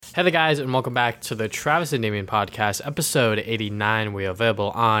Hey there, guys, and welcome back to the Travis and Damien Podcast, episode 89. We are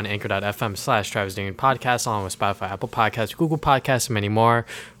available on anchor.fm/Travis Damien Podcast, along with Spotify, Apple Podcasts, Google Podcasts, and many more.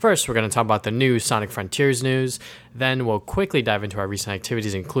 First, we're going to talk about the new Sonic Frontiers news. Then we'll quickly dive into our recent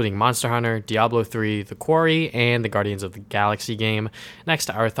activities, including Monster Hunter, Diablo 3, The Quarry, and the Guardians of the Galaxy game. Next,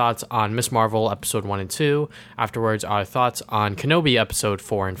 our thoughts on Ms. Marvel episode 1 and 2. Afterwards, our thoughts on Kenobi episode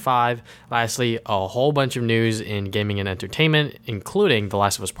 4 and 5. Lastly, a whole bunch of news in gaming and entertainment, including The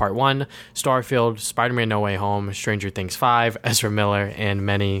Last of Us Part 1, Starfield, Spider-Man No Way Home, Stranger Things 5, Ezra Miller, and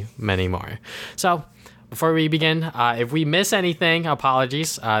many, many more. So, before we begin, if we miss anything,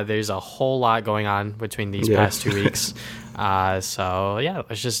 apologies. There's a whole lot going on between these past 2 weeks. So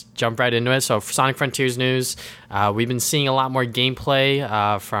let's just jump right into it. So for Sonic Frontiers news, we've been seeing a lot more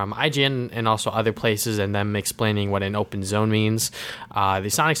gameplay from IGN and also other places, and them explaining what an open zone means. The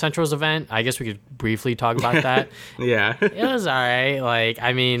Sonic Centrals event, I guess we could briefly talk about that. Yeah. It was all right.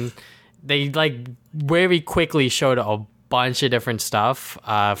 They very quickly showed a bunch of different stuff.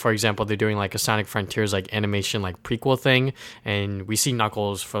 For example, they're doing a Sonic Frontiers animation prequel thing, and we see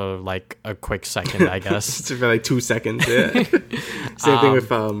Knuckles for a quick second, I guess. It's for 2 seconds. Yeah. Same thing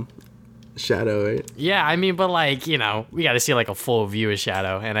with Shadow, right? Yeah, I mean, but we got to see a full view of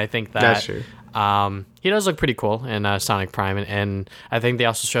Shadow, and I think that That's true. He does look pretty cool in Sonic Prime, and I think they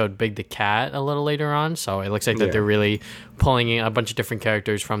also showed Big the Cat a little later on, so it looks like that they're really pulling in a bunch of different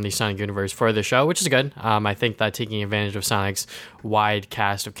characters from the Sonic universe for the show, which is good. I think that taking advantage of Sonic's wide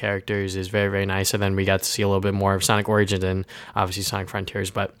cast of characters is very, very nice, and then we got to see a little bit more of Sonic Origins and obviously Sonic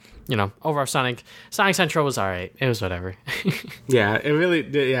Frontiers, but overall Sonic Central was alright. It was whatever. It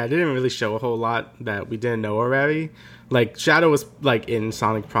didn't really show a whole lot that we didn't know already. Shadow was in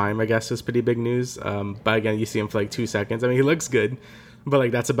Sonic Prime, I guess, is pretty big news. But again, you see him for 2 seconds. I mean, he looks good,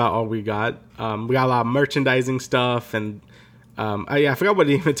 but that's about all we got. We got a lot of merchandising stuff, and I forgot what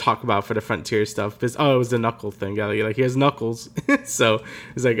to even talk about for the Frontier stuff. Because it was the Knuckle thing. Here's Knuckles, so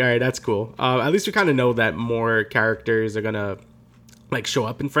it's all right, that's cool. At least we kind of know that more characters are gonna show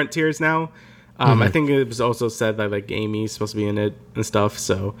up in Frontiers now. I think it was also said that Amy's supposed to be in it and stuff.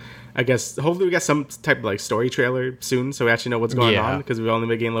 So I guess hopefully we get some type of story trailer soon, so we actually know what's going on, because we've only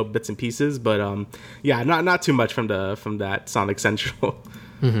been getting little bits and pieces. But not too much from that Sonic Central.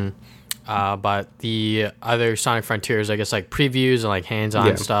 But the other Sonic Frontiers, I guess previews and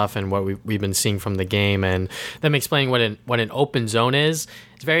hands-on stuff, and what we've been seeing from the game, and them explaining what an open zone is.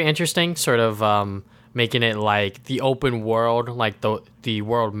 It's very interesting, sort of making it the open world, the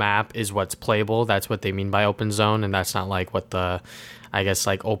world map is what's playable. That's what they mean by open zone, and that's not what the, I guess,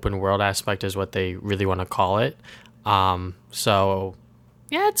 open world aspect is what they really want to call it. So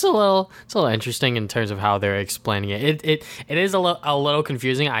yeah, it's a little interesting in terms of how they're explaining it. It is a little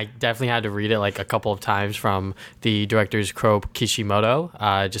confusing. I definitely had to read it a couple of times from the director's Kro Kishimoto,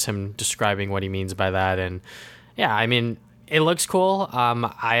 just him describing what he means by that. And yeah, I mean, it looks cool.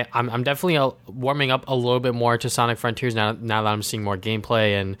 I'm definitely warming up a little bit more to Sonic Frontiers now that I'm seeing more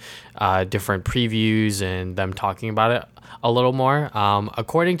gameplay and different previews and them talking about it a little more.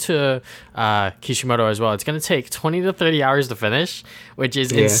 According to Kishimoto as well, it's going to take 20 to 30 hours to finish, which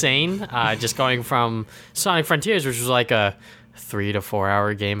is insane. Just going from Sonic Frontiers, which was a 3 to 4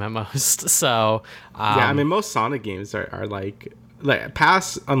 hour game at most. So I mean, most Sonic games are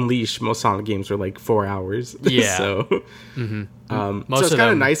past Unleash, most Sonic games were 4 hours. Yeah. So, most so it's kind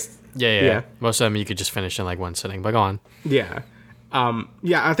of nice. Yeah. Most of them you could just finish in one sitting. But go on. Yeah.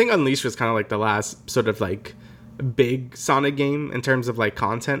 I think Unleash was kind of the last sort of big Sonic game in terms of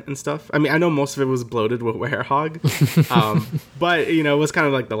content and stuff. I mean, I know most of it was bloated with Werehog, but it was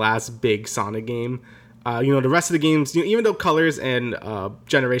kind of the last big Sonic game. The rest of the games, even though Colors and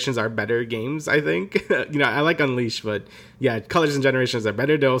Generations are better games, I think, I like Unleash, but yeah, Colors and Generations are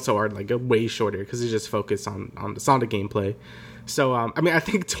better. They also are way shorter because they just focus on the Sonic gameplay. So, I mean, I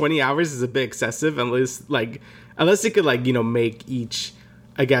think 20 hours is a bit excessive unless you could make each,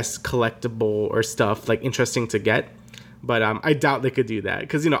 I guess, collectible or stuff interesting to get. But I doubt they could do that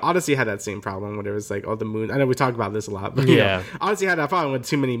because, Odyssey had that same problem when it was all the moons. I know we talk about this a lot, but Odyssey had that problem with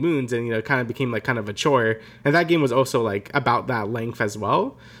too many moons, and it kind of became kind of a chore. And that game was also about that length as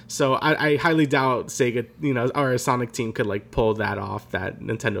well. So I highly doubt Sega, or Sonic team could pull that off that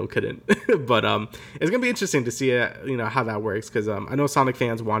Nintendo couldn't. But it's gonna be interesting to see how that works, because I know Sonic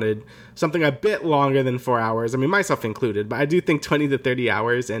fans wanted something a bit longer than 4 hours. I mean, myself included, but I do think 20 to 30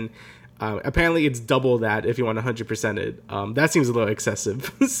 hours and Apparently, it's double that if you want 100% it. That seems a little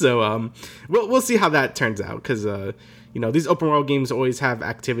excessive. So we'll see how that turns out, because these open world games always have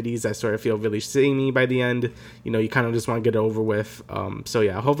activities that sort of feel really samey by the end. You kind of just want to get it over with. So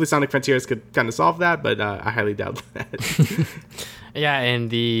yeah, hopefully Sonic Frontiers could kind of solve that, but I highly doubt that. Yeah, and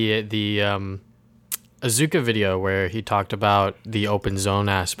the Azuka video where he talked about the open zone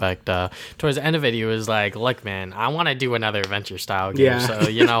aspect, towards the end of it, he was like, look, man, I want to do another adventure style game. Yeah.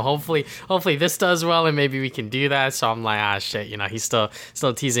 So, hopefully this does well and maybe we can do that. So I'm like, shit, he's still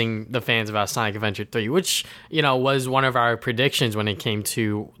teasing the fans about Sonic Adventure 3, which, was one of our predictions when it came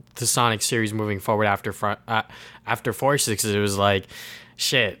to the Sonic series moving forward after Forces. It was like,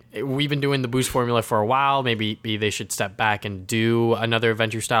 shit, we've been doing the boost formula for a while. Maybe they should step back and do another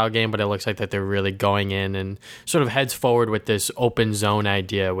adventure style game, but it looks like that they're really going in and sort of heads forward with this open zone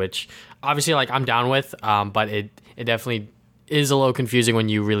idea, which obviously I'm down with, but it definitely is a little confusing when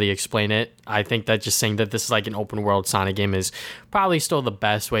you really explain it. I think that just saying that this is like an open world Sonic game is probably still the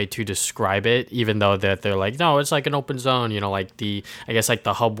best way to describe it, even though that they're like, no, it's like an open zone, the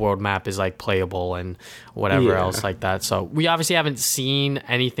hub world map is like playable and whatever else like that. So we obviously haven't seen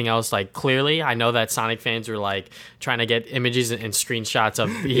anything else like clearly. I know that Sonic fans were like trying to get images and screenshots of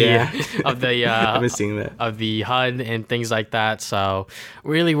the I've been seeing that, of the HUD and things like that. So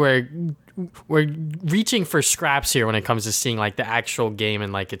really we're reaching for scraps here when it comes to seeing like the actual game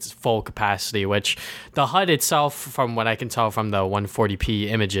and like its full capacity, which the HUD itself, from what I can tell from the 140p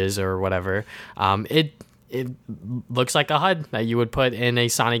images or whatever, it looks like a HUD that you would put in a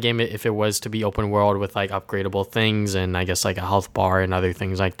Sonic game if it was to be open world with like upgradable things and I guess like a health bar and other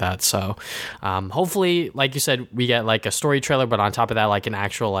things like that. So hopefully, like you said, we get like a story trailer, but on top of that, like an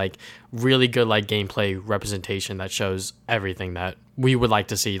actual like really good like gameplay representation that shows everything that we would like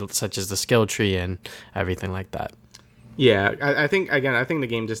to see, such as the skill tree and everything like that. Yeah, I think the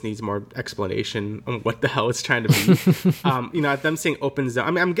game just needs more explanation on what the hell it's trying to be. Them saying open zone. I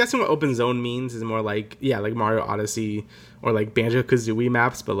mean, I'm guessing what open zone means is more like Mario Odyssey or like Banjo-Kazooie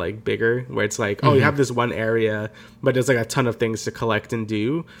maps, but like bigger, where it's like, you have this one area, but there's like a ton of things to collect and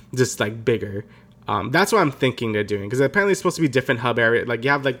do, just like bigger. That's what I'm thinking they're doing, because apparently it's supposed to be different hub area. Like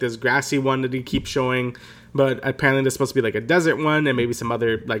you have like this grassy one that he keeps showing, but apparently there's supposed to be like a desert one and maybe some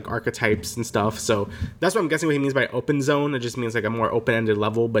other like archetypes and stuff. So that's what I'm guessing what he means by open zone. It just means like a more open-ended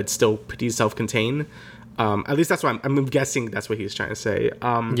level, but still pretty self-contained. At least that's what I'm guessing. That's what he's trying to say.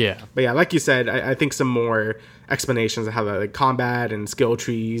 But yeah, like you said, I think some more explanations of how the like combat and skill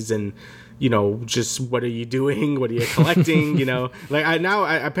trees and just what are you doing? What are you collecting?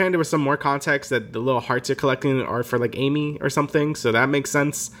 Apparently there was some more context that the little hearts you're collecting are for like Amy or something. So that makes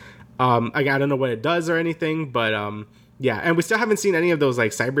sense. I don't know what it does or anything, but and we still haven't seen any of those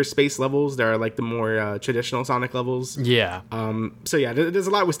like cyberspace levels. There are like the more traditional Sonic levels. Yeah. So yeah, there's a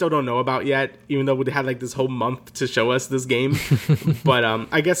lot we still don't know about yet, even though we had like this whole month to show us this game. But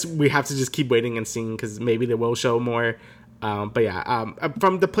I guess we have to just keep waiting and seeing, because maybe they will show more. From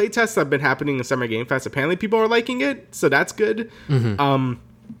the playtests that have been happening in Summer Game Fest, apparently people are liking it, so that's good. Mm-hmm.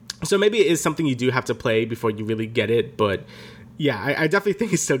 So maybe it is something you do have to play before you really get it, but yeah, I definitely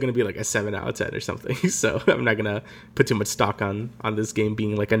think it's still going to be like a 7 out of 10 or something. So I'm not going to put too much stock on this game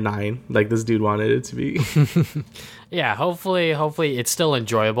being like a 9, like this dude wanted it to be. Yeah, hopefully it's still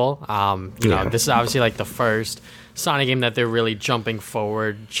enjoyable. This is obviously like the first Sonic game that they're really jumping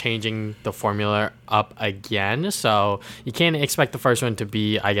forward, changing the formula up again. So you can't expect the first one to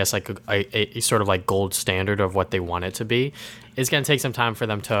be, I guess, like a sort of like gold standard of what they want it to be. It's going to take some time for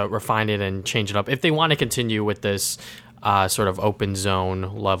them to refine it and change it up if they want to continue with this sort of open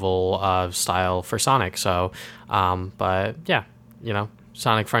zone level of style for Sonic. So, but yeah,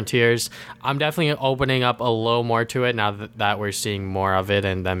 Sonic Frontiers, I'm definitely opening up a little more to it now that we're seeing more of it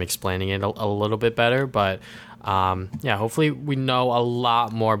and them explaining it a little bit better. But hopefully we know a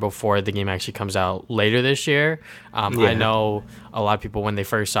lot more before the game actually comes out later this year. I know a lot of people, when they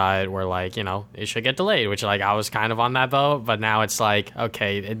first saw it, were like, it should get delayed, which like I was kind of on that boat. But now it's like,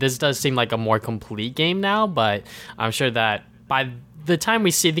 okay, this does seem like a more complete game now, but I'm sure that by the time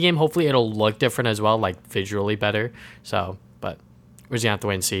we see the game, hopefully it'll look different as well, like visually better. So, but we're just gonna have to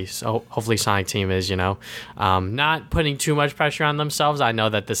wait and see. So hopefully Sonic Team is, not putting too much pressure on themselves. I know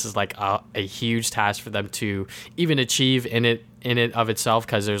that this is like a huge task for them to even achieve in it of itself,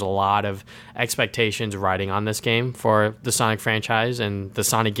 because there's a lot of expectations riding on this game for the Sonic franchise and the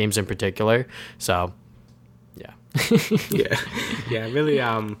Sonic games in particular. So, yeah. yeah, really.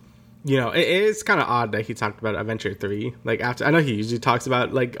 you know, it is kind of odd that he talked about Adventure 3. Like, after, I know he usually talks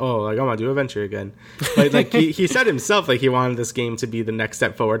about, like, oh, like, I want to do Adventure again. But, like, he said himself, like, he wanted this game to be the next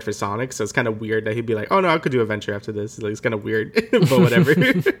step forward for Sonic. So it's kind of weird that he'd be like, oh, no, I could do Adventure after this. Like, it's kind of weird, but whatever.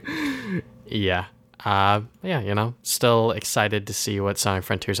 Yeah. Yeah, you know, still excited to see what Sonic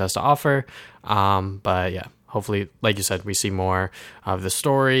Frontiers has to offer. But yeah, hopefully, like you said, we see more of the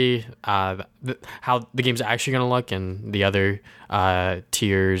story, how the game's actually going to look, and the other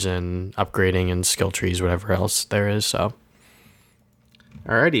tiers and upgrading and skill trees, whatever else there is. So,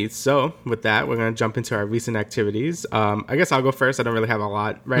 alrighty. So with that, we're going to jump into our recent activities. I guess I'll go first. I don't really have a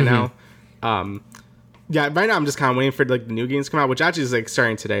lot right now. Yeah, right now I'm just kind of waiting for like the new games to come out, which actually is like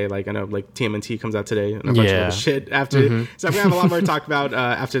starting today. Like I know like TMNT comes out today and a bunch of other shit after. So I'm gonna have a lot more to talk about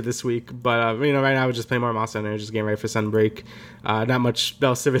after this week. But you know, right now we're just playing more Monster Hunter, just getting ready for Sunbreak. Not much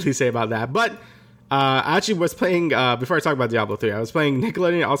else to really say about that. But I actually was playing before I talk about Diablo 3. I was playing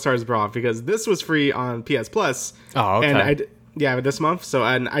Nickelodeon All Stars Brawl because this was free on PS Plus. Oh, okay. And this month. So,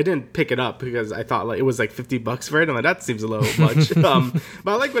 and I didn't pick it up because I thought like it was like $50 for it. I'm like, that seems a little much.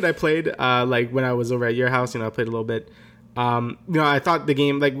 But I like what I played. Like when I was over at your house, you know, I played a little bit. You know, I thought the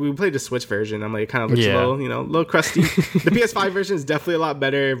game, like we played the Switch version. I'm like, it kind of looks a little, you know, a little crusty. The PS5 version is definitely a lot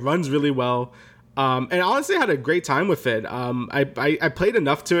better. It runs really well. And honestly, I had a great time with it. I played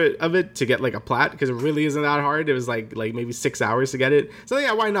enough of it to get like a plat because it really isn't that hard. It was like maybe 6 hours to get it. So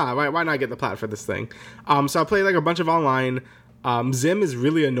yeah, why not? Why not get the plat for this thing? So I played like a bunch of online. Zim is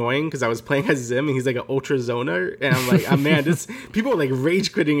really annoying because I was playing as Zim and he's like an ultra zoner and I'm like, oh, man, people are like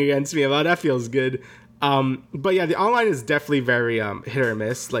rage quitting against me. That feels good. But yeah, the online is definitely very hit or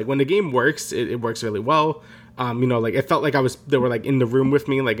miss. Like when the game works, it works really well. You know, like it felt like they were like in the room with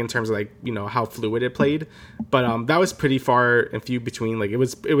me, like in terms of like, you know, how fluid it played. But that was pretty far and few between. Like it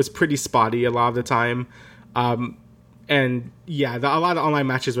was pretty spotty a lot of the time. And yeah, a lot of online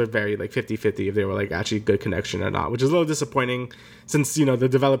matches were very like 50-50 if they were like actually good connection or not, which is a little disappointing since, you know, the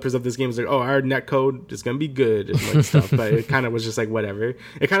developers of this game is like, oh, our netcode is going to be good and like stuff. But it kind of was just like, whatever.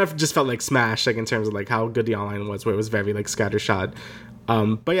 It kind of just felt like Smash, like in terms of like how good the online was, where it was very like scattershot.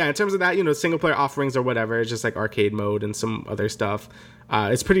 But yeah, in terms of that, you know, single player offerings or whatever, it's just like arcade mode and some other stuff.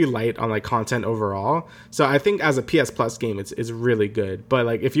 It's pretty light on like content overall. So I think as a PS Plus game, it's really good. But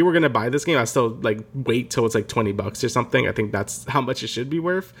like if you were gonna buy this game, I still like wait till it's like $20 or something. I think that's how much it should be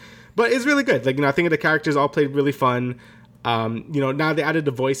worth. But it's really good. Like, you know, I think the characters all played really fun. You know, now they added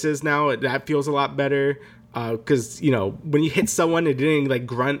the voices now. That feels a lot better. Because, you know, when you hit someone, it didn't like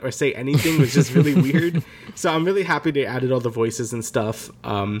grunt or say anything. It was just really weird. So I'm really happy they added all the voices and stuff.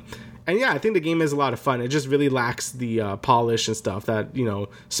 And yeah, I think the game is a lot of fun. It just really lacks the polish and stuff that, you know,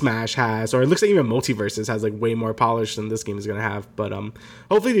 Smash has, or it looks like even Multiverses has like way more polish than this game is going to have. But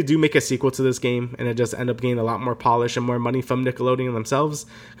hopefully they do make a sequel to this game and it just end up getting a lot more polish and more money from Nickelodeon themselves.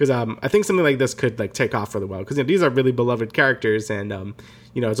 Because I think something like this could like take off really well. Because, you know, these are really beloved characters and,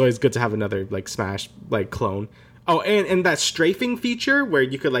 you know, it's always good to have another like Smash like clone. Oh, and that strafing feature where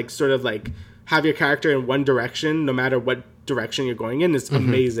you could like sort of like have your character in one direction no matter what direction you're going in is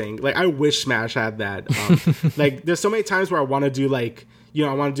amazing. Like I wish Smash had that. Like there's so many times where I want to do like, you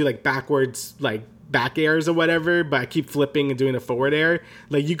know, I want to do like backwards like back airs or whatever, but I keep flipping and doing a forward air.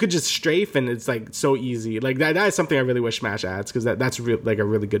 Like you could just strafe and it's like so easy. Like that is something I really wish Smash adds because that's like a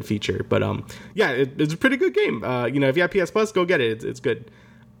really good feature. But yeah, it's a pretty good game. You know, if you have PS Plus, go get it. It's good.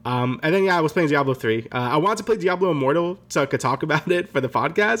 And then yeah, I was playing Diablo 3. I wanted to play Diablo Immortal so I could talk about it for the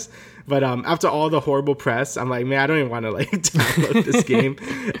podcast, but after all the horrible press, I'm like, man, I don't even want to like download this game.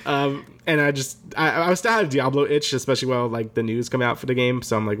 And I was still had a Diablo itch, especially while like the news come out for the game.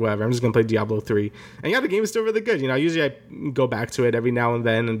 So I'm like, whatever, I'm just gonna play Diablo 3. And yeah, the game is still really good. You know, usually I go back to it every now and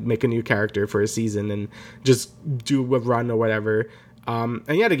then and make a new character for a season and just do a run or whatever. And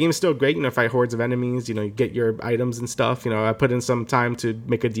yeah, the game's still great. You know, fight hordes of enemies. You know, you get your items and stuff. You know, I put in some time to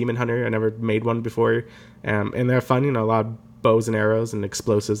make a demon hunter. I never made one before, and they're fun. You know, a lot of bows and arrows and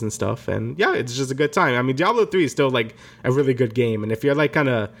explosives and stuff. And yeah, it's just a good time. I mean, Diablo 3 is still like a really good game. And if you're like kind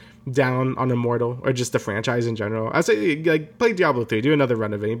of down on Immortal or just the franchise in general, I say like play Diablo 3, do another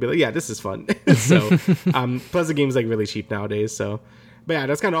run of it, and be like, yeah, this is fun. So, plus the game's like really cheap nowadays. So. But yeah,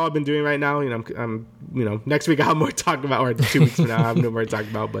 that's kind of all I've been doing right now. You know, I'm you know, next week I'll have more to talk about, or 2 weeks from now I have no more to talk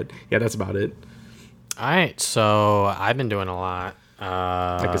about. But yeah, that's about it. All right, so I've been doing a lot.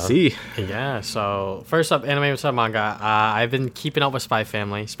 I can see. Yeah, so first up, anime versus manga. I've been keeping up with Spy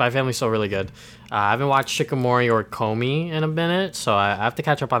Family. Spy Family's still really good. I haven't watched Shikamori or Komi in a minute, so I have to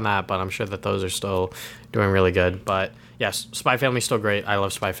catch up on that, but I'm sure that those are still doing really good. But yes, Spy Family's still great. I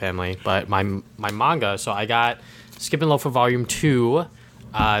love Spy Family. But my manga, so I got Skip and Loafer Volume 2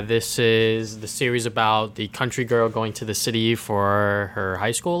 This is the series about the country girl going to the city for her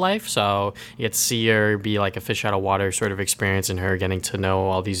high school life. So you get to see her be like a fish out of water sort of experience, and her getting to know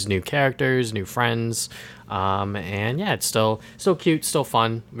all these new characters, new friends. And yeah, it's still cute, still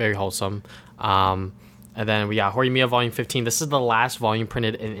fun, very wholesome. And then we got Horimiya Volume 15. This is the last volume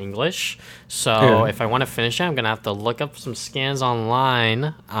printed in English. So if I want to finish it, I'm going to have to look up some scans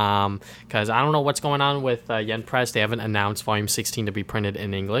online because I don't know what's going on with Yen Press. They haven't announced Volume 16 to be printed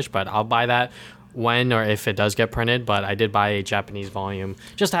in English, but I'll buy that when or if it does get printed. But I did buy a Japanese volume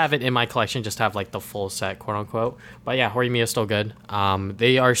just to have it in my collection, just to have like the full set, quote unquote. But yeah, Horimiya is still good.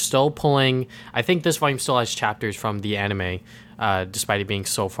 They are still pulling, I think this volume still has chapters from the anime, despite it being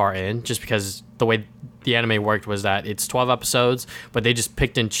so far in, just because the way the anime worked was that it's 12 episodes, but they just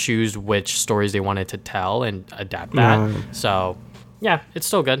picked and choose which stories they wanted to tell and adapt that. So yeah, it's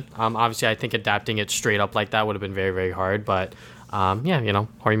still good. Obviously, I think adapting it straight up like that would have been very, very hard, but yeah,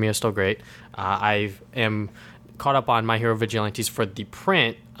 Horimiya is still great. I am caught up on My Hero Vigilantes for the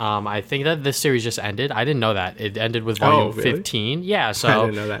print. I think that this series just ended. I didn't know that. It ended with volume 15. Yeah, so I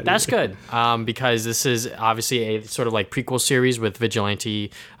didn't know that's good because this is obviously a sort of like prequel series with Vigilante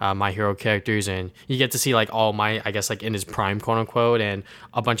My Hero characters, and you get to see like all my, I guess like in his prime, quote unquote, and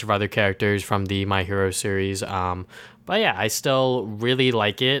a bunch of other characters from the My Hero series. But yeah, I still really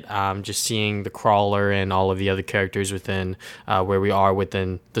like it. Just seeing the Crawler and all of the other characters within where we are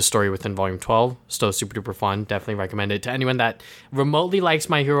within the story within Volume 12. Still super duper fun. Definitely recommend it to anyone that remotely likes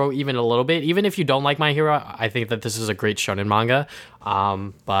My Hero even a little bit. Even if you don't like My Hero, I think that this is a great shonen manga.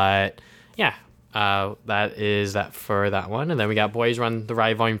 But yeah, that is that for that one. And then we got Boys Run the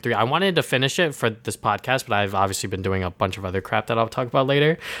Riot Volume 3. I wanted to finish it for this podcast, but I've obviously been doing a bunch of other crap that I'll talk about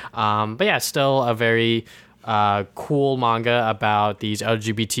later. But yeah, still a very cool manga about these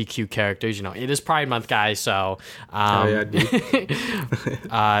LGBTQ characters. It is Pride Month, guys, so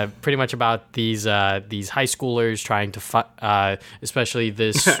pretty much about these high schoolers trying to especially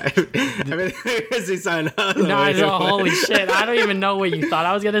this holy shit, I don't even know what you thought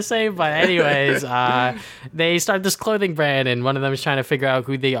I was gonna say, but anyways, they start this clothing brand, and one of them is trying to figure out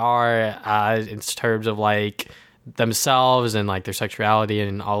who they are in terms of like themselves and like their sexuality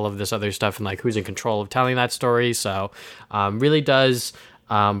and all of this other stuff, and like who's in control of telling that story. So really does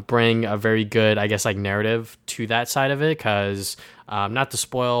bring a very good, I guess, like narrative to that side of it, because not to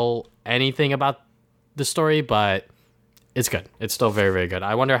spoil anything about the story, but it's good. It's still very, very good.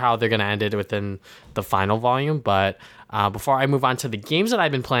 I wonder how they're going to end it within the final volume. But before I move on to the games that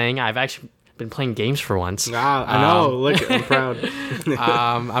I've been playing, I've actually been playing games for once. I know. Look, I'm proud.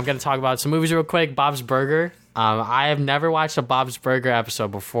 I'm going to talk about some movies real quick. Bob's Burger. I have never watched a Bob's Burger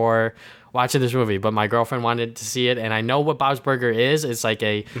episode before watching this movie, but my girlfriend wanted to see it, and I know what Bob's Burger is. It's like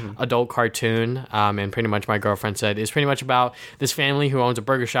a adult cartoon, and pretty much my girlfriend said it's pretty much about this family who owns a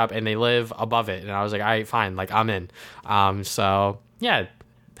burger shop, and they live above it. And I was like, all right, fine, like I'm in. So yeah,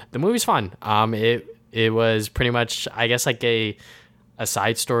 the movie's fun. It was pretty much, I guess, like a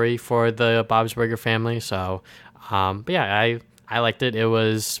side story for the Bob's Burger family. So, but yeah, I liked it. It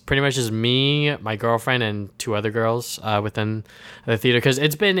was pretty much just me, my girlfriend, and two other girls within the theater, because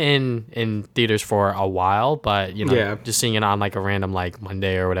it's been in theaters for a while, but just seeing it on like a random like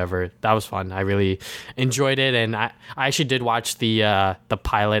Monday or whatever, that was fun. I really enjoyed it, and I actually did watch the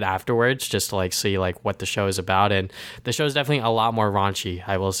pilot afterwards just to like see like what the show is about, and the show is definitely a lot more raunchy.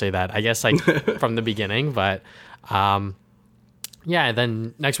 I will say that. I guess like from the beginning, but yeah.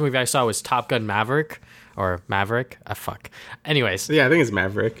 Then next movie I saw was Top Gun Maverick. Or Maverick? Fuck. Anyways. Yeah, I think it's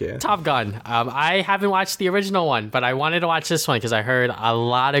Maverick, yeah. Top Gun. I haven't watched the original one, but I wanted to watch this one because I heard a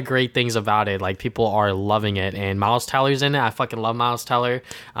lot of great things about it. Like, people are loving it. And Miles Teller's in it. I fucking love Miles Teller.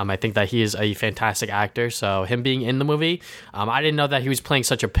 I think that he is a fantastic actor. So him being in the movie, I didn't know that he was playing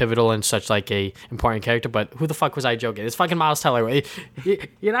such a pivotal and such like a important character, but who the fuck was I joking? It's fucking Miles Teller.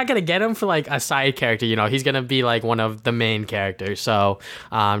 You're not going to get him for like a side character. He's going to be like one of the main characters. So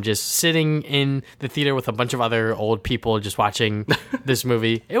just sitting in the theater with a bunch of other old people just watching this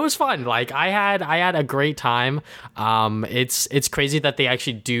movie, it was fun. Like I had a great time. It's crazy that they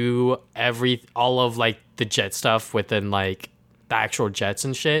actually do all of like the jet stuff within like the actual jets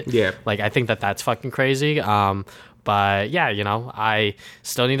and shit. Yeah, like I think that's fucking crazy. But yeah, I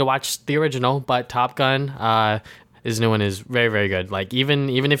still need to watch the original, but Top Gun this new one is very, very good. Like even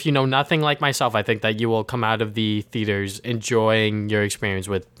if you know nothing like myself, I think that you will come out of the theaters enjoying your experience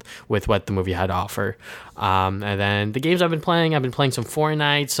with what the movie had to offer. And then the games I've been playing some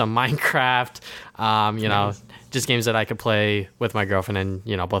Fortnite, some Minecraft. just games that I could play with my girlfriend,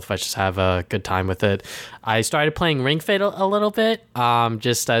 and both of us just have a good time with it. I started playing Ring Fit a little bit,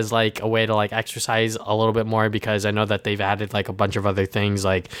 just as like a way to like exercise a little bit more, because I know that they've added like a bunch of other things,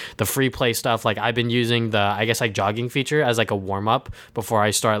 like the free play stuff. Like I've been using the, I guess, like jogging feature as like a warm up before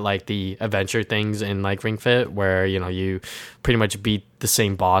I start like the adventure things in like Ring Fit, where you pretty much beat the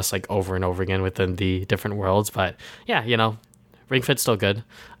same boss like over and over again within the different worlds. But yeah, Ring Fit's still good.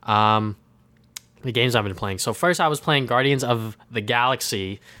 The games I've been playing. So first I was playing Guardians of the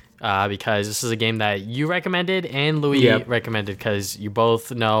Galaxy, because this is a game that you recommended and Louis recommended, because you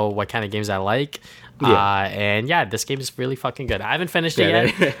both know what kind of games I like. And this game is really fucking good. I haven't finished it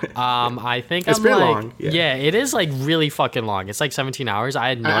yet. I think it's pretty long. Yeah, it is like really fucking long. It's like 17 hours. I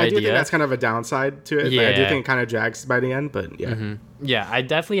had no idea. I do think that's kind of a downside to it. Yeah. I do think it kind of drags by the end, but yeah. Mm-hmm. Yeah, I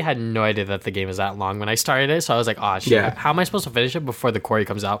definitely had no idea that the game is that long when I started it. So I was like, oh shit, how am I supposed to finish it before the Quarry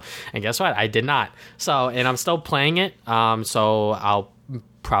comes out? And guess what? I did not. So, and I'm still playing it. So I'll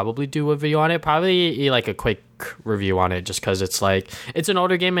probably do a video on it, probably like a quick review on it, just because it's like it's an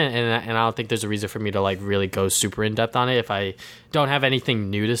older game, and I don't think there's a reason for me to like really go super in depth on it if I don't have anything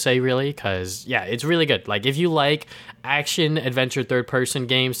new to say, really, because it's really good. Like if you like action adventure third person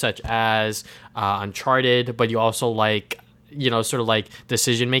games such as Uncharted, but you also like sort of like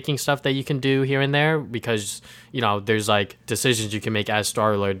decision making stuff that you can do here and there, because there's like decisions you can make as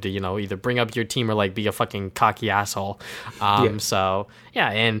Star-Lord to either bring up your team or like be a fucking cocky asshole. So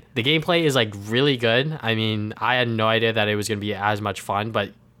and the gameplay is like really good. I mean, I had no idea that it was going to be as much fun,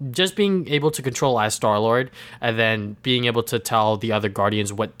 but just being able to control as Star-Lord and then being able to tell the other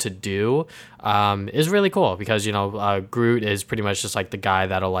Guardians what to do is really cool, because Groot is pretty much just like the guy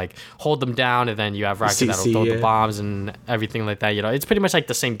that'll like hold them down, and then you have Rocket that'll throw the bombs and everything like that. It's pretty much like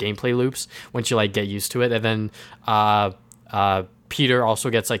the same gameplay loops once you like get used to it. And then Peter also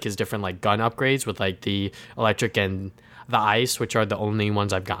gets like his different like gun upgrades with like the electric and the ice, which are the only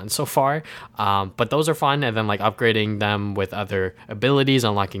ones I've gotten so far, but those are fun. And then like upgrading them with other abilities,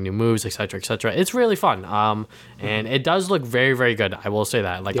 unlocking new moves, etc., it's really fun. And it does look very, very good, I will say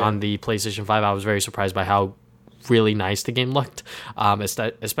that. Like on the PlayStation 5, I was very surprised by how really nice the game looked,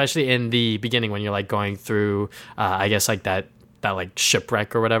 especially in the beginning when you're like going through I guess like that like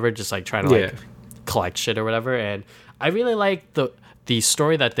shipwreck or whatever, just like trying to like collect shit or whatever. And I really like the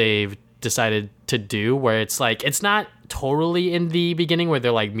story that they've decided to do, where it's like it's not totally in the beginning where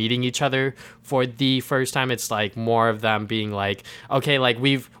they're like meeting each other for the first time. It's like more of them being like, okay, like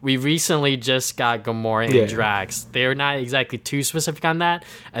we recently just got Gamora and Drax. They're not exactly too specific on that.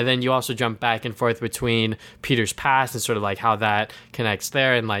 And then you also jump back and forth between Peter's past and sort of like how that connects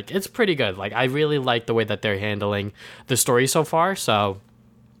there, and like it's pretty good. Like I really like the way that they're handling the story so far, so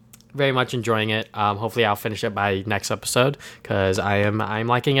very much enjoying it. Hopefully I'll finish it by next episode, because I'm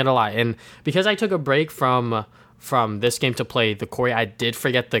liking it a lot. And because I took a break from this game to play the Quarry, I did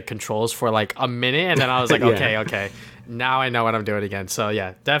forget the controls for like a minute, and then I was like, okay, now I know what I'm doing again. So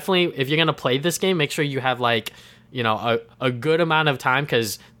yeah, definitely if you're gonna play this game, make sure you have like a good amount of time,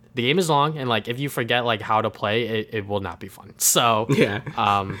 because the game is long, and like if you forget like how to play it will not be fun. So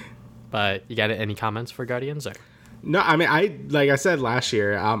but you got any comments for Guardians? Or? No, I mean, like I said last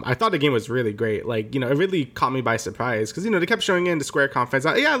year, I thought the game was really great. Like, it really caught me by surprise, because, they kept showing it in the Square conference.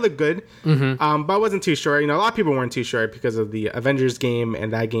 It looked good. Mm-hmm. But I wasn't too sure. A lot of people weren't too sure because of the Avengers game,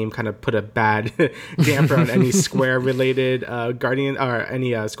 and that game kind of put a bad damper on any Square-related Guardian or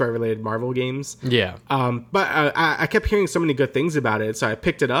any Square-related Marvel games. Yeah. But I kept hearing so many good things about it, so I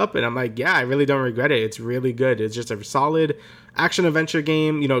picked it up, and I'm like, yeah, I really don't regret it. It's really good. It's just a solid action adventure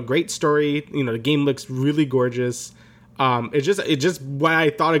game, great story. The game looks really gorgeous. It's just what I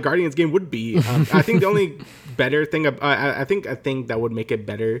thought a Guardians game would be. I think the only better thing, I think a thing that would make it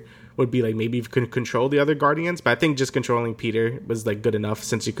better would be like maybe if you could control the other Guardians, but I think just controlling Peter was like good enough,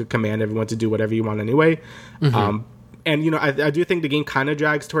 since you could command everyone to do whatever you want anyway. Mm-hmm. And I do think the game kind of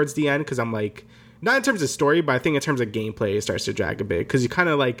drags towards the end, because I'm like, not in terms of story, but I think in terms of gameplay it starts to drag a bit, because you kind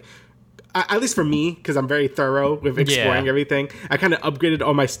of like, at least for me, because I'm very thorough with exploring everything, I kind of upgraded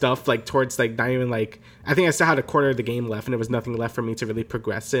all my stuff like towards like not even like, I think I still had a quarter of the game left, and there was nothing left for me to really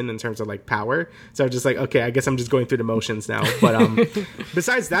progress in terms of like power. So I was just like, okay, I guess I'm just going through the motions now. But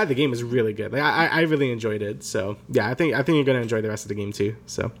besides that, the game is really good. Like I really enjoyed it. So yeah, I think you're gonna enjoy the rest of the game too.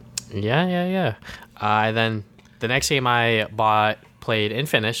 So yeah. Then the next game I played and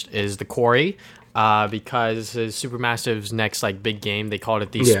finished is The Quarry. Because this is Supermassive's next like big game. They called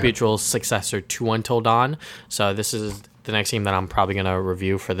it the spiritual successor to Until Dawn. So this is the next game that I'm probably going to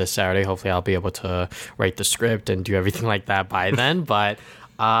review for this Saturday. Hopefully I'll be able to write the script and do everything like that by then. But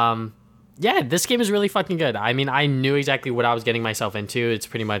this game is really fucking good. I mean, I knew exactly what I was getting myself into. It's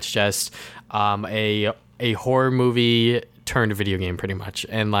pretty much just a a horror movie turned video game pretty much.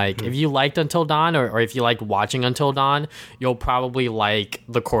 And like if you liked Until Dawn, or if you like watching Until Dawn, you'll probably like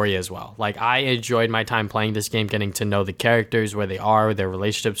The Quarry as well. Like I enjoyed my time playing this game, getting to know the characters, where they are, their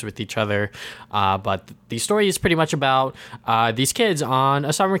relationships with each other. But the story is pretty much about these kids on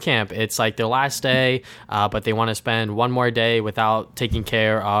a summer camp. It's like their last day, but they want to spend one more day without taking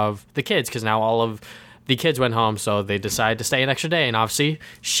care of the kids, because now all of the kids went home, so they decided to stay an extra day, and obviously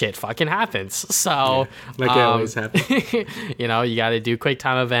shit fucking happens. So like it always happens. you know, you got to do quick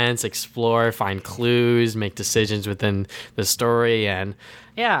time events, explore, find clues, make decisions within the story. And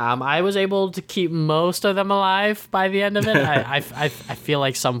yeah, I was able to keep most of them alive by the end of it. I feel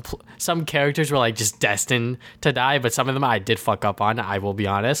like some characters were like just destined to die, but some of them I did fuck up on, I will be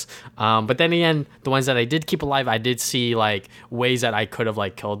honest. But then again, the ones that I did keep alive, I did see like ways that I could have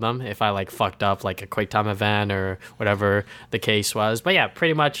like killed them if I like fucked up like a quick time event or whatever the case was. But yeah,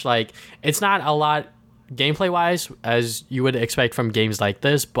 pretty much like it's not a lot gameplay wise as you would expect from games like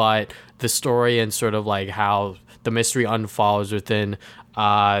this, but the story and sort of like how the mystery unfolds within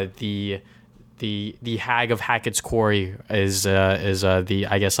the Hag of Hackett's Quarry is the,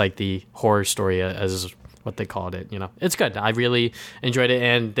 I guess, like the horror story as what they called it. You know, it's good. I really enjoyed it,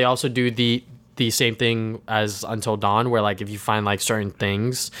 and they also do the same thing as Until Dawn, where like if you find like certain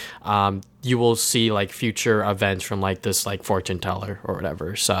things, you will see like future events from like this like fortune teller or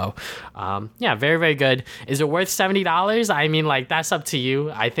whatever. So yeah, very, very good. Is it worth $70? I mean, like that's up to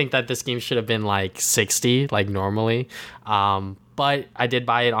you. I think that this game should have been like $60 like normally. But I did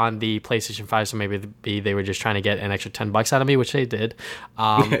buy it on the PlayStation 5, so maybe they were just trying to get an extra $10 out of me, which they did.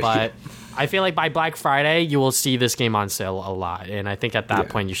 But I feel like by Black Friday, you will see this game on sale a lot, and I think at that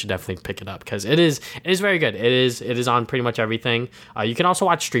point you should definitely pick it up because it is very good. It is on pretty much everything. You can also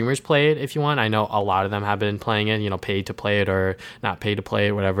watch streamers play it if you want. I know a lot of them have been playing it, you know, paid to play it or not paid to play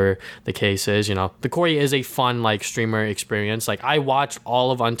it, whatever the case is. You know, The Quarry is a fun like streamer experience. Like I watched all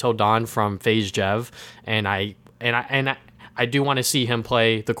of Until Dawn from FaZe Jev, and I do want to see him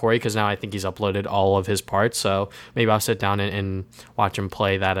play The Quarry because now I think he's uploaded all of his parts. So maybe I'll sit down and watch him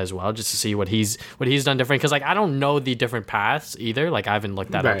play that as well, just to see what he's done different. Because like I don't know the different paths either. Like I haven't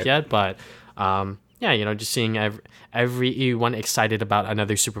looked that up yet. But yeah, you know, just seeing everyone excited about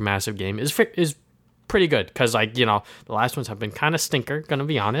another Supermassive game is pretty good because like, you know, the last ones have been kind of stinker, gonna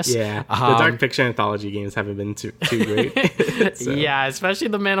be honest. Yeah, the Dark Fiction anthology games haven't been too great. So. Yeah, especially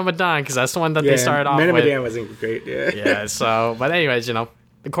the Man of Medan, because that's the one that they started off with. Man of Medan wasn't great. Yeah. So but anyways, you know,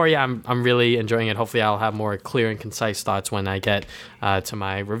 The Quarry, I'm really enjoying it. Hopefully I'll have more clear and concise thoughts when I get to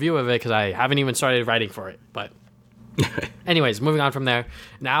my review of it, because I haven't even started writing for it. But anyways, moving on from there,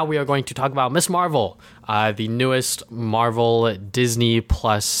 now we are going to talk about Ms. Marvel, the newest Marvel Disney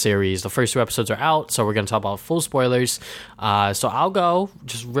Plus series. The first 2 episodes are out, so we're going to talk about full spoilers. So I'll go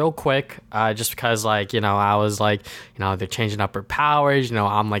just real quick, just because, like, you know, I was like, you know, they're changing up her powers. You know,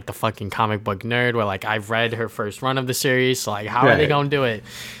 I'm like the fucking comic book nerd where, like, I've read her first run of the series, so, like, how are they going to do it?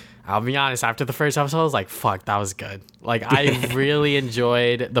 I'll be honest, after the first episode, I was like, fuck, that was good. Like, I really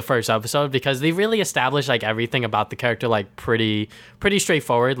enjoyed the first episode because they really established, like, everything about the character, like, pretty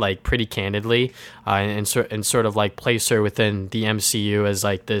straightforward, like, pretty candidly, and sort of, like, place her within the MCU as,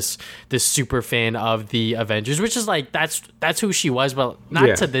 like, this super fan of the Avengers, which is, like, that's who she was, but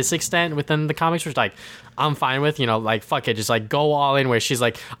not to this extent within the comics, which, like, I'm fine with, you know, like, fuck it, just, like, go all in, where she's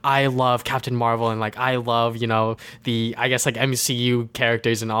like, I love Captain Marvel, and, like, I love, you know, the, I guess, like, MCU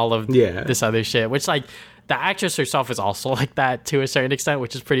characters and all of this other shit, which, like, the actress herself is also like that to a certain extent,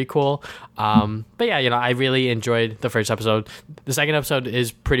 which is pretty cool. But yeah, you know, I really enjoyed the first episode. The second episode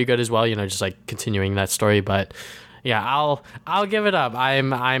is pretty good as well, you know, just, like, continuing that story, but yeah, I'll give it up.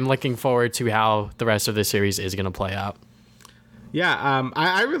 I'm looking forward to how the rest of the series is going to play out. Yeah,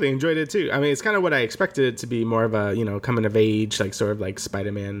 I really enjoyed it too. I mean, it's kind of what I expected it to be, more of a, you know, coming of age, like sort of like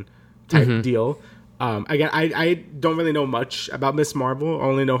Spider-Man type deal. Again, I don't really know much about Ms. Marvel. I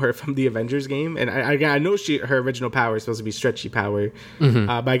only know her from the Avengers game, and I know her original power is supposed to be stretchy power,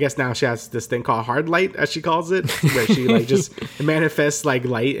 but I guess now she has this thing called hard light, as she calls it, where she like just manifests like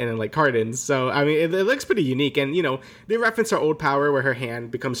light and like hardens. So I mean, it looks pretty unique, and you know, they reference her old power where her hand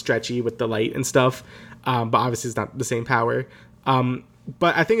becomes stretchy with the light and stuff, but obviously it's not the same power.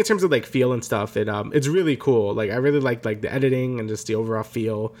 But I think in terms of like feel and stuff, it's really cool. Like I really like the editing and just the overall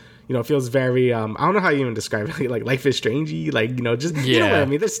feel. You know, it feels very I don't know how you even describe it, like Life is Strangey, like, you know, just you know what I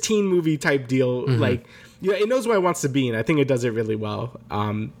mean, this teen movie type deal. Like, yeah, it knows what it wants to be, and I think it does it really well.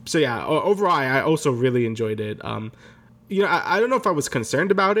 So yeah, overall I also really enjoyed it. You know, I don't know if I was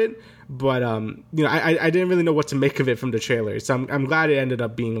concerned about it, but you know, I didn't really know what to make of it from the trailer, so I'm glad it ended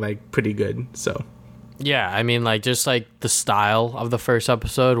up being like pretty good. So Yeah, I mean, like, just like the style of the first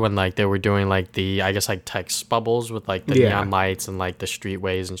episode when like they were doing like the, I guess, like text bubbles with like the neon lights and like the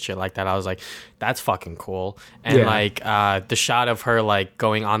streetways and shit like that. I was like, that's fucking cool. And like the shot of her like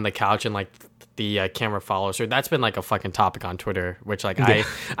going on the couch and like the camera follows her. That's been like a fucking topic on Twitter, which like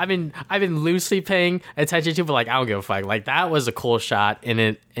I've been loosely paying attention to, but like I don't give a fuck. Like that was a cool shot in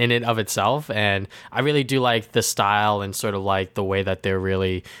it of itself, and I really do like the style and sort of like the way that they're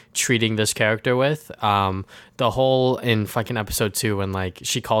really treating this character with. The whole in fucking episode 2 when like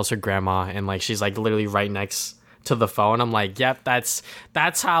she calls her grandma and like she's like literally right next to the phone. I'm like, yep, that's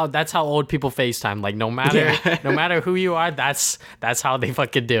how old people FaceTime. Like no matter who you are, that's how they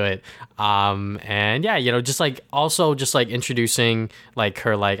fucking do it. And yeah, you know, just like also just like introducing like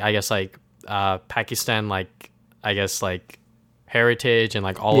her like I guess like Pakistan like I guess like heritage and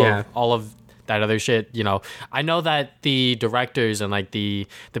like all of that other shit. You know, I know that the directors and like the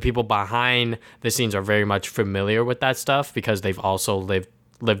people behind the scenes are very much familiar with that stuff because they've also lived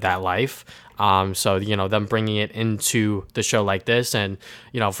that life. So, you know, them bringing it into the show like this and,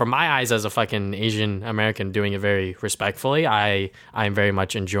 you know, from my eyes as a fucking Asian American doing it very respectfully, I am very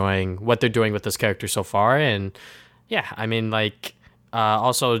much enjoying what they're doing with this character so far. And yeah, I mean, like,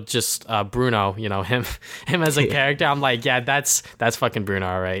 also just Bruno, you know, him as a character, I'm like, yeah, that's fucking Bruno,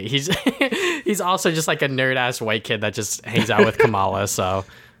 all right. He's also just like a nerd ass white kid that just hangs out with Kamala, so.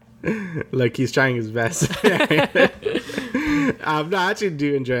 Like he's trying his best. No, I actually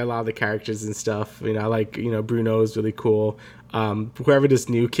do enjoy a lot of the characters and stuff. You know, like, you know, Bruno is really cool. Whoever this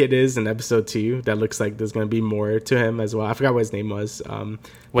new kid is in episode 2, that looks like there's going to be more to him as well. I forgot what his name was.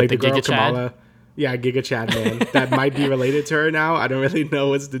 Like the girl, Giga Kamala. Chad? Yeah, Giga Chad, man. That might be related to her now. I don't really know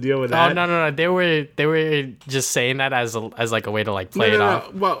what's the deal with that. Oh, no. They were just saying that as like a way to like play it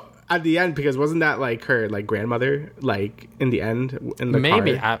off. Well, at the end, because wasn't that like her like grandmother like in the end in the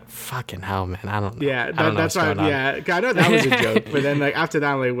maybe car? Fucking hell, man, I don't know. Yeah, that's why. Yeah, I know that was a joke, but then like after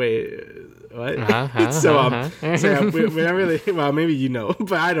that, I'm like, wait, what? So yeah, we don't really. Well, maybe you know,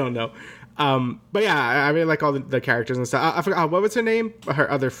 but I don't know. But yeah, I really like all the characters and stuff. I forgot what was her name. Her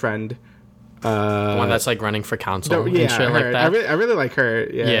other friend. The one that's like running for council. And shit her. Like that. I really like her.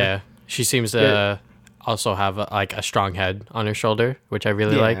 Yeah, she seems to. Also have like a strong head on her shoulder, which I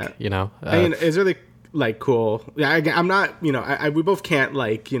really like, you know. I mean, it's really like cool. Yeah, I'm not, you know, we both can't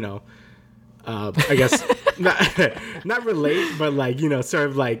like, you know, I guess not relate, but like, you know, sort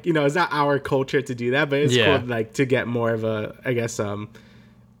of like, you know, it's not our culture to do that, but it's cool like to get more of a, I guess,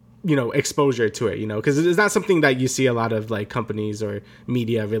 you know, exposure to it, you know, because it's not something that you see a lot of like companies or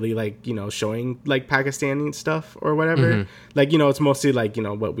media really like, you know, showing like Pakistani stuff or whatever. Like, you know, it's mostly like, you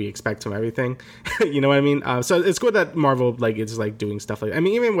know, what we expect from everything. You know what I mean? So it's good that Marvel like is like doing stuff like, I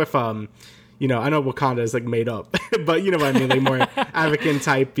mean, even with you know, I know Wakanda is like made up, but you know what I mean, like more African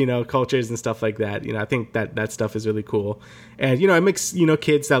type, you know, cultures and stuff like that. You know, I think that stuff is really cool. And, you know, it makes, you know,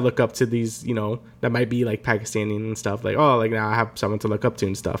 kids that look up to these, you know, that might be like Pakistani and stuff, like, oh, like now I have someone to look up to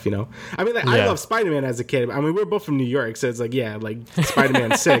and stuff, you know. I mean, like, I love Spider-Man as a kid. I mean, we're both from New York, so it's like, yeah, like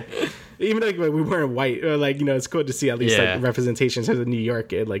Spider-Man's sick. Even like when we weren't white, or like, you know, it's cool to see at least like representations of New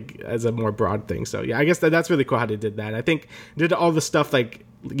York, like as a more broad thing. So yeah, I guess that's really cool how they did that. I think they did all the stuff like,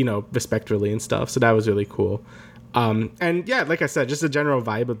 you know, respectfully and stuff. So that was really cool. And yeah, like I said, just the general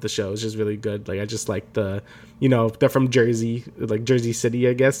vibe of the show is just really good. Like I just like the, you know, they're from Jersey, like Jersey City,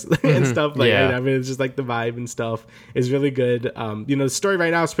 I guess, and stuff. Like I mean, it's just like the vibe and stuff is really good. You know, the story right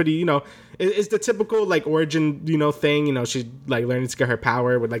now is pretty, you know, it's the typical like origin, you know, thing. You know, she's like learning to get her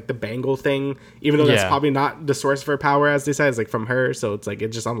power with like the bangle thing, even though that's probably not the source of her power, as they said, it's like from her. So it's like it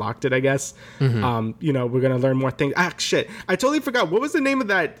just unlocked it, I guess. You know, we're gonna learn more things. Ah, shit, I totally forgot what was the name of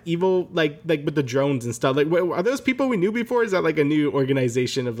that evil like with the drones and stuff. Like, are those people we knew before? Is that like a new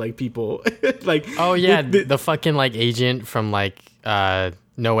organization of like people? Like, oh yeah, the fucking like agent from like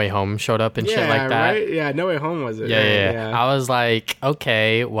No Way Home showed up and shit like that. Right? Yeah, No Way Home was it? Yeah. I was like,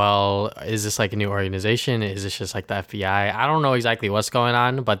 okay, well, is this like a new organization? Is this just like the FBI? I don't know exactly what's going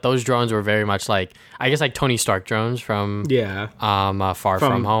on, but those drones were very much like, I guess like Tony Stark drones from Far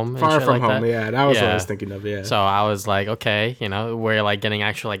From Home. Far From Home, that was what I was thinking of, So I was like, okay, you know, we're like getting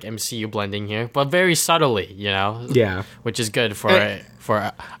actual like MCU blending here, but very subtly, you know? Yeah. Which is good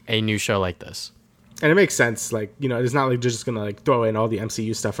for a new show like this. And it makes sense, like, you know, it's not like they're just gonna like throw in all the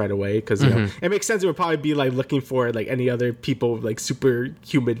MCU stuff right away, because you know it makes sense. It would probably be like looking for like any other people like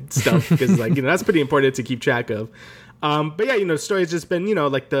superhuman stuff, because like, you know, that's pretty important to keep track of. But yeah, the story's just been,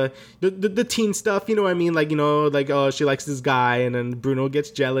 like the teen stuff, you know what I mean? Like, like, oh, she likes this guy, and then Bruno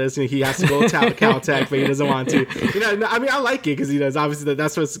gets jealous, and he has to go to Caltech, but he doesn't want to. I mean, I like it, because, obviously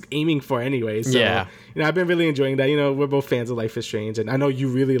that's what it's aiming for anyway. So, yeah. I've been really enjoying that. We're both fans of Life is Strange, and I know you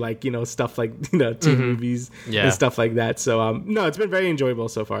really like, stuff like, teen movies and stuff like that. So, no, it's been very enjoyable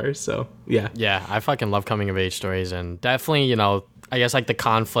so far. So, yeah. Yeah, I fucking love coming of age stories, and definitely, I guess like the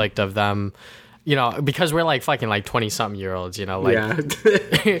conflict of them, because we're like fucking like 20-something-year-olds,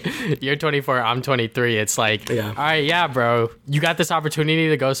 like you're 24, I'm 23. It's like, all right, yeah, bro, you got this opportunity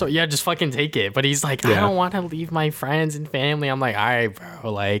to go, so yeah, just fucking take it. But he's like, I don't want to leave my friends and family. I'm like, all right,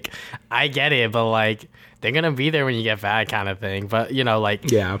 bro, like I get it, but like they're gonna be there when you get back, kind of thing. But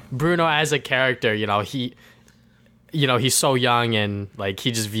Bruno as a character, he's so young, and like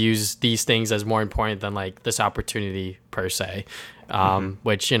he just views these things as more important than like this opportunity per se.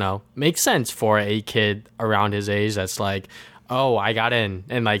 Which, makes sense for a kid around his age that's like, oh, I got in,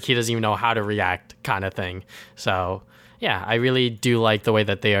 and like he doesn't even know how to react, kind of thing. So yeah, I really do like the way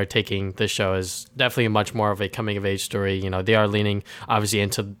that they are taking the show as definitely much more of a coming of age story. They are leaning obviously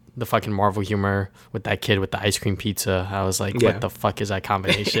into the fucking Marvel humor with that kid with the ice cream pizza. I was like, what the fuck is that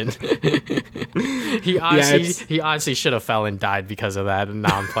combination? He honestly should have fell and died because of that. And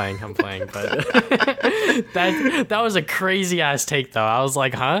now I'm playing, but that was a crazy ass take though. I was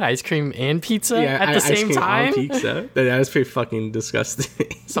like, huh? Ice cream and pizza at the same time? On pizza? That was pretty fucking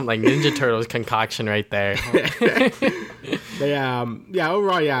disgusting. Some like Ninja Turtles concoction right there. But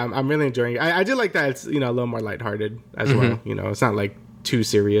overall, I'm really enjoying it. I do like that it's, a little more lighthearted as well. It's not like too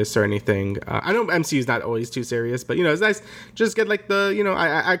serious or anything. I know MCU is not always too serious, but it's nice just get like the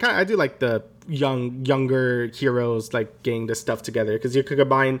I do like the younger heroes like getting this stuff together, because you could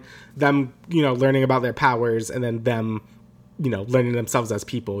combine them learning about their powers and then them learning themselves as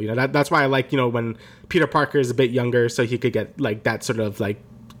people. That's why I like when Peter Parker is a bit younger, so he could get like that sort of like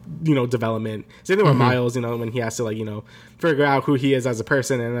development. Same thing with Miles, when he has to like figure out who he is as a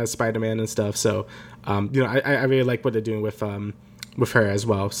person and as Spider-Man and stuff. So I really like what they're doing with her as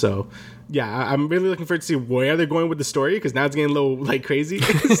well. So yeah, I'm really looking forward to see where they're going with the story, because now it's getting a little like crazy.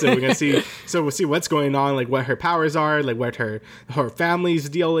 So we're gonna see. So we'll see what's going on, like what her powers are, like what her family's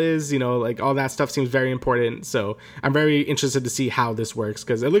deal is. Like all that stuff seems very important. So I'm very interested to see how this works,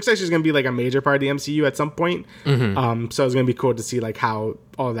 because it looks like she's gonna be like a major part of the MCU at some point. So it's gonna be cool to see like how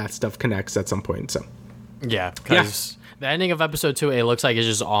all that stuff connects at some point. So yeah, because the ending of episode 2, it looks like it's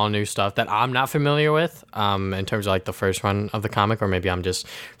just all new stuff that I'm not familiar with, in terms of like the first run of the comic, or maybe I'm just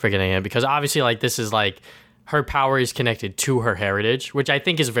forgetting it, because obviously like this is like her power is connected to her heritage, which I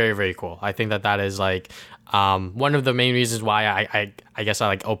think is very, very cool. I think that is like one of the main reasons why I guess I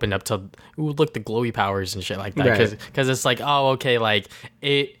like opened up to look the glowy powers and shit like that, because it's like, oh, okay, like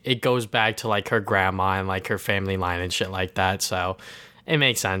it goes back to like her grandma and like her family line and shit like that. So it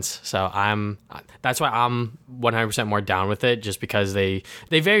makes sense. So that's why I'm 100% more down with it, just because they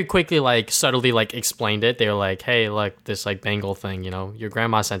very quickly like subtly like explained it. They were like, hey, look, this like bangle thing, your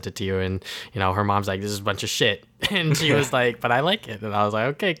grandma sent it to you, and her mom's like, this is a bunch of shit, and she was like, but I like it, and I was like,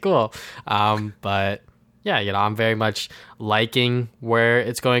 okay, cool. But yeah, I'm very much liking where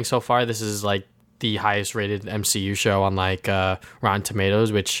it's going so far. This is like the highest rated MCU show on like Rotten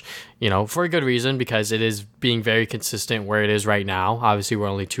Tomatoes, which for a good reason, because it is being very consistent where it is right now. Obviously we're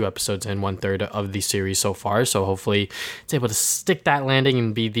only 2 episodes in, 1/3 of the series so far, so hopefully it's able to stick that landing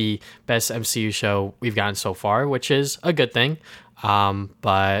and be the best MCU show we've gotten so far, which is a good thing.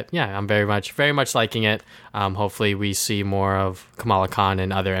 But yeah, I'm very much liking it. Hopefully we see more of Kamala Khan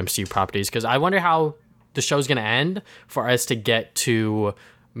and other MCU properties, because I wonder how the show's gonna end for us to get to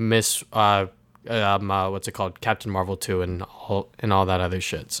what's it called, Captain Marvel 2 and all that other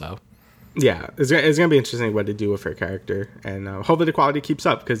shit. So yeah, it's gonna be interesting what to do with her character, and hopefully the quality keeps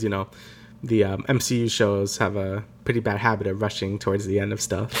up, because the MCU shows have a pretty bad habit of rushing towards the end of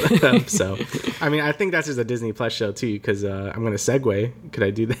stuff. So I mean, I think that's just a Disney Plus show too, because I'm gonna segue. Could I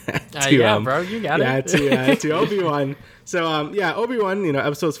do that? Yeah, bro, you got it. To Obi-Wan. So Obi-Wan,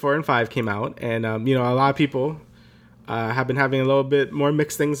 episodes 4 and 5 came out, and a lot of people have been having a little bit more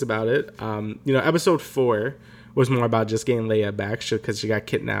mixed things about it. Episode 4 was more about just getting Leia back, because she got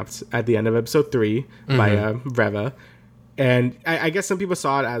kidnapped at the end of episode 3 by Reva. And I guess some people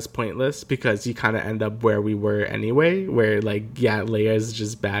saw it as pointless, because you kind of end up where we were anyway, where like, Leia's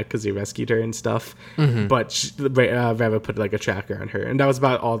just back because he rescued her and stuff. But Reva put like a tracker on her, and that was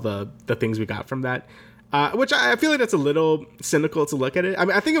about all the things we got from that. Which I feel like that's a little cynical to look at it. I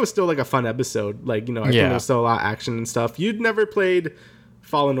mean, I think it was still like a fun episode. Like, I think there was still a lot of action and stuff. You'd never played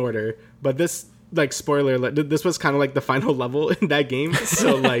Fallen Order, but this like spoiler alert, this was kind of like the final level in that game.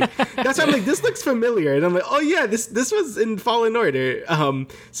 So like that's why I'm like, this looks familiar, and I'm like, oh yeah, this was in Fallen Order.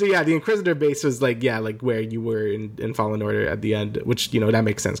 So yeah, the Inquisitor base was like, yeah, like where you were in Fallen Order at the end, which, you know, that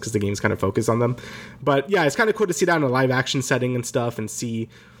makes sense because the game's kind of focused on them. But yeah, it's kind of cool to see that in a live action setting and stuff, and see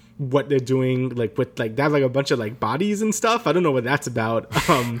what they're doing, like with like they have like a bunch of like bodies and stuff. I don't know what that's about.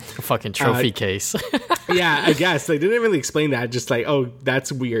 A fucking trophy case. Yeah, I guess like they didn't really explain that. Just like, oh,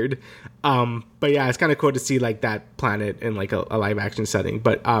 that's weird. But yeah, it's kind of cool to see like that planet in like a live action setting.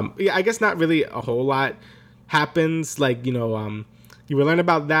 But yeah, I guess not really a whole lot happens. Like, you know, you will learn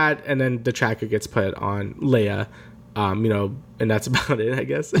about that, and then the tracker gets put on Leia. You know, and that's about it, I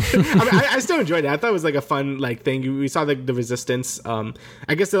guess. I mean, I still enjoyed it. I thought it was like a fun like thing. We saw like the resistance.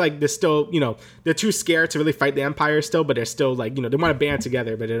 I guess they're still, you know, they're too scared to really fight the Empire still, but they're still like, you know, they want to band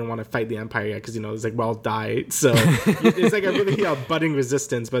together, but they don't want to fight the Empire yet because, you know, it's like, well, die. So it's like a really budding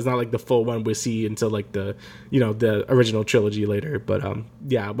resistance, but it's not like the full one we see until like the, you know, the original trilogy later. But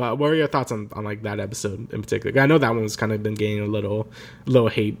yeah. But what are your thoughts on like that episode in particular? I know that one's kind of been getting a little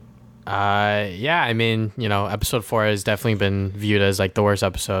hate. Yeah, I mean, you know, episode 4 has definitely been viewed as like the worst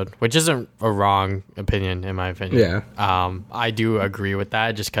episode, which isn't a wrong opinion in my opinion. Yeah. I do agree with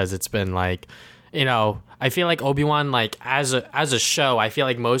that just because it's been like, you know, I feel like Obi-Wan, like as a show, I feel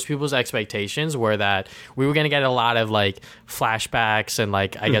like most people's expectations were that we were gonna get a lot of like flashbacks and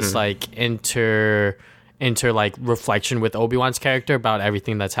like I guess like inter like reflection with Obi-Wan's character about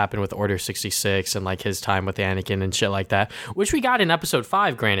everything that's happened with Order 66 and like his time with Anakin and shit like that, which we got in episode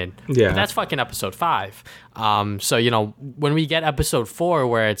 5, granted. Yeah. But that's fucking episode 5. So, you know, when we get episode 4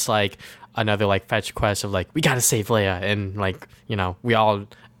 where it's like another like fetch quest of like, we gotta save Leia, and like, you know, we all,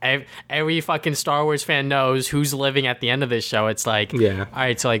 every fucking Star Wars fan knows who's living at the end of this show. It's like, yeah, all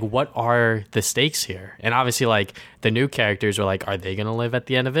right, so like, what are the stakes here? And obviously, like, the new characters were like, are they gonna live at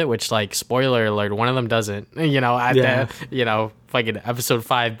the end of it? Which, like, spoiler alert, one of them doesn't. You know, at the, you know, fucking episode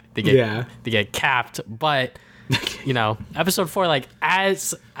 5, they get capped. But you know, episode 4, like,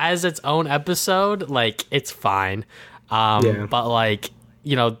 as its own episode, like, it's fine. But like,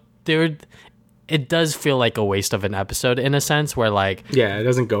 you know, it does feel like a waste of an episode in a sense where like, yeah, it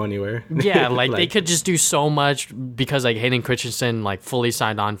doesn't go anywhere. Yeah, like they could just do so much because like Hayden Christensen like fully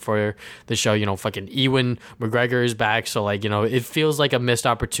signed on for the show, you know, fucking Ewan McGregor is back, so like, you know, it feels like a missed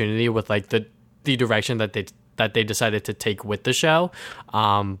opportunity with like the direction that they decided to take with the show.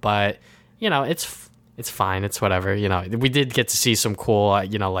 But you know, it's fine, it's whatever, you know. We did get to see some cool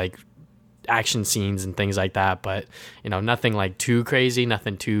you know, like action scenes and things like that, but you know, nothing like too crazy,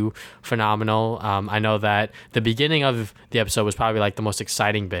 nothing too phenomenal. I know that the beginning of the episode was probably like the most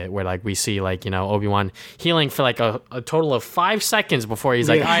exciting bit where like we see like, you know, Obi-Wan healing for like a total of 5 seconds before he's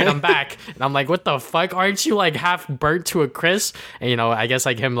like, all right, I'm back. And I'm like, what the fuck, aren't you like half burnt to a crisp? And you know, I guess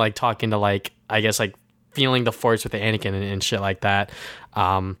like him like talking to like, I guess like feeling the Force with the Anakin and shit like that.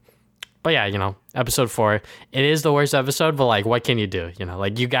 But yeah, you know, episode 4, it is the worst episode, but like, what can you do? You know,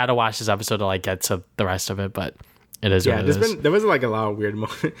 like, you gotta watch this episode to like get to the rest of it, but it is what it is. There was like a lot of weird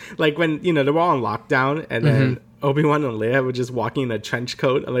moments. Like when, you know, they were all on lockdown and then Obi-Wan and Leia were just walking in a trench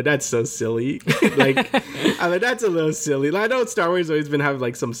coat. I'm like, that's so silly. Like, I'm like, that's a little silly. Like, I know Star Wars always been having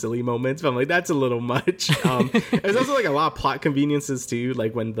like some silly moments, but I'm like, that's a little much. There's also like a lot of plot conveniences too,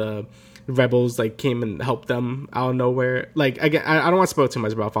 like when the rebels like came and helped them out of nowhere. Like, again, I don't want to spoil too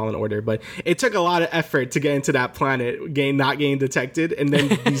much about Fallen Order, but it took a lot of effort to get into that planet, not getting detected, and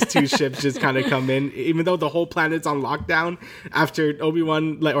then these 2 ships just kind of come in, even though the whole planet's on lockdown after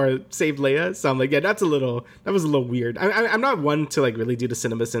Obi-Wan or saved Leia. So I'm like, yeah, that was a little weird. I'm not one to like really do the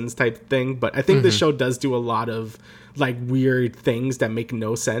CinemaSins type thing, but I think the show does do a lot of like weird things that make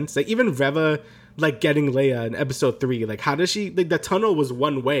no sense. Like even Reva like getting Leia in episode 3, like how does she, like the tunnel was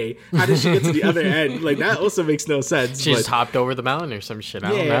one way, how does she get to the other end? Like that also makes no sense. She just hopped over the mountain or some shit. I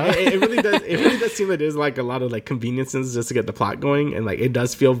don't know. It really does seem like there's like a lot of like conveniences just to get the plot going, and like it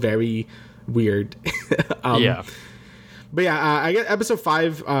does feel very weird. Yeah. But yeah, I get episode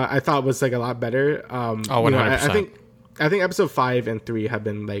 5 I thought was like a lot better. 100%. You know, I think episode 5 and 3 have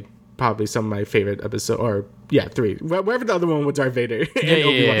been like probably some of my favorite episodes, or 3, wherever the other one with Darth Vader and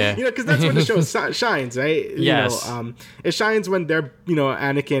Obi-Wan. Yeah. You know, because that's when the show shines, right? Yes. You know, it shines when they're, you know,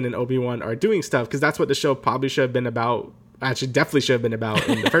 Anakin and Obi-Wan are doing stuff, because that's what the show probably should have been about actually definitely should have been about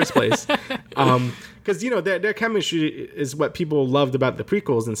in the first place. Because you know their chemistry is what people loved about the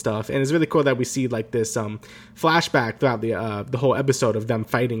prequels and stuff, and it's really cool that we see like this flashback throughout the whole episode of them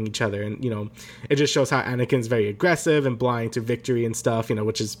fighting each other, and you know it just shows how Anakin's very aggressive and blind to victory and stuff, you know,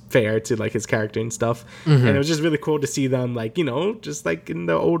 which is fair to like his character and stuff. And it was just really cool to see them like, you know, just like in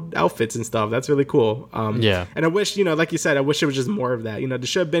the old outfits and stuff. That's really cool. And I wish, you know, like you said, I wish it was just more of that. You know, there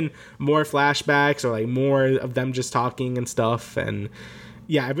should have been more flashbacks or like more of them just talking and stuff. And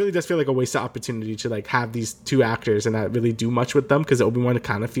yeah, it really does feel like a wasted opportunity to like have these two actors and not really do much with them, because Obi-Wan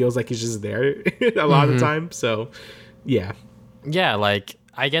kind of feels like he's just there a lot of the time. So yeah, like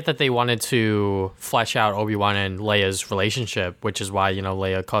I get that they wanted to flesh out Obi-Wan and Leia's relationship, which is why, you know,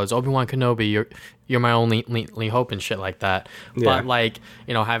 Leia calls Obi-Wan Kenobi, you're my only hope and shit like that. But like,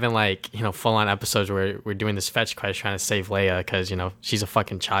 you know, having like, you know, full on episodes where we're doing this fetch quest trying to save Leia because, you know, she's a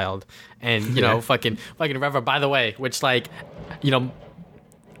fucking child, and you know, fucking Reva, by the way, which like, you know,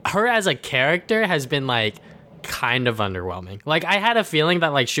 her as a character has been like kind of underwhelming. Like I had a feeling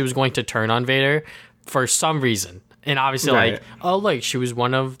that like she was going to turn on Vader for some reason. And obviously, like, oh, look, she was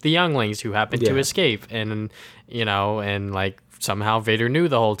one of the younglings who happened to escape. And, you know, and, like, somehow Vader knew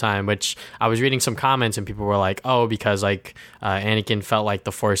the whole time, which I was reading some comments and people were like, oh, because, like, Anakin felt like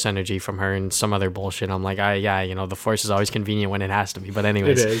the Force energy from her and some other bullshit. I'm like, yeah, you know, the Force is always convenient when it has to be. But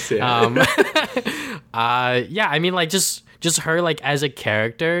anyways. It is, yeah. Yeah, I mean, like, just her, like, as a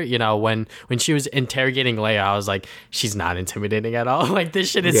character, you know, when she was interrogating Leia, I was like, she's not intimidating at all. Like, this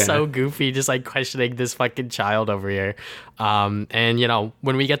shit is so goofy, just, like, questioning this fucking child over here. And, you know,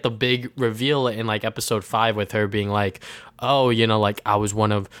 when we get the big reveal in, like, episode 5 with her being like, oh, you know, like, I was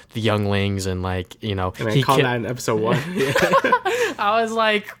one of the younglings, and, like, you know. And I called that in episode 1. I was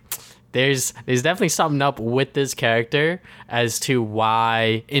like, there's definitely something up with this character as to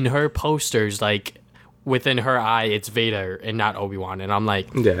why in her posters, like, within her eye it's Vader and not Obi-Wan, and I'm like,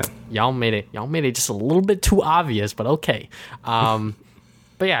 y'all made it just a little bit too obvious, but okay.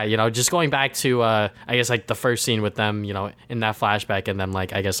 But yeah, you know, just going back to I guess like the first scene with them, you know, in that flashback, and them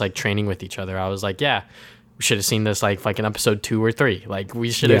like I guess like training with each other, I was like, yeah, we should have seen this like in episode 2 or 3. Like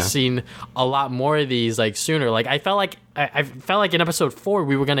we should have seen a lot more of these like sooner. Like I felt like in episode 4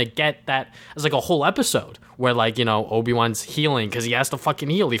 we were gonna get that as like a whole episode where like, you know, Obi-Wan's healing because he has to fucking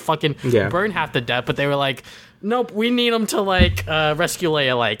heal. He fucking burned half to death, but they were like, nope, we need him to like rescue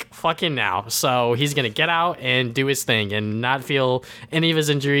Leia like fucking now. So he's gonna get out and do his thing and not feel any of his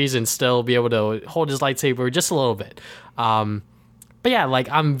injuries and still be able to hold his lightsaber just a little bit. But yeah, like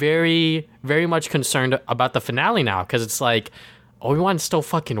I'm very, very much concerned about the finale now, because it's like Obi-Wan's still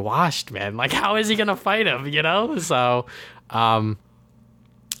fucking washed, man. Like how is he gonna fight him, you know? So but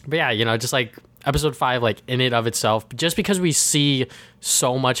yeah, you know, just like episode 5, like in and of itself, just because we see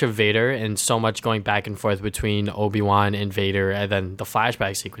so much of Vader and so much going back and forth between Obi-Wan and Vader, and then the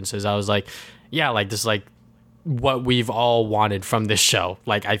flashback sequences, I was like, yeah, like this is like what we've all wanted from this show.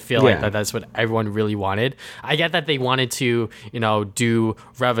 Like I feel like that's what everyone really wanted. I get that they wanted to, you know, do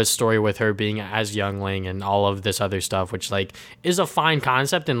Reva's story with her being as youngling and all of this other stuff, which like is a fine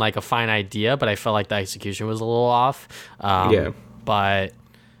concept and like a fine idea, but I felt like the execution was a little off. But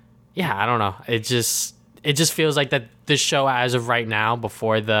yeah, I don't know. It just feels like that this show as of right now,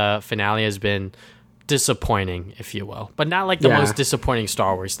 before the finale, has been disappointing, if you will, but not like the most disappointing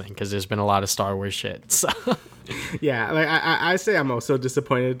Star Wars thing, because there's been a lot of Star Wars shit. So. Yeah, like I say I'm also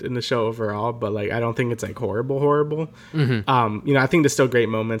disappointed in the show overall, but like I don't think it's like horrible. Mm-hmm. You know, I think there's still great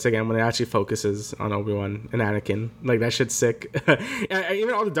moments again when it actually focuses on Obi-Wan and Anakin. Like that shit's sick.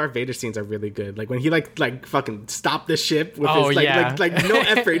 Even all the Darth Vader scenes are really good. Like when he like fucking stopped the ship with his like no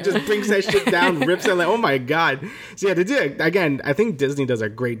effort, he just brings that shit down, rips it. Like oh my god. So yeah, they did again. I think Disney does a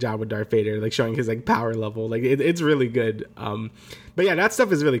great job with Darth Vader, like showing his like power level. Like it's really good. But yeah, that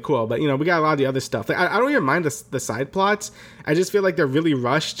stuff is really cool. But, you know, we got a lot of the other stuff. Like, I don't even mind the side plots. I just feel like they're really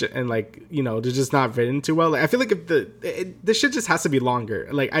rushed and, like, you know, they're just not written too well. Like, I feel like if this shit just has to be longer.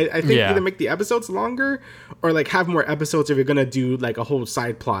 Like, I think either make the episodes longer or, like, have more episodes if you're going to do, like, a whole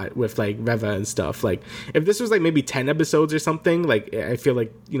side plot with, like, Reva and stuff. Like, if this was, like, maybe 10 episodes or something, like, I feel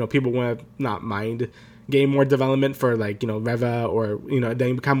like, you know, people would not mind getting more development for like, you know, Reva, or, you know,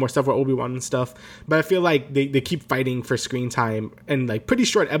 then become more stuff with Obi-Wan and stuff. But I feel like they keep fighting for screen time and like pretty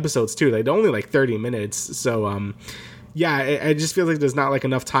short episodes too. Like they're only like 30 minutes. So yeah, it just feels like there's not like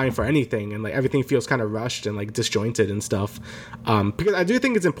enough time for anything, and like everything feels kind of rushed and like disjointed and stuff. Because I do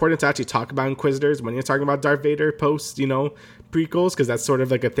think it's important to actually talk about Inquisitors when you're talking about Darth Vader post, you know, prequels, because that's sort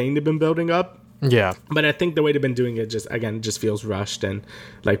of like a thing they've been building up. Yeah. But I think the way they've been doing it just feels rushed and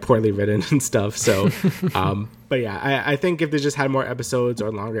like poorly written and stuff. So, but yeah, I think if they just had more episodes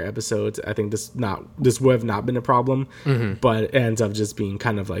or longer episodes, I think this would have not been a problem. But it ends up just being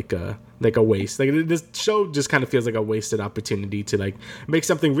kind of like a waste. Like this show just kind of feels like a wasted opportunity to like make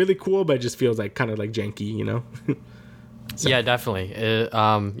something really cool, but it just feels like kind of like janky, you know? So. Yeah, definitely.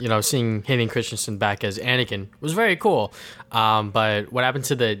 You know, seeing Hayden Christensen back as Anakin was very cool. But what happened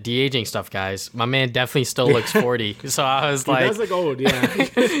to the de-aging stuff, guys? My man definitely still looks 40. So I was like... He does look old, yeah.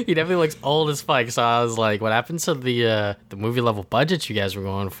 He definitely looks old as fuck. So I was like, what happened to the movie level budget you guys were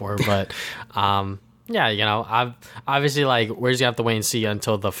going for? But... yeah, you know, I've obviously like we're just gonna have to wait and see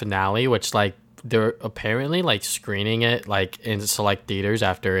until the finale, which like they're apparently like screening it like in select theaters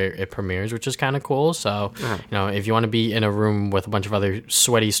after it premieres, which is kind of cool. So you know, if you want to be in a room with a bunch of other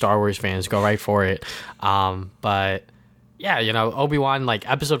sweaty Star Wars fans, go right for it. But yeah, you know, Obi-Wan, like,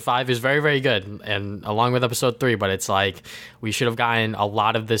 episode 5 is very, very good, and along with episode 3, but it's like, we should have gotten a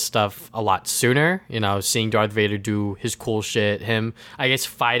lot of this stuff a lot sooner, you know, seeing Darth Vader do his cool shit, him, I guess,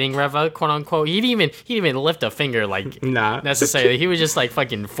 fighting Reva, quote-unquote. He didn't even lift a finger, like, necessarily. He was just, like,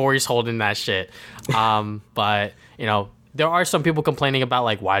 fucking force holding that shit. But, you know, there are some people complaining about,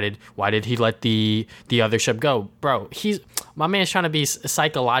 like, why did he let the other ship go? Bro, my man's trying to be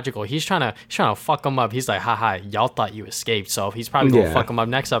psychological. He's trying to fuck him up. He's like, haha, y'all thought you escaped, so he's probably gonna fuck him up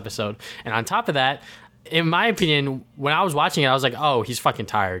next episode. And on top of that, in my opinion, when I was watching it, I was like, oh, he's fucking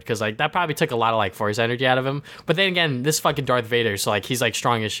tired, because like that probably took a lot of like force energy out of him. But then again, this fucking Darth Vader, so like he's like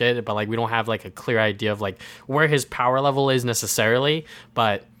strong as shit, but like we don't have like a clear idea of like where his power level is necessarily.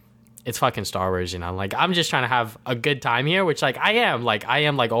 But it's fucking Star Wars, you know. Like I'm just trying to have a good time here, which like I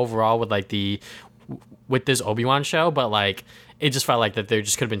am overall with this Obi-Wan show, but like it just felt like that there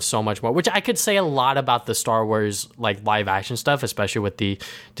just could have been so much more, which I could say a lot about the Star Wars like live action stuff, especially with the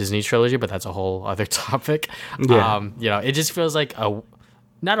Disney trilogy, but that's a whole other topic. You know, it just feels like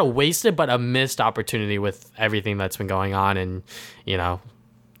not a wasted, but a missed opportunity with everything that's been going on. And, you know,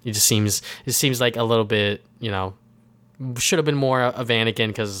 it seems like a little bit, you know, should have been more of Anakin,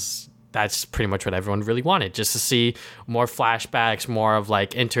 because that's pretty much what everyone really wanted, just to see more flashbacks, more of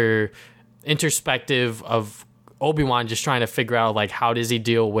like introspective of Obi-Wan just trying to figure out like how does he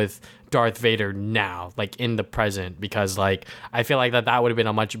deal with Darth Vader now, like in the present, because like I feel like that would have been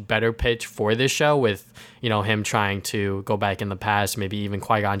a much better pitch for this show, with, you know, him trying to go back in the past, maybe even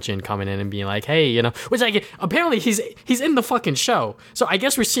Qui-Gon Jinn coming in and being like, hey, you know, which like apparently he's in the fucking show, so I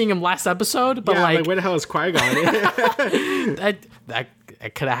guess we're seeing him last episode, but like where the hell is Qui-Gon? that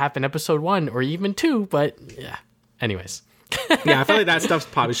could have happened episode 1 or even 2, but yeah, anyways. Yeah, I feel like that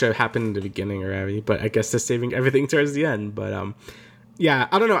stuff probably should have happened in the beginning already, but I guess they're saving everything towards the end. But yeah,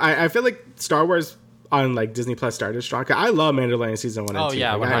 I don't know. I feel like Star Wars on like Disney Plus started strong. I love Mandalorian season 1 and 2. Oh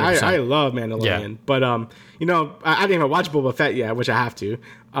yeah, like, I love Mandalorian. Yeah. But you know, I didn't even watch Boba Fett yet, which I have to.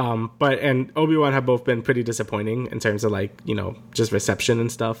 But and Obi-Wan have both been pretty disappointing in terms of like, you know, just reception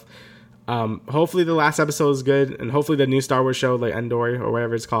and stuff. Hopefully the last episode is good, and hopefully the new Star Wars show, like Andor or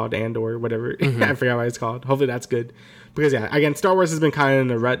whatever it's called, whatever. I forgot what it's called. Hopefully that's good, because yeah, again, Star Wars has been kind of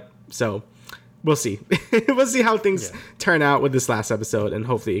in a rut, so we'll see. We'll see how things turn out with this last episode, and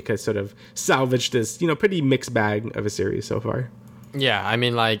hopefully it could sort of salvage this, you know, pretty mixed bag of a series so far. Yeah, I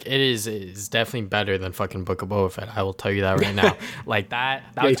mean, like, it's definitely better than fucking Book of Boba Fett. I will tell you that right now. Like, that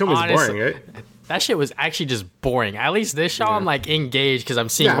was honestly, boring, right? That shit was actually just boring. At least this show, I'm, like, engaged, because I'm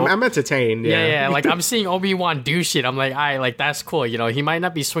seeing... Yeah, I'm entertained, yeah. Like, I'm seeing Obi-Wan do shit. I'm like, all right, like, that's cool. You know, he might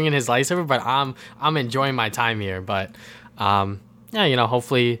not be swinging his lightsaber, but I'm enjoying my time here. But, yeah, you know,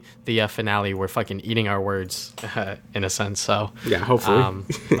 hopefully the finale, we're fucking eating our words in a sense. So yeah, hopefully.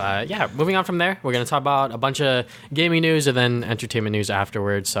 But yeah, moving on from there, we're going to talk about a bunch of gaming news and then entertainment news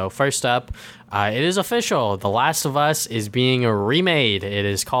afterwards. So first up, it is official. The Last of Us is being remade. It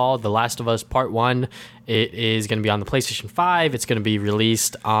is called The Last of Us Part 1. It is going to be on the PlayStation 5. It's going to be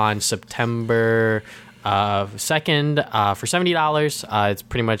released on September 2nd for $70. It's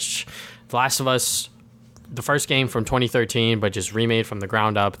pretty much The Last of Us, the first game from 2013, but just remade from the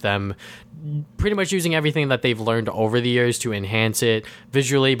ground up, them pretty much using everything that they've learned over the years to enhance it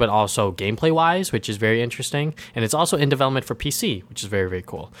visually, but also gameplay wise, which is very interesting. And it's also in development for PC, which is very, very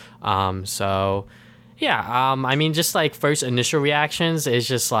cool. So yeah, I mean, just like first initial reactions is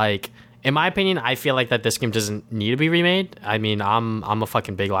just like, in my opinion, I feel like that this game doesn't need to be remade. I mean, I'm a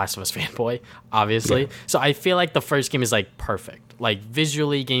fucking big Last of Us fanboy, obviously. Yeah. So I feel like the first game is like perfect. Like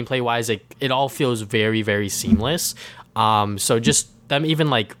visually, gameplay wise, it all feels very, very seamless. So just them even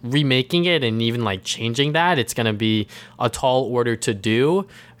like remaking it and even like changing that, it's gonna be a tall order to do,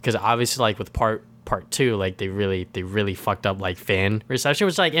 because obviously like with part part 2, like they really fucked up like fan reception,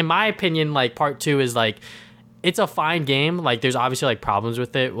 which like in my opinion, like part 2 is like, it's a fine game. Like there's obviously like problems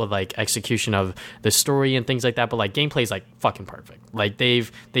with it with like execution of the story and things like that, but like gameplay is like fucking perfect. Like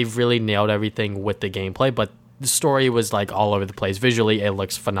they've really nailed everything with the gameplay, but the story was like all over the place. Visually it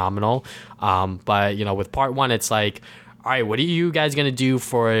looks phenomenal. But you know, with part 1 it's like, all right, what are you guys going to do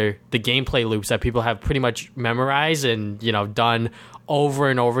for the gameplay loops that people have pretty much memorized and, you know, done over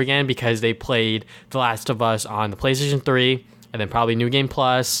and over again because they played The Last of Us on the PlayStation 3 and then probably New Game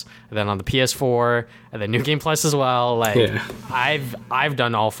Plus and then on the PS4 and then New Game Plus as well. Like I've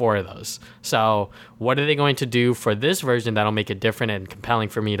done all 4 of those. So what are they going to do for this version that'll make it different and compelling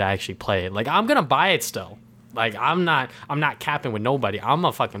for me to actually play it? Like I'm going to buy it still. Like I'm not capping with nobody. I'm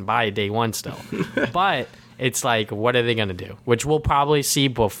going to fucking buy it day one still. But it's like, what are they going to do? Which we'll probably see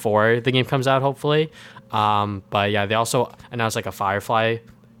before the game comes out, hopefully. But yeah, they also announced like a Firefly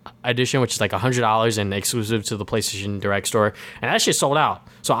edition, which is like $100 and exclusive to the PlayStation Direct store. And that shit sold out.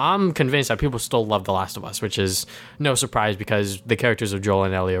 So I'm convinced that people still love The Last of Us, which is no surprise because the characters of Joel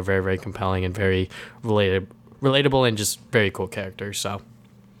and Ellie are very, very compelling and very relatable and just very cool characters. So,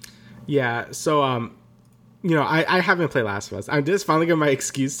 yeah. So, you know, I haven't played Last of Us. I'm just finally getting my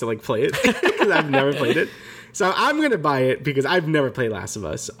excuse to like play it because I've never played it. So I'm going to buy it because I've never played Last of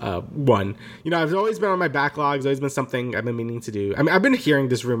Us 1. You know, I've always been on my backlog. It's always been something I've been meaning to do. I mean, I've been hearing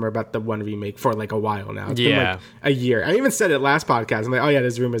this rumor about the 1 remake for like a while now. It's been like a year. I even said it last podcast. I'm like, oh yeah,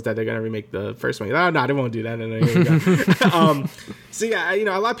 there's rumors that they're going to remake the first one. Oh, no, they won't do that. And then here we go. So yeah, you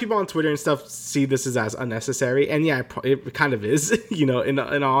know, a lot of people on Twitter and stuff see this as unnecessary. And yeah, it kind of is, you know, in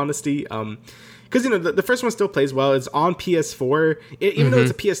all honesty. Because, you know, the first one still plays well. It's on PS4. Even though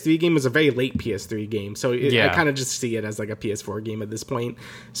it's a PS3 game, it's a very late PS3 game. So I kind of just see it as like a PS4 game at this point.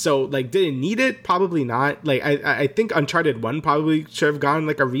 So, like, did it need it? Probably not. Like, I think Uncharted 1 probably should have gotten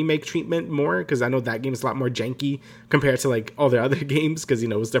like a remake treatment more. Because I know that game is a lot more janky compared to like all the other games. Because, you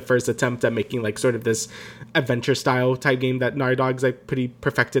know, it was their first attempt at making like sort of this adventure style type game that Naughty Dog's like pretty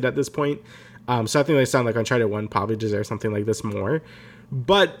perfected at this point. So I think they sound like Uncharted 1 probably deserves something like this more.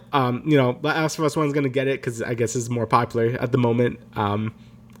 But, you know, Last of Us 1's going to get it because I guess it's more popular at the moment.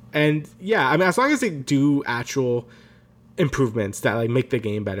 And yeah, I mean, as long as they do actual improvements that like make the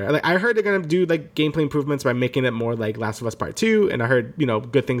game better. Like I heard they're going to do like gameplay improvements by making it more like Last of Us Part 2. And I heard, you know,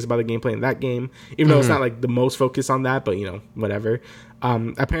 good things about the gameplay in that game, even though it's not like the most focus on that, but you know, whatever.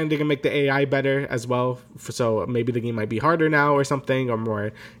 Apparently they can make the AI better as well. So maybe the game might be harder now or something, or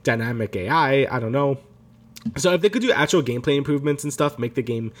more dynamic AI. I don't know. So if they could do actual gameplay improvements and stuff, make the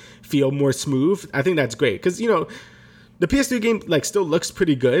game feel more smooth, I think that's great. Because, you know, the PS3 game like still looks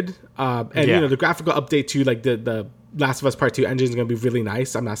pretty good. And, you know, the graphical update to like the Last of Us Part 2 engine is going to be really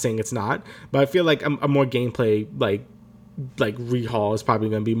nice. I'm not saying it's not. But I feel like a more gameplay like rehaul is probably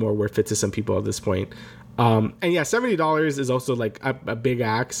going to be more worth it to some people at this point. And yeah, $70 is also like a big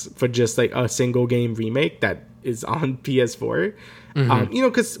axe for just like a single game remake that is on PS4. You know,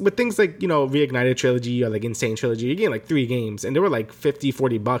 because with things like, you know, Reignited Trilogy or like Insane Trilogy, you're getting like 3 games and they were like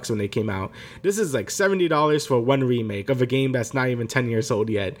 $50-$40 when they came out. This is like $70 for one remake of a game that's not even 10 years old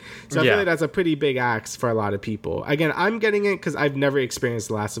yet. So I feel like that's a pretty big axe for a lot of people. Again, I'm getting it because I've never experienced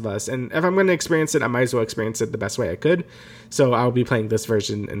The Last of Us, and if I'm going to experience it, I might as well experience it the best way I could. So I'll be playing this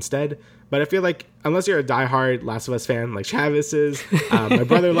version instead. But I feel like unless you're a diehard Last of Us fan like Travis is, my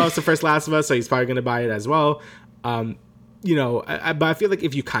brother loves the first Last of Us, so he's probably going to buy it as well. You know, but I feel like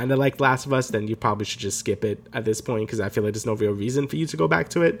if you kind of like Last of Us, then you probably should just skip it at this point because I feel like there's no real reason for you to go back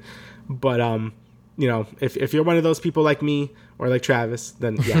to it. But, you know, if you're one of those people like me or like Travis,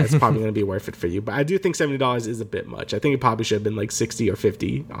 then yeah, it's probably going to be worth it for you. But I do think $70 is a bit much. I think it probably should have been like 60 or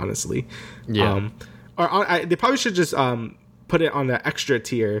 50, honestly. Yeah. They probably should just put it on the extra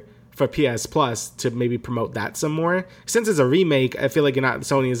tier for PS Plus to maybe promote that some more. Since it's a remake, I feel like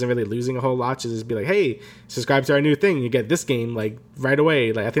Sony isn't really losing a whole lot to just be like, hey, subscribe to our new thing, you get this game like right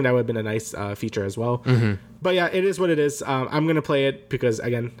away. Like I think that would have been a nice feature as well. But yeah, it is what it is. I'm gonna play it because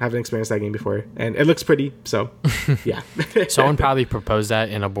again, I haven't experienced that game before and it looks pretty, so yeah. Someone probably proposed that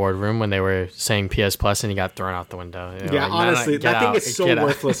in a boardroom when they were saying PS Plus and he got thrown out the window. Yeah, like, honestly, that thing is so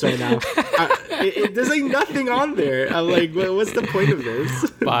worthless right now. There's like nothing on there. I'm like, what's the point of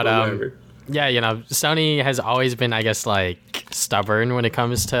this? But yeah, you know, Sony has always been, I guess, like stubborn when it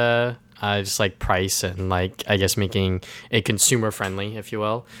comes to just like price and like I guess making it consumer friendly, if you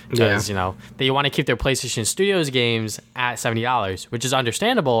will, because you know they want to keep their PlayStation Studios games at $70, which is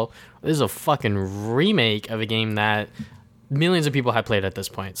understandable. This is a fucking remake of a game that millions of people have played at this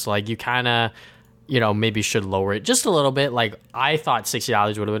point, so like you kind of, you know, maybe should lower it just a little bit. Like I thought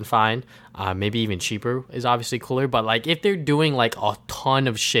 $60 would have been fine. Maybe even cheaper is obviously cooler. But like if they're doing like a ton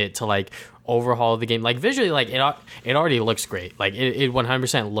of shit to like overhaul of the game. Like visually, like it already looks great. Like it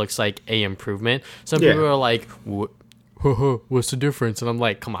 100% looks like a improvement. Some people are like, what's the difference? And I'm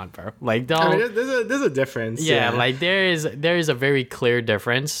like, come on, bro. Like, don't. I mean, there's a difference. Yeah, like there is a very clear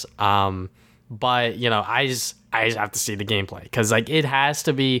difference. But you know, I just have to see the gameplay because like it has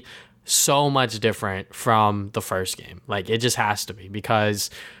to be so much different from the first game. Like it just has to be because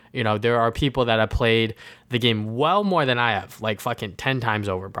you know there are people that have played the game well more than I have, like fucking 10 times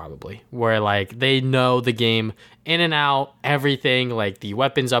over probably, where like they know the game in and out, everything, like the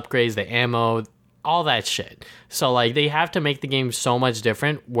weapons upgrades, the ammo, all that shit. So like they have to make the game so much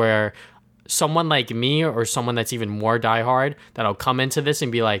different where someone like me or someone that's even more diehard that'll come into this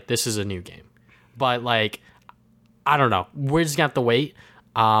and be like, this is a new game. But like, I don't know. We're just gonna have to wait.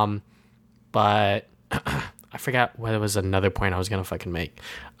 But I forgot what was another point I was gonna fucking make.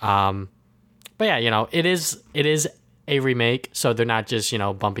 But yeah, you know, it is a remake, so they're not just, you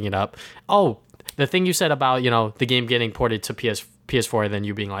know, bumping it up. Oh, the thing you said about, you know, the game getting ported to PS4, then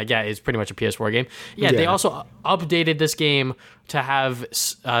you being like, yeah, it's pretty much a PS4 game. Yeah, they also updated this game to have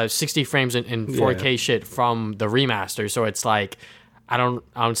 60 frames in 4K shit from the remaster. So it's like, I don't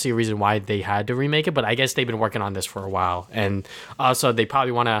see a reason why they had to remake it, but I guess they've been working on this for a while, and also they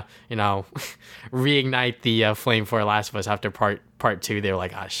probably want to, you know, reignite the flame for Last of Us after part 2. They were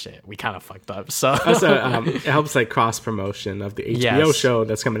like, oh shit, we kind of fucked up. So also, it helps like cross promotion of the HBO show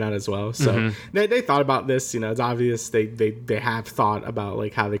that's coming out as well. So they thought about this. You know, it's obvious they have thought about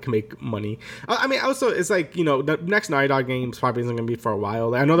like how they can make money. I mean, also it's like, you know, the next Naughty Dog game probably isn't going to be for a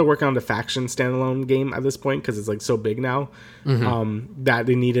while. I know they're working on the Faction standalone game at this point because it's like so big now. That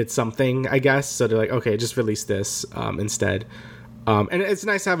they needed something, I guess. So they're like, okay, just release this instead. And it's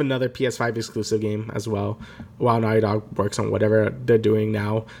nice to have another PS5 exclusive game as well while Naughty Dog works on whatever they're doing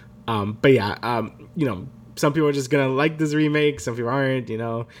now. But yeah, you know, some people are just going to like this remake. Some people aren't, you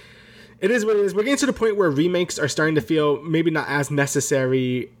know. It is what it is. We're getting to the point where remakes are starting to feel maybe not as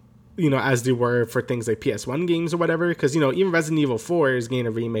necessary, you know, as they were for things like PS1 games or whatever. Because, you know, even Resident Evil 4 is getting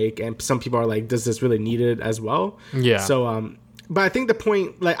a remake. And some people are like, does this really need it as well? Yeah. So, but I think the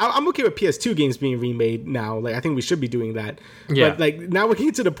point, like, I'm okay with PS2 games being remade now. Like, I think we should be doing that. Yeah. But, like, now we're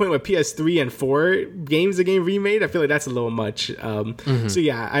getting to the point where PS3 and 4 games are getting remade. I feel like that's a little much. So,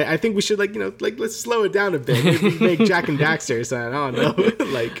 yeah, I think we should, like, you know, like, let's slow it down a bit. Maybe make Jak and Daxter or something. I don't know.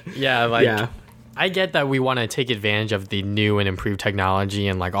 Like, yeah. I get that we want to take advantage of the new and improved technology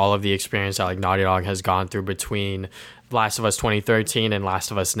and, like, all of the experience that, like, Naughty Dog has gone through between Last of Us 2013 and Last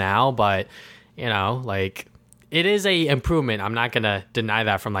of Us Now. But, you know, like, it is a improvement. I'm not going to deny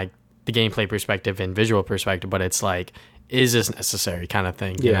that from like the gameplay perspective and visual perspective, but it's like, is this necessary kind of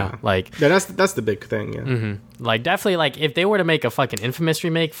thing? You know? Like, yeah, that's the big thing. Yeah. Like definitely like if they were to make a fucking Infamous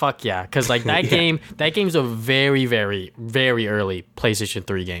remake, fuck yeah. Cause like that game's a very, very, very early PlayStation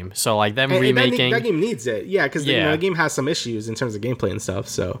 3 game. So like them remaking that game needs it. Yeah. Cause you know, the game has some issues in terms of gameplay and stuff.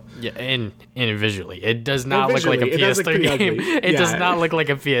 So yeah. And visually, it does not look like a PS3 game. It does not look like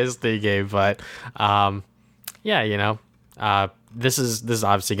a PS3 game, but, yeah, you know, this is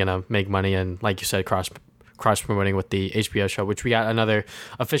obviously gonna make money, and like you said, cross promoting with the HBO show, which we got another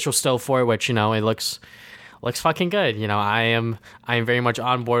official still for, which, you know, it looks fucking good. You know, I am very much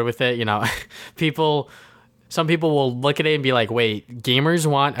on board with it. You know, some people will look at it and be like, wait, gamers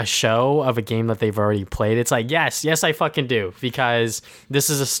want a show of a game that they've already played? It's like, yes, I fucking do, because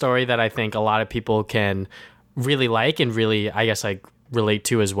this is a story that I think a lot of people can really like and really, I guess, like relate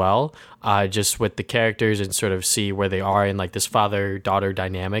to as well, just with the characters and sort of see where they are in like this father-daughter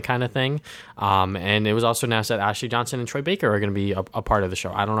dynamic kind of thing. And it was also announced that Ashley Johnson and Troy Baker are going to be a part of the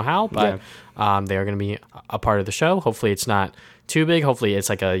show. I don't know how, but they are going to be a part of the show. Hopefully it's not too big. Hopefully it's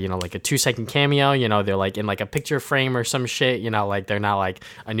like a, you know, like a 2-second cameo, you know, they're like in like a picture frame or some shit, you know, like they're not like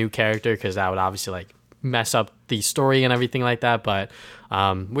a new character, because that would obviously like mess up the story and everything like that. But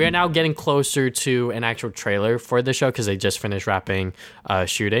we are now getting closer to an actual trailer for the show, because they just finished wrapping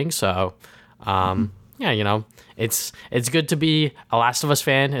shooting. So yeah, you know, it's good to be a Last of Us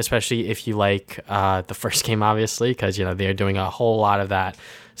fan, especially if you like the first game, obviously, because, you know, they're doing a whole lot of that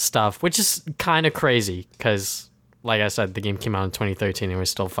stuff, which is kind of crazy because, like I said, the game came out in 2013 and we're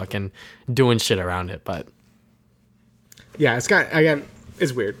still fucking doing shit around it. But yeah, it's kind of, again,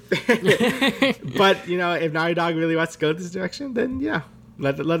 it's weird. But, you know, if Naughty Dog really wants to go this direction, then yeah,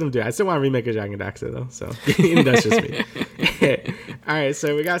 let them do it. I still want to remake a Jak and Daxter though, so that's just me. All right,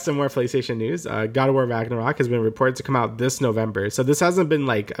 so we got some more PlayStation news. God of War Ragnarok has been reported to come out this November. So this hasn't been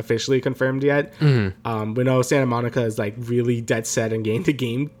like officially confirmed yet. We know Santa Monica is like really dead set and getting the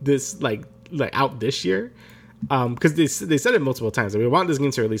game this like out this year. because they said it multiple times that we want this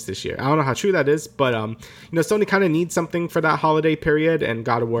game to release this year. I don't know how true that is, but Sony kind of needs something for that holiday period, and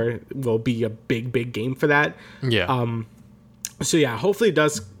God of War will be a big game for that. Yeah. So yeah, hopefully it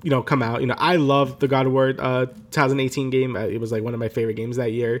does come out. I love the God of War 2018 game. It was like one of my favorite games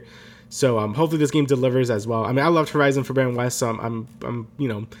that year. So hopefully this game delivers as well. I mean, I loved Horizon Forbidden West, so I'm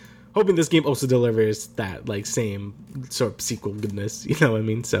hoping this game also delivers that like same sort of sequel goodness. You know what I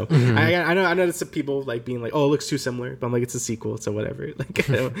mean? So I know some people like being like, oh, it looks too similar, but I'm like, it's a sequel, so whatever. Like,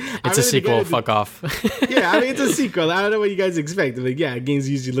 it's a sequel. Fuck off. Yeah, I mean, it's a sequel. I don't know what you guys expect. Like, yeah, games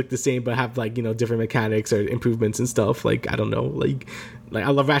usually look the same, but have like different mechanics or improvements and stuff. Like, I don't know, like I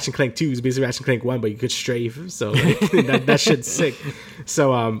love Ratchet and Clank 2. It's basically Ratchet and Clank 1, but you could strafe. So like, that shit's sick.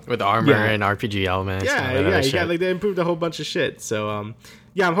 So with armor and RPG elements. Yeah, you got like they improved a whole bunch of shit. So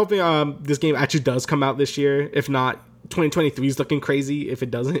yeah, I'm hoping this game actually does come out this year. If not, 2023 is looking crazy if it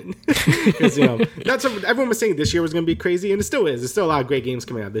doesn't. Because that's what everyone was saying this year was going to be crazy, and it still is. There's still a lot of great games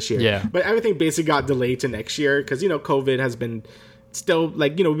coming out this year. Yeah. But everything basically got delayed to next year because COVID has been still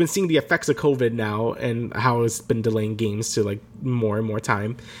like we've been seeing the effects of COVID now and how it's been delaying games to like more and more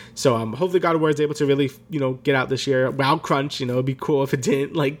time. So hopefully God of War is able to really get out this year without crunch. It'd be cool if it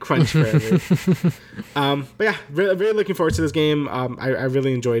didn't like crunch forever. But yeah, really looking forward to this game. I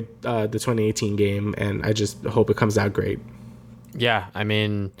really enjoyed the 2018 game, and I just hope it comes out great. Yeah, I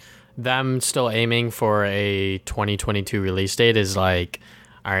mean, them still aiming for a 2022 release date is like,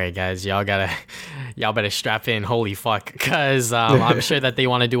 all right, guys, y'all better strap in. Holy fuck. Because I'm sure that they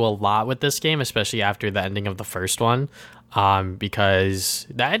want to do a lot with this game, especially after the ending of the first one. Because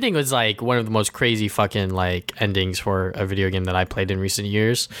the ending was like one of the most crazy fucking like endings for a video game that I played in recent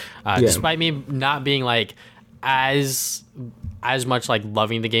years. Despite me not being like as much like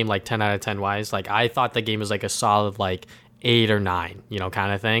loving the game, like 10 out of 10 wise, like I thought the game was like a solid like 8 or 9,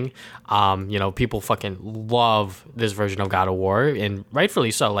 kind of thing. People fucking love this version of God of War, and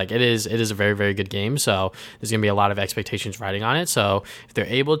rightfully so. Like it is a very, very good game. So there's gonna be a lot of expectations riding on it. So if they're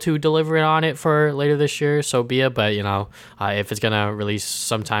able to deliver it on it for later this year, so be it. But if it's gonna release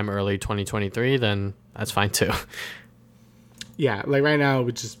sometime early 2023, then that's fine too. Yeah, like right now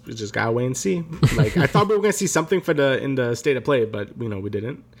we just gotta wait and see. Like I thought we were gonna see something in the state of play, but we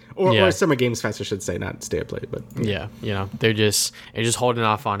didn't. Or Summer Games Fest, I should say, not State of Play, but yeah, they're just holding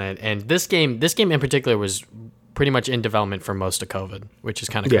off on it. And this game in particular was pretty much in development for most of COVID, which is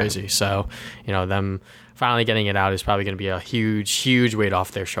kind of crazy. So, them finally getting it out is probably going to be a huge weight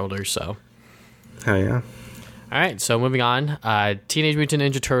off their shoulders. So, hell yeah. All right, so moving on. Teenage Mutant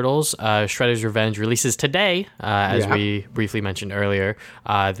Ninja Turtles Shredder's Revenge releases today, as we briefly mentioned earlier.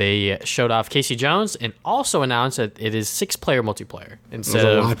 They showed off Casey Jones and also announced that it is 6-player multiplayer. Instead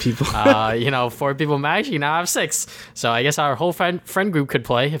of a lot of people. 4 people max, you now have 6. So I guess our whole friend group could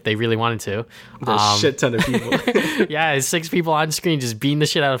play if they really wanted to. A shit ton of people. Yeah, 6 people on screen just beating the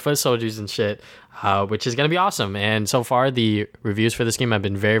shit out of foot soldiers and shit. Which is going to be awesome. And so far, the reviews for this game have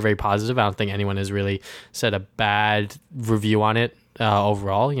been very, very positive. I don't think anyone has really said a bad review on it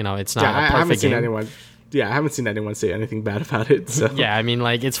overall. It's not a perfect game. I haven't seen anyone say anything bad about it. So. Yeah, I mean,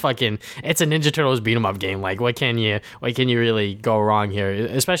 like it's a Ninja Turtles beat 'em up game. Like, what can you really go wrong here?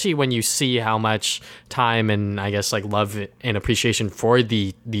 Especially when you see how much time and I guess like love and appreciation for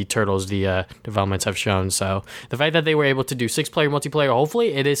the Turtles the developments have shown. So the fact that they were able to do 6-player multiplayer,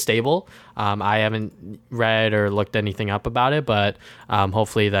 hopefully it is stable. I haven't read or looked anything up about it, but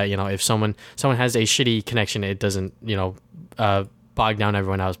hopefully that if someone has a shitty connection, it doesn't bog down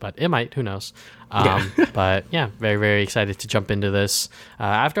everyone else, but it might. Who knows? But yeah, very, very excited to jump into this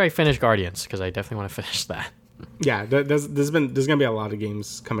after I finish Guardians, because I definitely want to finish that. Yeah, there's gonna be a lot of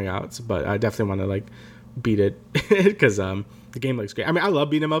games coming out, but I definitely want to like beat it because the game looks great. I mean, I love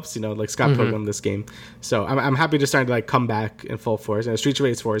beat 'em ups, like Scott Pilgrim this game, so I'm happy to start to like come back in full force. And Streets of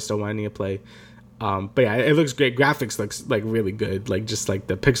Rage 4 is still one I need to play. But yeah, it looks great. Graphics looks like really good. Like just like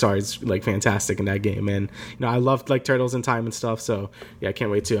the Pixar is like fantastic in that game, and I loved like Turtles in Time and stuff. So yeah, I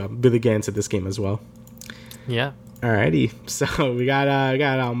can't wait to really get into this game as well. Yeah. Alrighty, so we got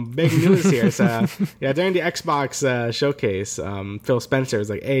big news here. So yeah, during the Xbox showcase, Phil Spencer was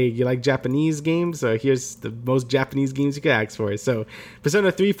like, "Hey, you like Japanese games? So here's the most Japanese games you could ask for." So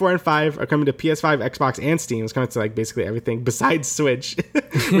Persona 3, 4, and 5 are coming to PS5, Xbox, and Steam. It's coming to like basically everything besides Switch,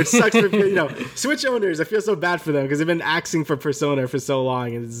 which sucks for Switch owners. I feel so bad for them because they've been asking for Persona for so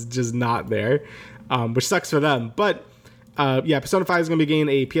long and it's just not there, which sucks for them. But Persona 5 is going to be getting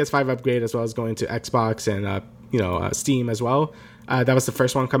a PS5 upgrade as well as going to Xbox and Steam as well. That was the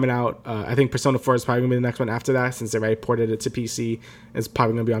first one coming out. I think Persona 4 is probably going to be the next one after that, since they already ported it to PC. It's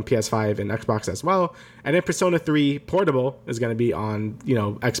probably going to be on PS5 and Xbox as well. And then Persona 3 Portable is going to be on,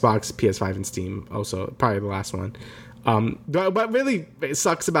 Xbox, PS5, and Steam also, probably the last one. But really it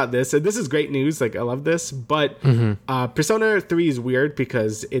sucks about this, and this is great news, like I love this, but Persona 3 is weird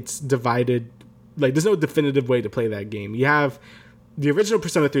because it's divided, like there's no definitive way to play that game. You have the original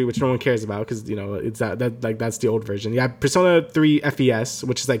Persona 3, which no one cares about because it's that's the old version. You have Persona 3 FES,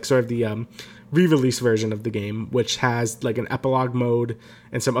 which is like sort of the re-release version of the game, which has like an epilogue mode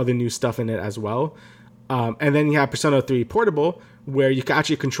and some other new stuff in it as well. And then you have Persona 3 Portable, where you can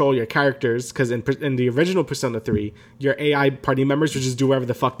actually control your characters, because in the original Persona 3, your AI party members would just do whatever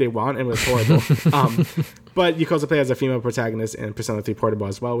the fuck they want, and it was horrible. But you can also play as a female protagonist in Persona 3 Portable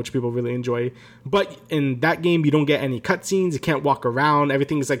as well, which people really enjoy. But in that game, you don't get any cutscenes, you can't walk around,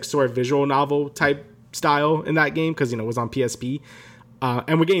 everything is like sort of visual novel type style in that game, because it was on PSP.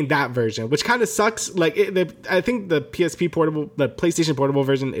 And we're getting that version, which kind of sucks. Like, I think the PlayStation Portable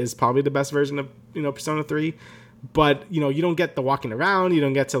version is probably the best version of Persona 3. But you don't get the walking around, you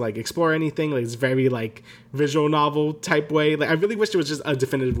don't get to like explore anything. Like, it's very like visual novel type way. Like, I really wish there was just a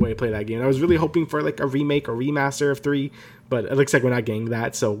definitive way to play that game. I was really hoping for like a remake or remaster of 3, but it looks like we're not getting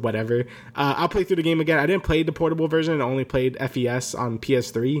that, so whatever. I'll play through the game again. I didn't play the portable version, I only played FES on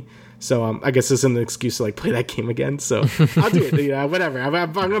PS3, so I guess this is an excuse to like play that game again. So I'll do it. Whatever.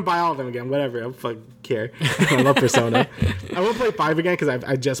 I'm gonna buy all of them again. Whatever. I don't fucking care. I love Persona. I won't play 5 again because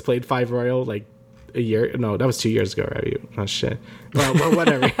I just played 5 Royal like a year. No, that was 2 years ago, right? Oh shit. Well,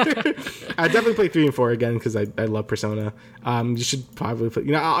 whatever. I definitely play 3 and 4 again because I love Persona. You should probably play.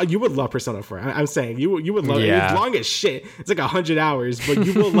 You would love Persona 4. I'm saying you would love it. It's long as shit. It's like 100 hours, but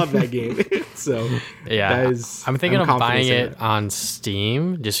you will love that game. So yeah, I'm thinking of buying it on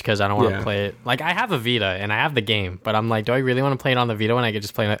Steam just because I don't want to play it. Like, I have a Vita and I have the game, but I'm like, do I really want to play it on the Vita when I could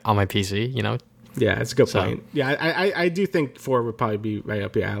just play it on my PC? Yeah, it's a good point. Yeah, I do think 4 would probably be right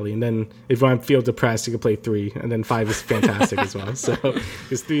up your alley. And then if you want to feel depressed, you can play 3. And then 5 is fantastic as well. So,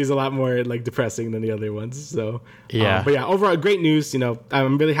 because 3 is a lot more like depressing than the other ones. So, yeah. But yeah, overall, great news.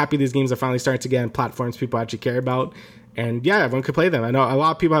 I'm really happy these games are finally starting to get on platforms people actually care about. And yeah, everyone could play them. I know a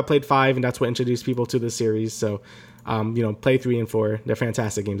lot of people have played 5, and that's what introduced people to this series. So, play 3 and 4. They're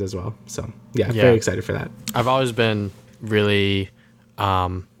fantastic games as well. So, yeah, very excited for that. I've always been really...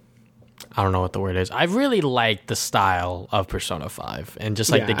 I don't know what the word is. I really like the style of Persona 5 and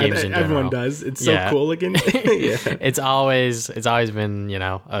just like the games in general. Everyone does. It's so cool looking. Yeah. It's always been,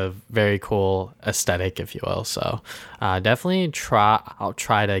 a very cool aesthetic, if you will. So definitely I'll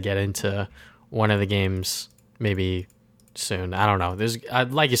try to get into one of the games maybe soon. I don't know. There's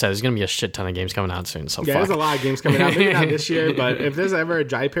like you said, there's going to be a shit ton of games coming out soon. So there's a lot of games coming out. Maybe not this year, but if there's ever a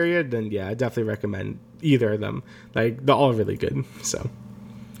dry period, then yeah, I definitely recommend either of them. Like, they're all really good. So.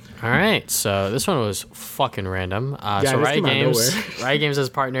 All right, so this one was fucking random. So Riot Games has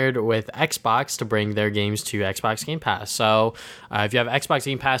partnered with Xbox to bring their games to Xbox Game Pass. So if you have Xbox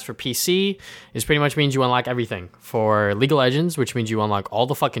Game Pass for PC, this pretty much means you unlock everything. For League of Legends, which means you unlock all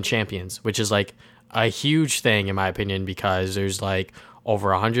the fucking champions, which is like a huge thing in my opinion, because there's like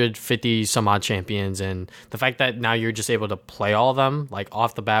over 150 some odd champions, and the fact that now you're just able to play all of them like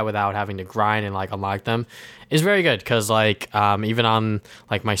off the bat without having to grind and like unlock them is very good, because like even on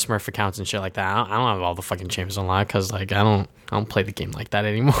like my Smurf accounts and shit like that, I don't have all the fucking champions unlocked because like I don't play the game like that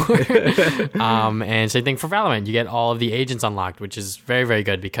anymore. And same thing for Valorant, you get all of the agents unlocked, which is very, very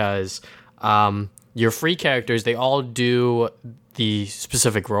good, because your free characters, they all do the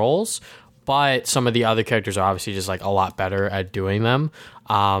specific roles, but some of the other characters are obviously just like a lot better at doing them.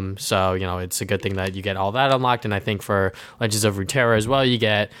 So, it's a good thing that you get all that unlocked. And I think for Legends of Runeterra as well, you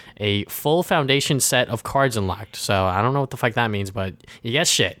get a full foundation set of cards unlocked. So I don't know what the fuck that means, but you get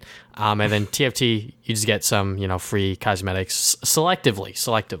shit. And then TFT, you just get some, free cosmetics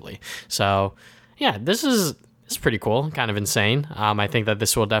selectively. So yeah, this is pretty cool, kind of insane. I think that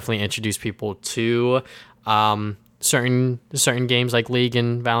this will definitely introduce people to certain games like League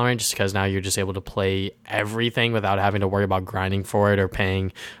and Valorant, just because now you're just able to play everything without having to worry about grinding for it or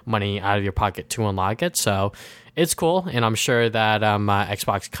paying money out of your pocket to unlock it. So it's cool, and I'm sure that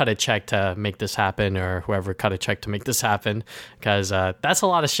Xbox cut a check to make this happen, or whoever cut a check to make this happen, because that's a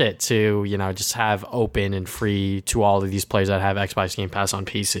lot of shit to just have open and free to all of these players that have Xbox Game Pass on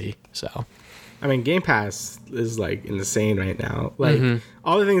PC. So I mean, Game Pass is like insane right now. Like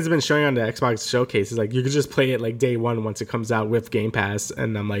all the things have been showing on the Xbox showcase is like you could just play it like day one once it comes out with Game Pass,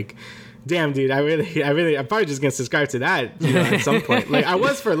 and I'm like, damn, dude, I'm probably just gonna subscribe to that at some point. Like I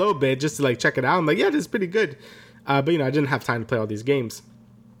was for a little bit just to like check it out. I'm like, yeah, this is pretty good, but I didn't have time to play all these games.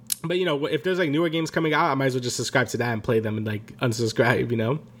 But if there's like newer games coming out, I might as well just subscribe to that and play them and like unsubscribe.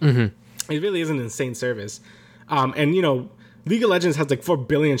 It really is an insane service. And League of Legends has like 4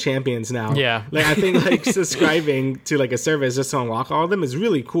 billion champions now. Yeah. Like I think like subscribing to like a service just to unlock all of them is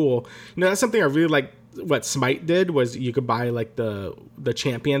really cool. That's something I really like. What Smite did was you could buy like the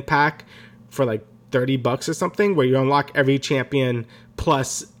champion pack for like $30 or something, where you unlock every champion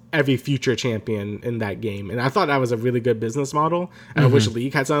plus every future champion in that game. And I thought that was a really good business model. And I wish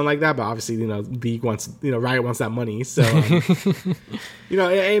League had something like that, but obviously, League wants, Riot wants that money. So, it's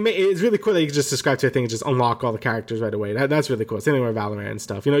really cool that you can just subscribe to a thing and just unlock all the characters right away. That's really cool. Same thing with Valorant and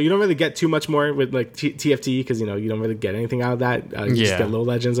stuff. You don't really get too much more with like TFT because, you don't really get anything out of that. You just get low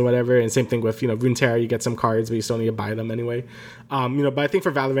legends or whatever. And same thing with, Runeterra, you get some cards, but you still need to buy them anyway. But I think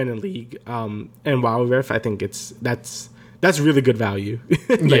for Valorant and League and WoW Rift, I think that's really good value.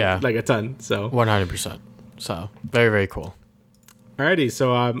 Like a ton. So 100%. So very, very cool. Alrighty.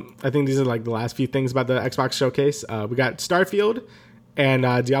 So I think these are like the last few things about the Xbox showcase. We got Starfield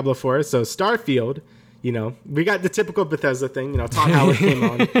and Diablo 4. So Starfield, we got the typical Bethesda thing. Todd Howard came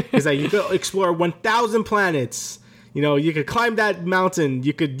on. He's like, you could explore 1,000 planets. You could climb that mountain.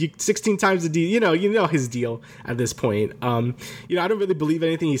 You 16 times the deal. You know his deal at this point. I don't really believe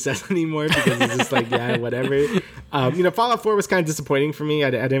anything he says anymore because it's just like, yeah, whatever. Fallout 4 was kind of disappointing for me.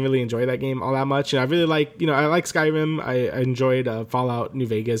 I didn't really enjoy that game all that much. I really like, I like Skyrim. I enjoyed Fallout New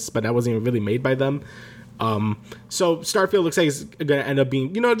Vegas, but that wasn't even really made by them. So Starfield looks like it's going to end up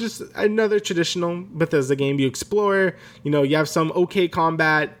being, just another traditional Bethesda game. You explore, you have some okay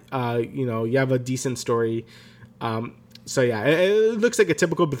combat, you have a decent story. So yeah, it looks like a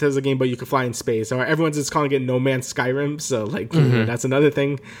typical Bethesda game, but you can fly in space. Or everyone's just calling it No Man's Skyrim, so like that's another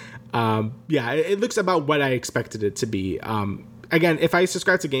thing. It looks about what I expected it to be. Again, if I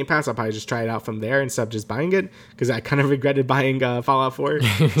subscribe to Game Pass, I'll probably just try it out from there instead of just buying it because I kind of regretted buying Fallout 4.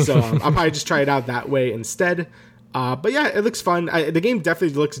 So I'll probably just try it out that way instead. But yeah, it looks fun. The game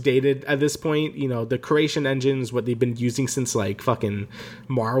definitely looks dated at this point. The creation engine is what they've been using since like fucking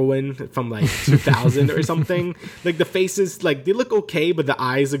Morrowind from like 2000 or something. Like the faces, like they look okay, but the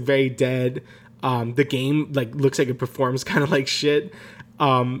eyes look very dead. The game like looks like it performs kind of like shit.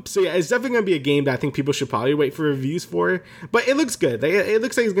 So yeah, it's definitely gonna be a game that I think people should probably wait for reviews for. But it looks good. It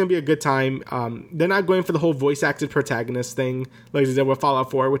looks like it's gonna be a good time. They're not going for the whole voice acted protagonist thing like they did with Fallout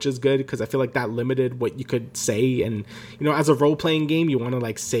 4, which is good because I feel like that limited what you could say. And as a role playing game, you want to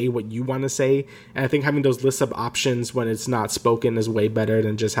like say what you want to say. And I think having those lists of options when it's not spoken is way better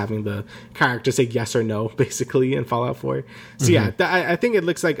than just having the character say yes or no, basically in Fallout 4. So yeah, I think it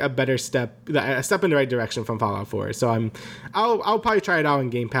looks like a step in the right direction from Fallout 4. So I'll probably try it out in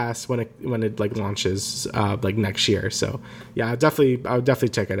Game Pass when it like launches like next year. So yeah, I'll definitely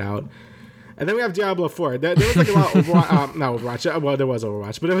check it out. And then we have Diablo 4. There was like a lot of Overwatch, not Overwatch. Well, there was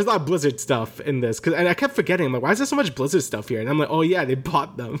Overwatch, but there was a lot of Blizzard stuff in this. And I kept forgetting, I'm like, why is there so much Blizzard stuff here? And I'm like, oh yeah, they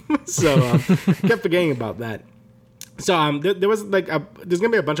bought them. So I kept forgetting about that. So there was like there's gonna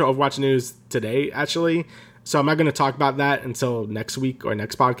be a bunch of Overwatch news today, actually. So I'm not going to talk about that until next week or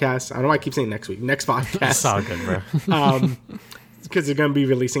next podcast. I don't know why I keep saying next week. Next podcast. That's all good, bro. Because they're going to be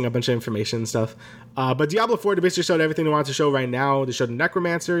releasing a bunch of information and stuff. But Diablo 4, they basically showed everything they wanted to show right now. They showed the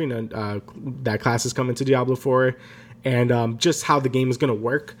Necromancer, that class is coming to Diablo 4, and just how the game is going to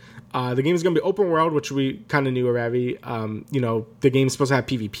work. The game is going to be open world, which we kind of knew already. The game is supposed to have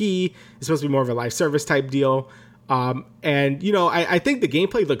PvP. It's supposed to be more of a live service type deal. I think the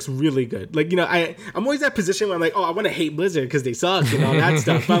gameplay looks really good. Like, I'm always that position where I'm like, oh, I want to hate Blizzard because they suck and all that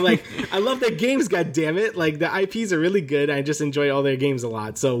stuff. But I'm like, I love their games, god damn it. Like, the IPs are really good. I just enjoy all their games a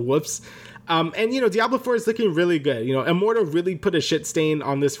lot. So, whoops. Diablo 4 is looking really good. Immortal really put a shit stain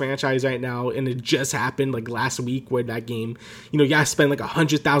on this franchise right now, and it just happened like last week where that game, I spent like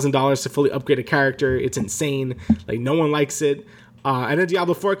 $100,000 to fully upgrade a character. It's insane. Like, no one likes it. And then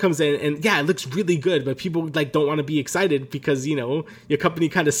Diablo 4 comes in, and yeah, it looks really good, but people like don't want to be excited because your company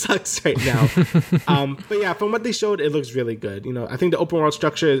kind of sucks right now. But yeah, from what they showed, it looks really good. I think the open world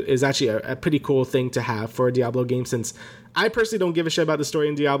structure is actually a pretty cool thing to have for a Diablo game, since I personally don't give a shit about the story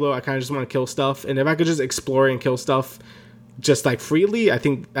in Diablo. I kind of just want to kill stuff, and if I could just explore and kill stuff just like freely, I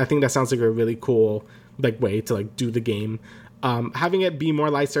think that sounds like a really cool like way to like do the game. Having it be more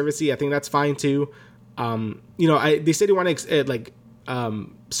live servicey, I think that's fine too. They said they want to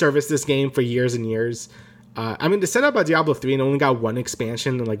service this game for years and years. They set up a Diablo 3 and only got one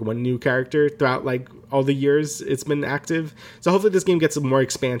expansion and like one new character throughout like all the years it's been active. So hopefully this game gets more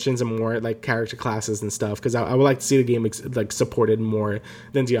expansions and more like character classes and stuff, because I would like to see the game like supported more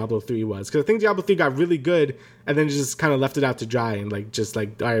than Diablo 3 was. Because I think Diablo 3 got really good and then just kind of left it out to dry and like just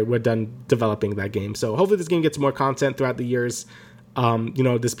like, all right, we're done developing that game. So hopefully this game gets more content throughout the years.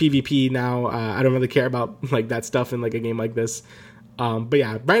 This PvP now, I don't really care about like that stuff in like a game like this. But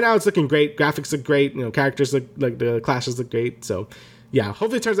yeah, right now it's looking great. Graphics look great. Characters look like the clashes look great. So yeah,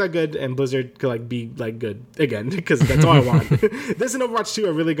 hopefully it turns out good and Blizzard could like be like good again, because that's all I want. This and Overwatch 2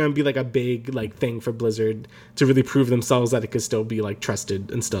 are really going to be like a big like thing for Blizzard to really prove themselves that it could still be like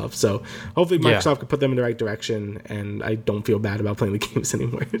trusted and stuff. So hopefully Microsoft could put them in the right direction, and I don't feel bad about playing the games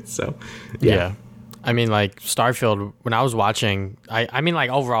anymore. So yeah. I mean, like Starfield, when I was watching, I mean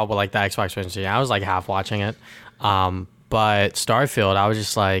like overall with like the Xbox 360, I was like half watching it. But Starfield, I was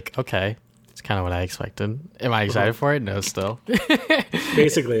just like, okay, it's kind of what I expected. Am I excited for it? No, still.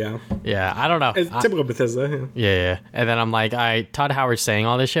 Basically, yeah. Yeah, I don't know. It's typical Bethesda. Yeah. And then I'm like, Todd Howard's saying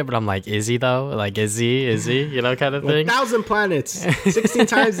all this shit, but I'm like, is he though? Like, is he? Kind of thing. 1,000 planets, 16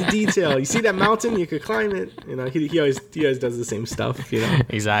 times the detail. You see that mountain? You could climb it. He always does the same stuff.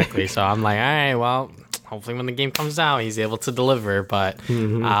 Exactly. So I'm like, all right, well, hopefully when the game comes out, he's able to deliver. But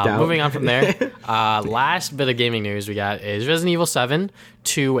moving on from there, last bit of gaming news we got is Resident Evil 7,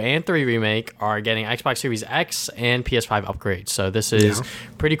 2, and 3 Remake are getting Xbox Series X and PS5 upgrades. So this is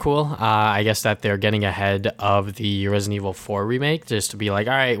pretty cool. I guess that they're getting ahead of the Resident Evil 4 Remake, just to be like,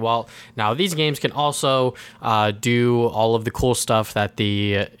 all right, well, now these games can also do all of the cool stuff that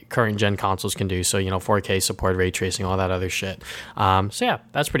the current gen consoles can do. So, 4K support, ray tracing, all that other shit. So yeah,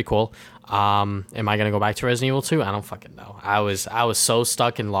 that's pretty cool. Am I gonna go back to Resident Evil 2? I don't fucking know. I was so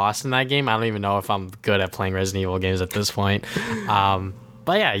stuck and lost in that game. I don't even know if I'm good at playing Resident Evil games at this point.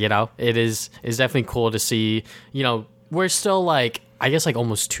 But yeah, it is definitely cool to see. We're still like, I guess like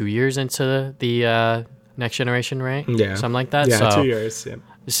almost 2 years into the next generation, right? Yeah, something like that. Yeah, so 2 years. Yeah.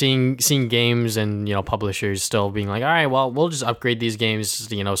 Seeing games and publishers still being like, all right, well, we'll just upgrade these games,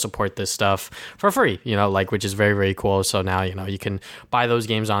 support this stuff for free, which is very, very cool. So now you can buy those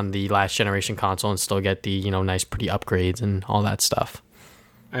games on the last generation console and still get the nice pretty upgrades and all that stuff.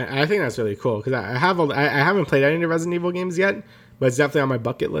 I think that's really cool, because I haven't played any of the Resident Evil games yet, but it's definitely on my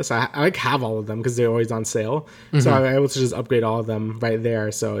bucket list. I like have all of them because they're always on sale, so I'm able to just upgrade all of them right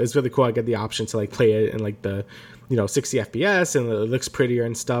there. So it's really cool. I get the option to like play it in like the 60 FPS, and it looks prettier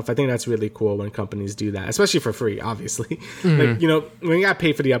and stuff. I think that's really cool when companies do that, especially for free, obviously. Like, when you got to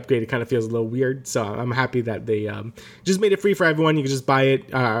pay for the upgrade, it kind of feels a little weird. So I'm happy that they just made it free for everyone. You can just buy it.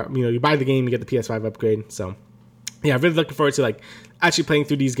 You buy the game, you get the PS5 upgrade. So yeah, I'm really looking forward to like actually playing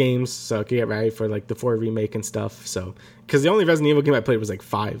through these games, so I can get ready for like the 4 remake and stuff. So, because the only Resident Evil game I played was like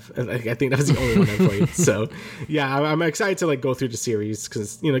 5, and I think that was the only one I played. So yeah, I'm excited to like go through the series,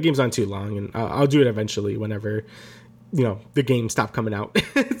 because the game's not too long, and I'll do it eventually whenever the games stop coming out.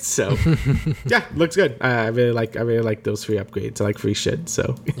 So yeah, looks good. I really like those free upgrades. I like free shit.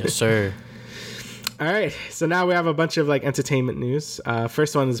 So yes, sir. All right, so now we have a bunch of like entertainment news.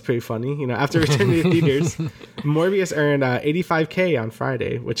 First one is pretty funny. After returning to the theaters, Morbius earned $85K on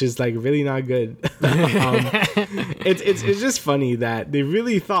Friday, which is like really not good. It's just funny that they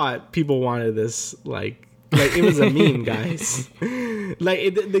really thought people wanted this. Like it was a meme, guys.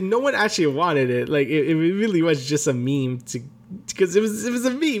 No one actually wanted it. Like it really was just a meme because it was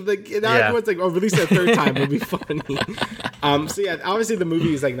a meme. Like now everyone's like, release it a third time, it'll be funny. So yeah, obviously the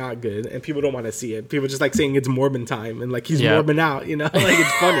movie is like not good, and people don't want to see it. People just like saying it's Morbin time, and like he's morbing out, like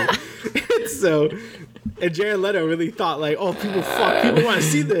it's funny. So, and Jared Leto really thought like, people want to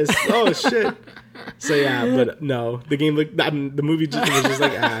see this. Oh shit. So yeah, but no, the movie was just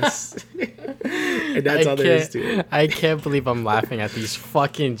like ass. And that's all there is to it. I can't believe I'm laughing at these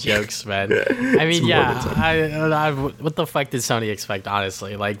fucking jokes, man. I mean, what the fuck did Sony expect,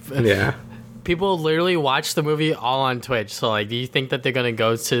 honestly? Like, yeah. People literally watch the movie all on Twitch. So, like, do you think that they're going to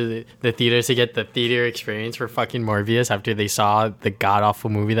go to the theater to get the theater experience for fucking Morbius after they saw the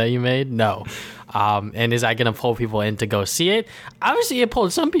god-awful movie that you made? No. And is that going to pull people in to go see it? Obviously, it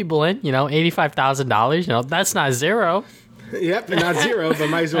pulled some people in, $85,000. That's not zero. Yep, not zero, but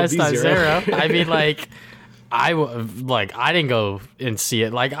might as well be zero. That's not zero. I mean, I didn't go and see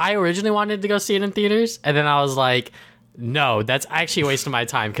it. Like, I originally wanted to go see it in theaters, and then I was like, no, that's actually a waste of my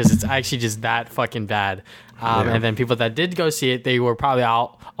time, because it's actually just that fucking bad. And then people that did go see it, they were probably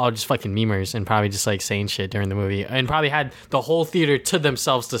all just fucking memers and probably just like saying shit during the movie, and probably had the whole theater to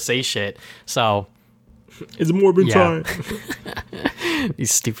themselves to say shit. So it's Morbin time.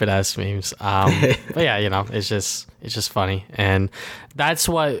 These stupid ass memes. But yeah, it's just funny. And that's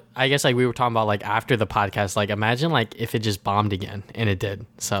what I guess like we were talking about like after the podcast. Like imagine like if it just bombed again, and it did.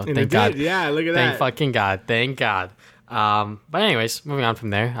 So thank God. Yeah, look at that. Thank fucking God. Thank God. But anyways, moving on from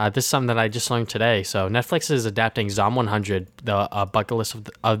there. This is something that I just learned today. So Netflix is adapting Zom 100, the bucket list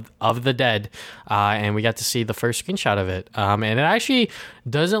of the dead, and we got to see the first screenshot of it. And it actually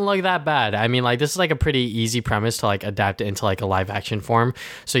doesn't look that bad. I mean, like, this is like a pretty easy premise to like adapt it into like a live action form.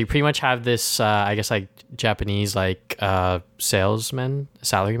 So you pretty much have this, I guess, like Japanese like salaryman.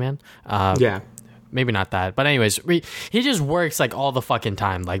 Yeah. Maybe not that, but anyways, he just works like all the fucking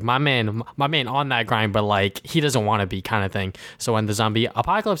time. Like my man on that grind, but like he doesn't want to be, kind of thing. So when the zombie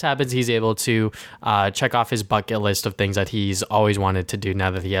apocalypse happens, he's able to check off his bucket list of things that he's always wanted to do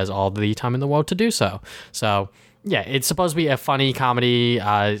now that he has all the time in the world to do so. So yeah, it's supposed to be a funny comedy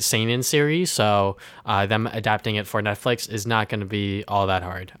seinen series, so them adapting it for Netflix is not going to be all that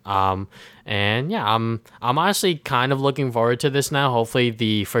hard. And yeah, I'm honestly kind of looking forward to this now. Hopefully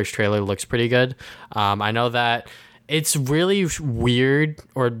the first trailer looks pretty good. I know that it's really weird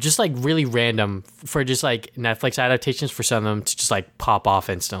or just like really random for just like Netflix adaptations for some of them to just like pop off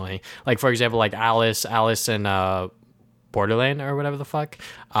instantly. Like for example, like Alice and Borderland or whatever the fuck.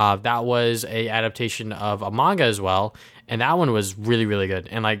 That was a adaptation of a manga as well, and that one was really, really good.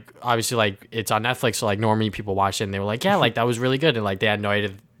 And like obviously like it's on Netflix, so like normally people watch it and they were like, yeah, like that was really good, and like they had no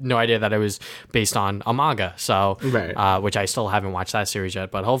idea that it was based on a manga. So right. Which I still haven't watched that series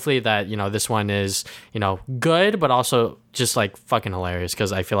yet, but hopefully that, you know, this one is, you know, good, but also just like fucking hilarious,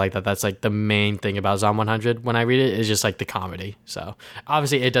 because I feel like that's like the main thing about Zom 100 when I read it is just like the comedy. So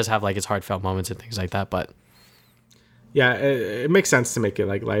obviously it does have like its heartfelt moments and things like that, but yeah, it makes sense to make it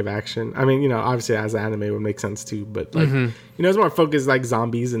like live action. I mean, you know, obviously as an anime it would make sense too, but like, you know, it's more focused like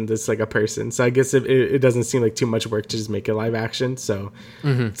zombies and this like a person. So I guess it doesn't seem like too much work to just make it live action. So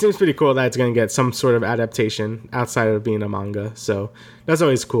it seems pretty cool that it's going to get some sort of adaptation outside of being a manga. So that's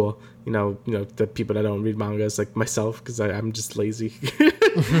always cool. You know, the people that don't read mangas like myself, because I'm just lazy,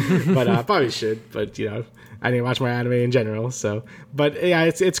 but I probably should. But you know, I didn't watch my anime in general. So, but yeah,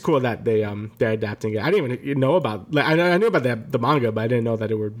 it's cool that they're adapting it. I didn't even know about. Like, I knew about the manga, but I didn't know that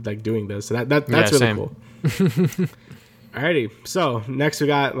they were like doing this. So that's really same. cool. Alrighty, so next we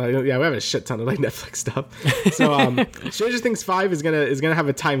got we have a shit ton of like Netflix stuff. So Stranger Things 5 is gonna have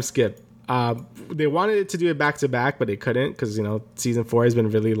a time skip. They wanted to do it back to back, but they couldn't because, you know, season 4 has been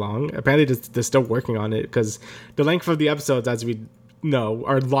really long. Apparently they're still working on it because the length of the episodes, as we know,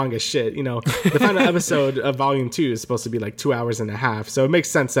 are long as shit. You know, the final episode of volume 2 is supposed to be like 2 hours and a half, so it makes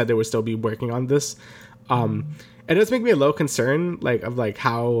sense that they would still be working on this. And it does make me a little concerned of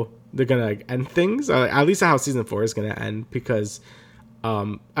how they're gonna like end things, at least how season 4 is gonna end, because we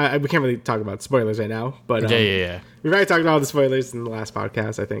can't really talk about spoilers right now, but yeah. We've already talked about all the spoilers in the last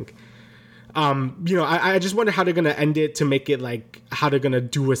podcast, I think. You know, I just wonder how they're gonna end it to make it like how they're gonna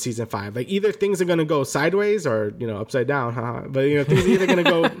do a season 5. Like either things are gonna go sideways or, you know, upside down, haha. But you know, things are either gonna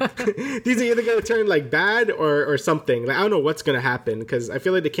go these are either gonna turn like bad or something. Like I don't know what's gonna happen, because I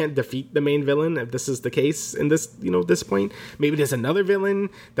feel like they can't defeat the main villain if this is the case in this, you know, this point. Maybe there's another villain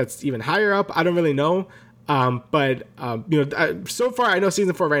that's even higher up. I don't really know. But you know, so far I know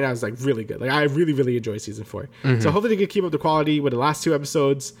season 4 right now is like really good. Like I really, really enjoy season 4. So hopefully they can keep up the quality with the last 2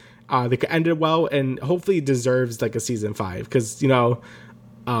 episodes. They could end it well, and hopefully it deserves like a season 5, because, you know,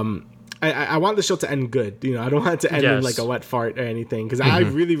 I want the show to end good. You know, I don't want it to end in like a wet fart or anything, because I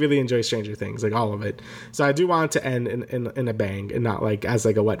really, really enjoy Stranger Things, like all of it. So I do want it to end in a bang and not like as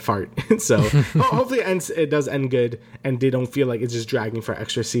like a wet fart. So hopefully it does end good, and they don't feel like it's just dragging for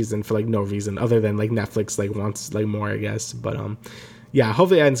extra season for like no reason other than like Netflix like wants like more, I guess. But yeah,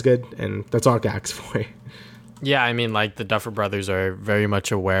 hopefully it ends good, and that's all I can ask for. Yeah, I mean, like, the Duffer Brothers are very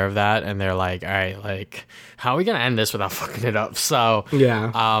much aware of that, and they're like, all right, like, how are we going to end this without fucking it up? So,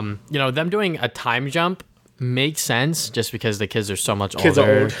 yeah, you know, them doing a time jump makes sense just because the kids are so much older. Kids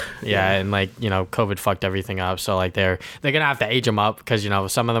are old. Yeah, and, like, you know, COVID fucked everything up, so, like, they're going to have to age them up because, you know,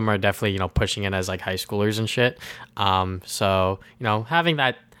 some of them are definitely, you know, pushing it as, like, high schoolers and shit. So, you know, having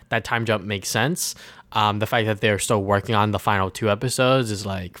that time jump makes sense. The fact that they're still working on the final 2 episodes is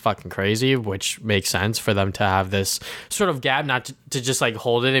like fucking crazy, which makes sense for them to have this sort of gap, not to just like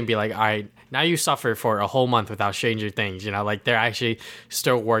hold it and be like, all right, now you suffer for a whole month without Stranger Things, you know, like they're actually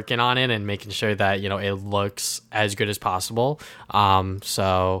still working on it and making sure that, you know, it looks as good as possible.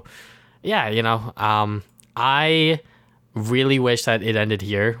 So yeah, you know, I really wish that it ended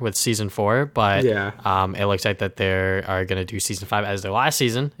here with season 4, but it looks like that they are going to do season 5 as their last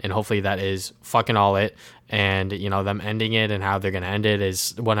season, and hopefully that is fucking all it. And, you know, them ending it and how they're going to end it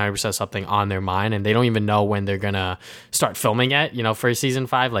is 100% something on their mind, and they don't even know when they're going to start filming it, you know, for season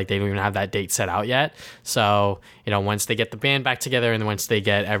 5. Like, they don't even have that date set out yet. So, you know, once they get the band back together and once they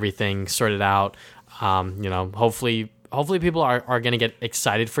get everything sorted out, you know, hopefully hopefully people are going to get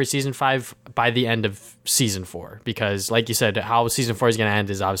excited for season 5 by the end of season 4, because like you said, how season 4 is going to end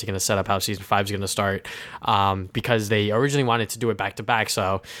is obviously going to set up how season 5 is going to start, because they originally wanted to do it back to back.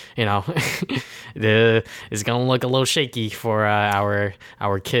 So, you know, it's going to look a little shaky for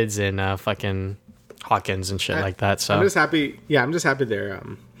our kids in fucking Hawkins and shit like that. So I'm just happy. Yeah, I'm just happy they're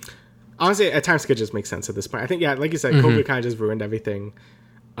honestly, a time skip just makes sense at this point. I think, yeah, like you said, COVID kind of just ruined everything.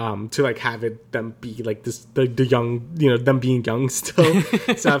 To like have them be like this, the young, you know, them being young still.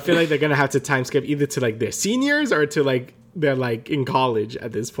 So I feel like they're gonna have to time skip either to like their seniors or to like they're like in college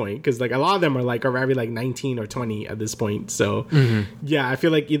at this point, because like a lot of them are already like 19 or 20 at this point. So yeah, I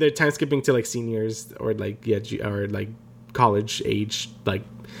feel like either time skipping to like seniors or like or like college age, like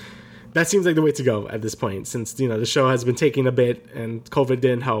that seems like the way to go at this point, since, you know, the show has been taking a bit and COVID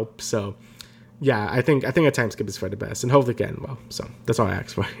didn't help. So yeah, I think a time skip is for the best, and hopefully get well. So that's all I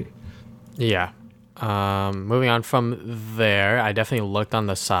asked for. Yeah. Moving on from there, I definitely looked on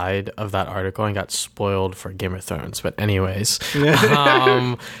the side of that article and got spoiled for Game of Thrones. But anyways,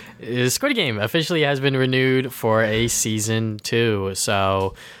 Squid Game officially has been renewed for a season 2.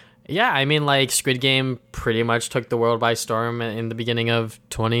 So yeah, I mean, like, Squid Game pretty much took the world by storm in the beginning of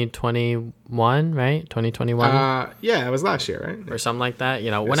 2021, right? 2021? Yeah, it was last year, right? Or something like that.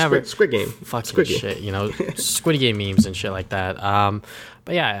 You know, whenever. Squid Game. Fucking Squid Game. Shit, you know, Squid Game memes and shit like that.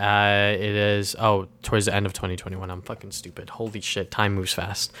 But yeah, it is, towards the end of 2021. I'm fucking stupid. Holy shit, time moves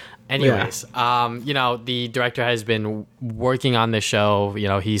fast. Anyways, you know, the director has been working on the show. You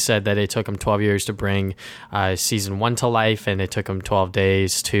know, he said that it took him 12 years to bring season 1 to life, and it took him 12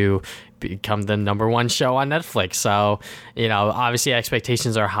 days to become the #1 show on Netflix. So, you know, obviously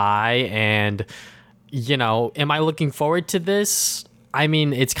expectations are high, and, you know, am I looking forward to this? I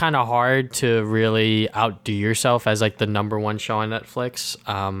mean, it's kind of hard to really outdo yourself as like the #1 show on Netflix.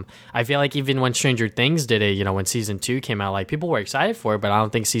 I feel like even when Stranger Things did it, you know, when season 2 came out, like, people were excited for it, but I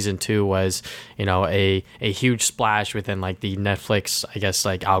don't think season 2 was, you know, a huge splash within like the Netflix, I guess,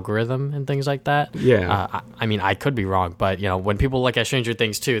 like algorithm and things like that. Yeah. I mean, I could be wrong, but, you know, when people look at Stranger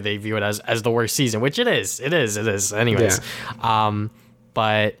Things 2, they view it as the worst season, which it is. Anyways. Yeah.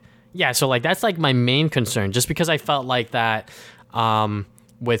 But yeah, so like that's like my main concern, just because I felt like that.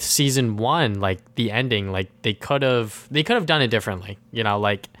 With season 1, like the ending, like they could have done it differently, you know,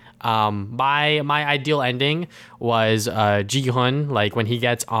 like my ideal ending was Ji-hun, like when he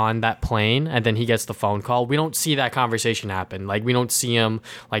gets on that plane and then he gets the phone call, we don't see that conversation happen. Like, we don't see him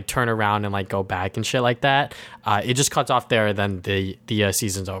like turn around and like go back and shit like that. It just cuts off there, then the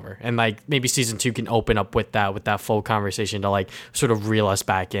season's over, and like maybe season 2 can open up with that full conversation to like sort of reel us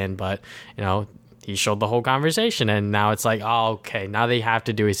back in. But, you know, he showed the whole conversation, and now it's like, oh, okay, now they have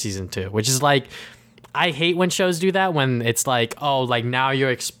to do a season 2, which is like, I hate when shows do that, when it's like, oh, like now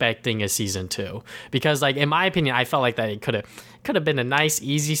you're expecting a season 2, because like in my opinion, I felt like that it could have been a nice,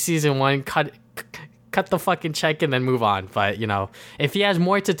 easy season 1, cut the fucking check and then move on. But, you know, if he has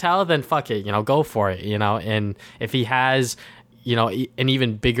more to tell, then fuck it, you know, go for it, you know. And if he has, you know, an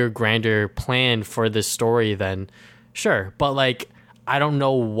even bigger, grander plan for this story, then sure. But like, I don't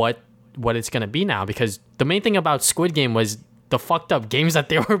know what it's gonna be now, because the main thing about Squid Game was the fucked up games that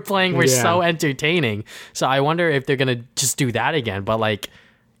they were playing were so entertaining. So I wonder if they're gonna just do that again. But like,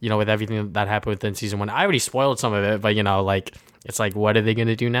 you know, with everything that happened within season 1, I already spoiled some of it, but, you know, like, it's like, what are they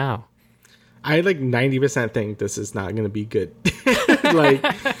gonna do now? I like 90% think this is not gonna be good. like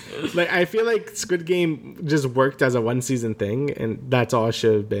I feel like Squid Game just worked as a 1 season thing, and that's all it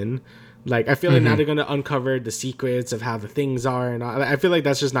should have been. Like, I feel like now they're going to uncover the secrets of how the things are, and all. I feel like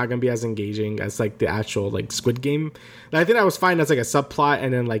that's just not going to be as engaging as like the actual like Squid Game. Like, I think that was fine as like a subplot,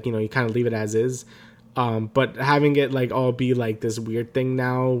 and then like, you know, you kind of leave it as is. But having it like all be like this weird thing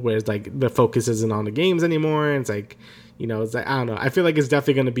now, where it's like the focus isn't on the games anymore, and it's like, you know, it's like, I don't know. I feel like it's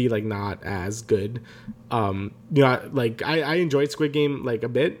definitely going to be like not as good. You know, like I enjoyed Squid Game like a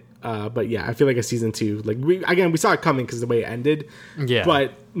bit. But yeah, I feel like a season 2, like we saw it coming because the way it ended. Yeah.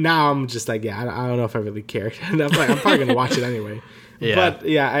 But now I'm just like, yeah, I don't know if I really care. I'm like, I'm probably gonna watch it anyway. Yeah. But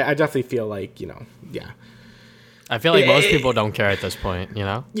yeah, I definitely feel like, you know, yeah. I feel like most people don't care at this point, you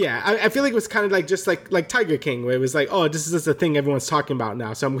know? Yeah, I feel like it was kind of like just like Tiger King, where it was like, oh, this is just a thing everyone's talking about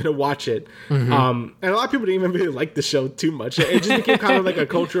now, so I'm going to watch it. And a lot of people didn't even really like the show too much. It just became kind of like a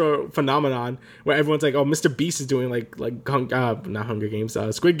cultural phenomenon where everyone's like, oh, Mr. Beast is doing like not Hunger Games,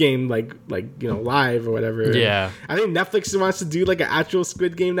 Squid Game, like you know, live or whatever. Yeah. And I think Netflix wants to do like an actual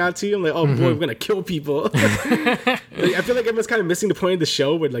Squid Game now too. I'm like, oh boy, we're going to kill people. Like, I feel like everyone's kind of missing the point of the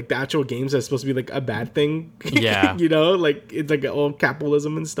show, where like the actual games are supposed to be like a bad thing. Yeah. You know, like it's like all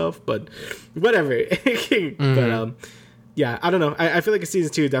capitalism and stuff, but whatever. But yeah, I don't know. I feel like a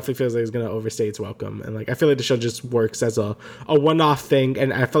season 2 definitely feels like it's gonna overstay its welcome, and like I feel like the show just works as a one-off thing,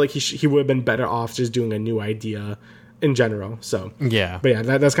 and I feel like he would have been better off just doing a new idea in general. So yeah, but yeah,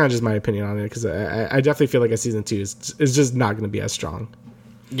 that's kind of just my opinion on it, because I definitely feel like a season 2 is just not gonna be as strong.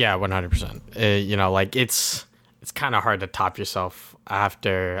 Yeah, 100%. You know, like it's kind of hard to top yourself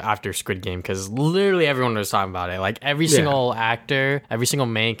after Squid Game, because literally everyone was talking about it. Like every single actor, every single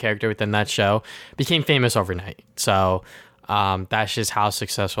main character within that show became famous overnight. So that's just how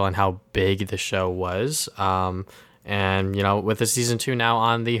successful and how big the show was. And you know, with the season 2 now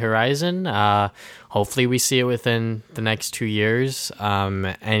on the horizon, hopefully we see it within the next 2 years.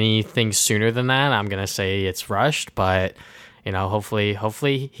 Anything sooner than that, I'm gonna say it's rushed, but. You know,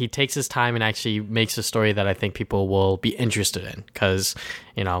 hopefully he takes his time and actually makes a story that I think people will be interested in. Because,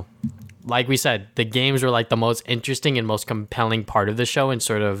 you know, like we said, the games were like the most interesting and most compelling part of the show, and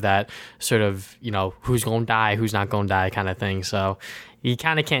sort of, you know, who's going to die, who's not going to die kind of thing. So you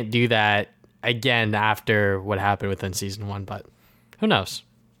kind of can't do that again after what happened within season 1, but who knows?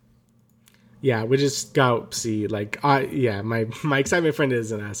 Yeah, we just got to see. Like, my excitement for it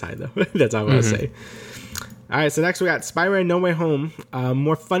isn't as high, though. That's all I want to say. All right, so next we got Spider-Man No Way Home,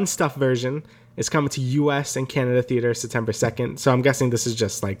 more fun stuff version. It's coming to U.S. and Canada theaters September 2nd. So I'm guessing this is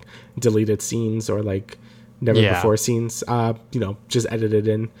just like deleted scenes or like never before scenes, you know, just edited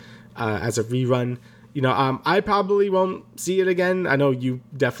in as a rerun. You know, I probably won't see it again. I know you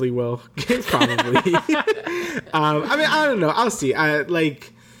definitely will, probably. I mean, I don't know. I'll see.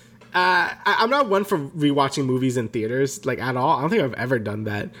 I'm not one for rewatching movies in theaters, like, at all. I don't think I've ever done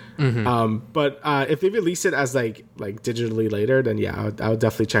that. But if they release it as like digitally later, then yeah, I'll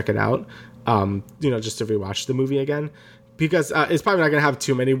definitely check it out. You know, just to rewatch the movie again, because it's probably not gonna have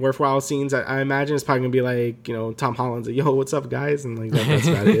too many worthwhile scenes. I imagine it's probably gonna be like, you know, Tom Holland's like, "Yo, what's up, guys?" and like that's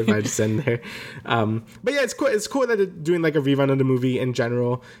about it if I just send there. But yeah, it's cool. It's cool that they're doing like a rerun of the movie in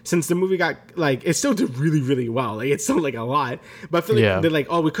general, since the movie got like, it still did really, really well. Like it's still like a lot, but I feel like they're like,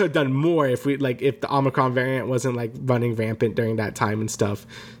 oh, we could have done more if if the Omicron variant wasn't like running rampant during that time and stuff.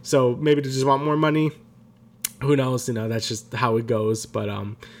 So maybe they just want more money. Who knows? You know, that's just how it goes. But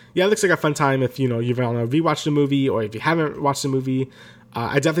yeah, it looks like a fun time if, you know, you want to rewatch the movie, or if you haven't watched the movie.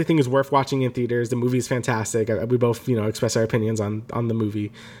 I definitely think it's worth watching in theaters. The movie is fantastic. We both, you know, express our opinions on the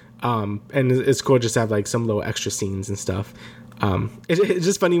movie. And it's cool just to have like some little extra scenes and stuff. It's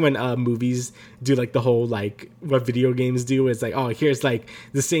just funny when movies do like the whole like what video games do is like, oh, here's like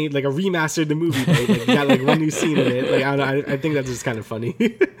the same, like a remaster of the movie, right? Like, you got like one new scene in it. Like I think that's just kind of funny.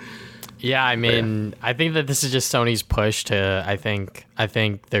 Yeah, I mean, I think that this is just Sony's push to. I think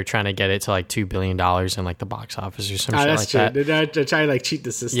they're trying to get it to like $2 billion in like the box office or some shit like that. They're trying to like cheat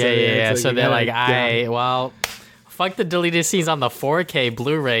the system. Yeah. Like, so they're like, fuck the deleted scenes on the 4K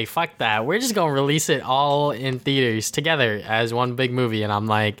Blu-ray. Fuck that. We're just gonna release it all in theaters together as one big movie. And I'm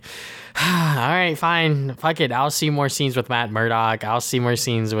like, all right, fine, fuck it. I'll see more scenes with Matt Murdock. I'll see more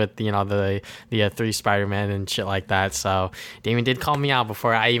scenes with, you know, the 3 Spider-Man and shit like that. So Damon did call me out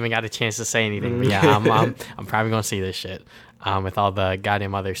before I even got a chance to say anything. But yeah, I'm probably gonna see this shit with all the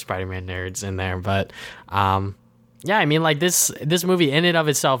goddamn other Spider-Man nerds in there. But yeah, I mean, like this movie in and of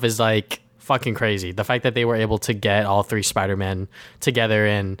itself is like fucking crazy. The fact that they were able to get all 3 Spider-Men together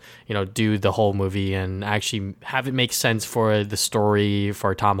and, you know, do the whole movie and actually have it make sense for the story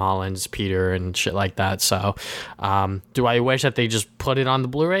for Tom Holland's Peter and shit like that. So do I wish that they just put it on the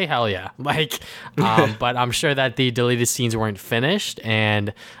Blu-ray? Hell yeah. Like but I'm sure that the deleted scenes weren't finished,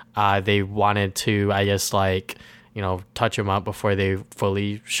 and they wanted to, I guess, like, you know, touch them up before they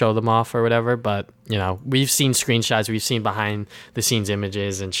fully show them off or whatever. But, you know, we've seen screenshots, we've seen behind the scenes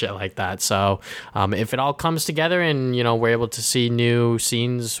images and shit like that. So if it all comes together and, you know, we're able to see new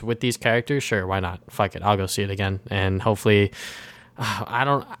scenes with these characters, sure, why not? Fuck it, I'll go see it again. And hopefully, I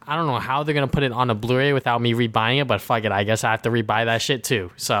don't know how they're gonna put it on a Blu-ray without me rebuying it, but fuck it, I guess I have to rebuy that shit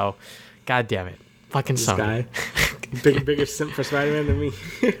too. So, god damn it, fucking Sony. Guy. Bigger simp for Spider-Man than me.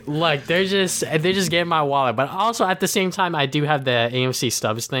 Look, they're just getting my wallet, but also at the same time, I do have the AMC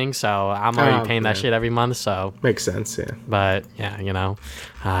Stubs thing, so I'm already paying that shit every month. So makes sense, yeah. But yeah, you know,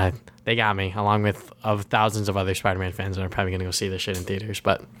 they got me along with thousands of other Spider-Man fans that are probably gonna go see this shit in theaters.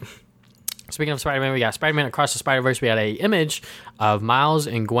 But speaking of Spider-Man, we got Spider-Man Across the Spider-Verse. We had a image of Miles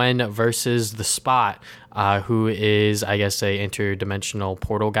and Gwen versus the Spot, who is, I guess, a interdimensional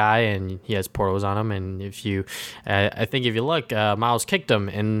portal guy, and he has portals on him. And if you, I think if you look, Miles kicked him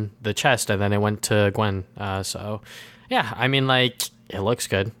in the chest, and then it went to Gwen. So Yeah, I mean, like, it looks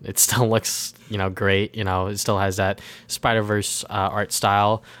good. It still looks, great. It still has that Spider-Verse art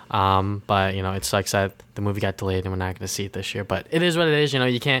style. But, it sucks that the movie got delayed and we're not going to see it this year. But it is what it is.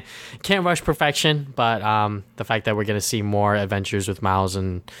 You can't rush perfection. But the fact that we're going to see more adventures with Miles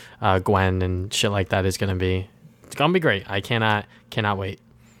and Gwen and shit like that it's going to be great. I cannot wait.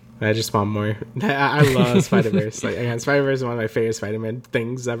 I just want more. I love Spider-Verse. Like, again, Spider-Verse is one of my favorite Spider-Man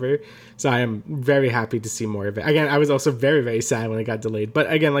things ever. So I am very happy to see more of it. Again, I was also very, very sad when it got delayed.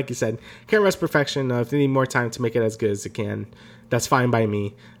 But again, like you said, can't rush perfection. If they need more time to make it as good as it can, that's fine by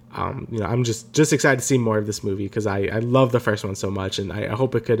me. I'm just excited to see more of this movie because I love the first one so much, and I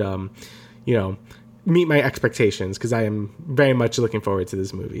hope it could, meet my expectations because I am very much looking forward to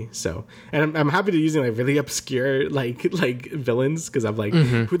this movie. So, and I'm happy to using like really obscure like villains because I'm like,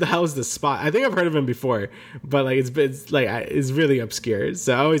 who the hell is this Spot? I think I've heard of him before, but like it's really obscure.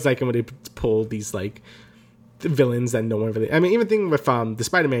 So I always like it when they pull these like villains that no one really. I mean, even thing with the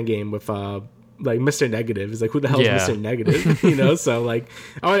Spider-Man game with like Mr. Negative is like, who the hell is Mr. Negative? So like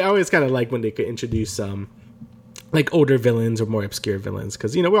I always kind of like when they could introduce like older villains or more obscure villains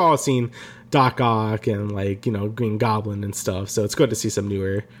because we're all seen Doc Ock and like Green Goblin and stuff, so it's good to see some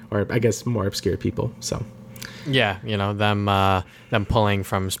newer or I guess more obscure people. So yeah, them pulling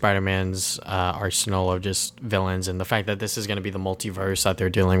from Spider-Man's arsenal of just villains, and the fact that this is going to be the multiverse that they're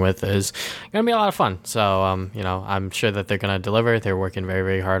dealing with is going to be a lot of fun. So I'm sure that they're going to deliver. They're working very,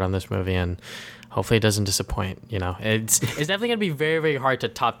 very hard on this movie, and hopefully it doesn't disappoint. It's definitely going to be very, very hard to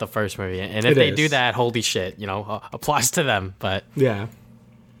top the first movie. And if they do that, holy shit, applause to them. But yeah.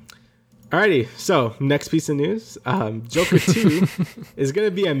 Alrighty, so next piece of news. Joker 2 is going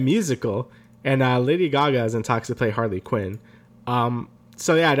to be a musical, and Lady Gaga is in talks to play Harley Quinn.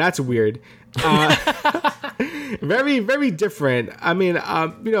 So yeah, that's weird. Very, very different. I mean,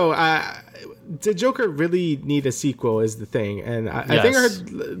 the Joker really need a sequel is the thing, and I think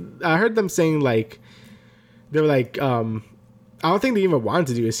I heard them saying like they were like I don't think they even wanted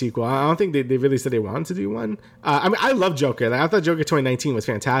to do a sequel. I don't think they really said they wanted to do one. I mean, I love Joker. Like, I thought Joker 2019 was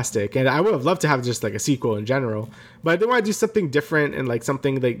fantastic, and I would have loved to have just like a sequel in general. But if they want to do something different and like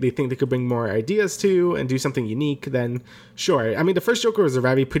something they think they could bring more ideas to and do something unique, then sure. I mean, the first Joker was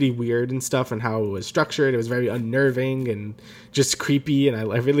very pretty weird and stuff, and how it was structured. It was very unnerving and just creepy, and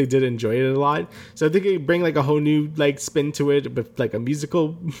I really did enjoy it a lot. So I think they bring like a whole new like spin to it with like a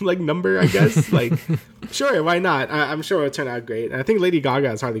musical like number, I guess. Like, sure, why not? I'm sure it'll turn out great. And I think Lady Gaga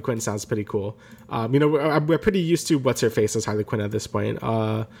as Harley Quinn sounds pretty cool. We're pretty used to what's her face as Harley Quinn at this point.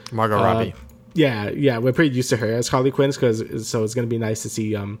 Margot Robbie. Yeah, we're pretty used to her as Harley Quinn, so it's going to be nice to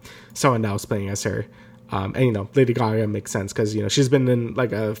see someone else playing as her. And Lady Gaga makes sense because she's been in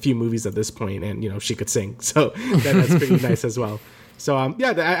like a few movies at this point, and she could sing, so that's pretty nice as well. So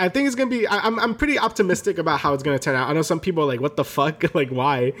I think it's gonna be. I'm pretty optimistic about how it's gonna turn out. I know some people are like, what the fuck, like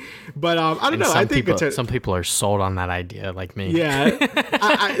why, but I don't know. I think some people are sold on that idea, like me. Yeah,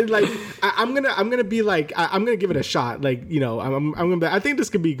 I'm gonna be like, I'm gonna give it a shot. Like I'm gonna. I think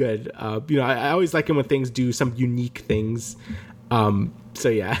this could be good. I always like it when things do some unique things. So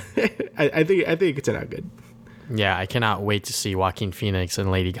yeah, I think it could turn out good. Yeah, I cannot wait to see Joaquin Phoenix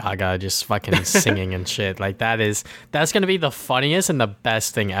and Lady Gaga just fucking singing and shit. Like that's gonna be the funniest and the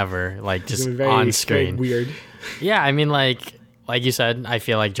best thing ever. Like just on screen. Weird. Yeah, I mean like you said, I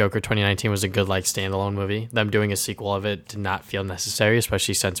feel like Joker 2019 was a good like standalone movie. Them doing a sequel of it did not feel necessary,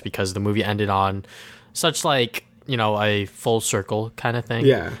 especially because the movie ended on such like a full circle kind of thing.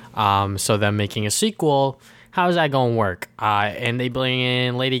 Yeah. So them making a sequel. How's that going to work? And they bring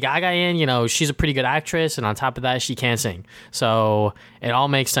in Lady Gaga in, she's a pretty good actress. And on top of that, she can sing. So it all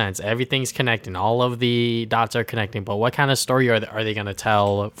makes sense. Everything's connecting. All of the dots are connecting. But what kind of story are they going to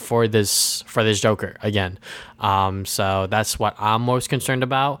tell for this Joker again? So that's what I'm most concerned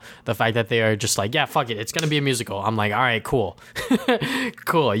about. The fact that they are just like, yeah, fuck it. It's going to be a musical. I'm like, all right, cool.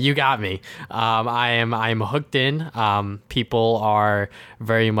 Cool. You got me. I'm hooked in. People are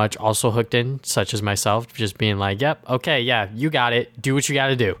very much also hooked in, such as myself, just being like, yep, okay, yeah, you got it. Do what you got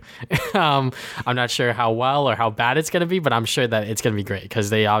to do. I'm not sure how well or how bad it's going to be, but I'm sure that it's going to be great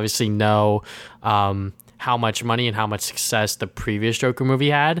because they obviously know how much money and how much success the previous Joker movie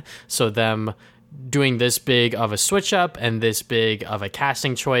had. So them doing this big of a switch up and this big of a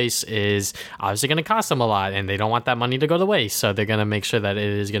casting choice is obviously going to cost them a lot, and they don't want that money to go to waste. So they're going to make sure that it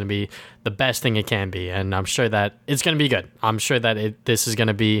is going to be the best thing it can be. And I'm sure that it's going to be good. I'm sure that this is going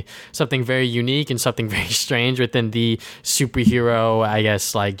to be something very unique and something very strange within the superhero, I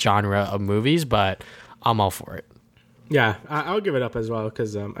guess, like genre of movies, but I'm all for it. Yeah, I'll give it up as well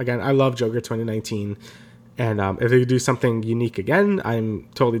because, again, I love Joker 2019. And if they do something unique again, I'm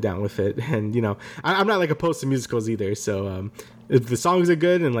totally down with it. And, you know, I'm not like opposed to musicals either. So if the songs are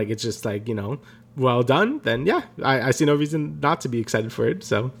good and like it's just like, you know, well done, then yeah, I see no reason not to be excited for it.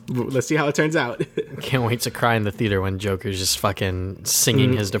 So let's see how it turns out. Can't wait to cry in the theater when Joker's just fucking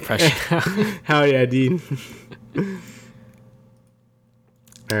singing his depression. Hell yeah, Dean.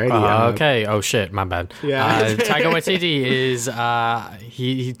 Alrighty, okay. Oh shit, my bad. Yeah. Taika Waititi is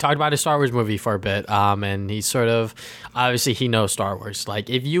he talked about his Star Wars movie for a bit, and he sort of obviously he knows Star Wars. Like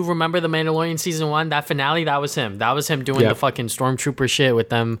if you remember the Mandalorian season 1, that finale, that was him. That was him doing the fucking stormtrooper shit with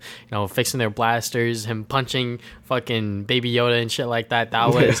them, you know, fixing their blasters, him punching fucking Baby Yoda and shit like that.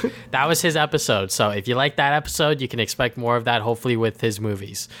 That was his episode. So if you like that episode, you can expect more of that. Hopefully with his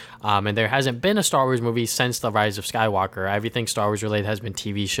movies. And there hasn't been a Star Wars movie since The Rise of Skywalker. Everything Star Wars related has been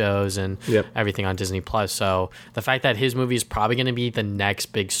TV shows and everything on Disney Plus. So the fact that his movie is probably going to be the next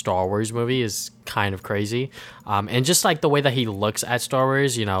big Star Wars movie is kind of crazy. And just like the way that he looks at Star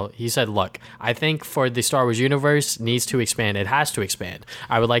Wars, you know, he said, look, I think for the Star Wars universe needs to expand. It has to expand.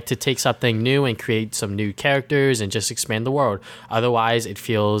 I would like to take something new and create some new characters and just expand the world. Otherwise, it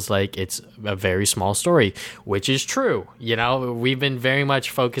feels like it's a very small story, which is true. You know, we've been very much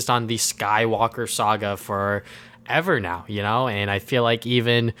focused on the Skywalker saga for ever now, you know, and I feel like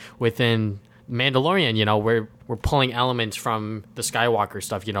even within Mandalorian, you know, we're pulling elements from the Skywalker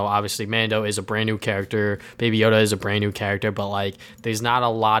stuff. You know, obviously Mando is a brand new character, Baby Yoda is a brand new character, but like there's not a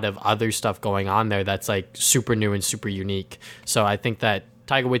lot of other stuff going on there that's like super new and super unique. So I think that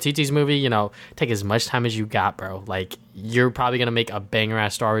Taika Waititi's movie, you know, take as much time as you got, bro. Like you're probably gonna make a banger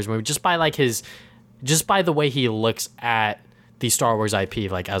ass Star Wars movie just by the way he looks at the Star Wars IP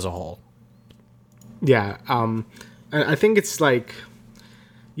like as a whole. Yeah, I think it's like,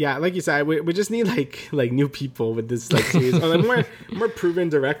 yeah, like you said, we just need like new people with this like series, or like more proven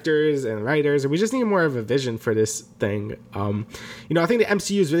directors and writers, and we just need more of a vision for this thing. You know, I think the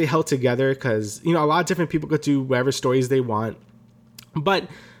MCU is really held together because, you know, a lot of different people could do whatever stories they want, but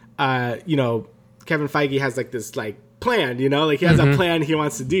you know, Kevin Feige has like this like plan, you know, like he has a plan he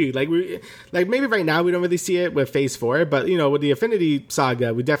wants to do. Like maybe right now we don't really see it with Phase 4, but you know, with the Infinity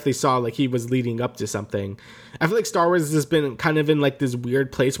Saga, we definitely saw like he was leading up to something. I feel like Star Wars has been kind of in like this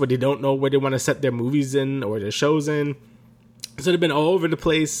weird place where they don't know where they want to set their movies in or their shows in. So they've been all over the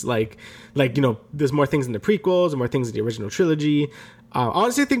place. Like you know, there's more things in the prequels and more things in the original trilogy.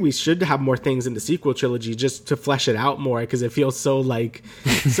 Honestly, I think we should have more things in the sequel trilogy just to flesh it out more, because it feels so like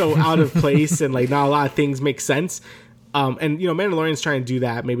so out of place and like not a lot of things make sense. And you know, Mandalorian's trying to do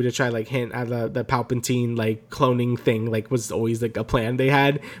that, maybe to try like hint at the Palpatine like cloning thing, like was always like a plan they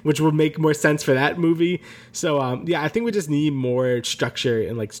had, which would make more sense for that movie. So yeah, I think we just need more structure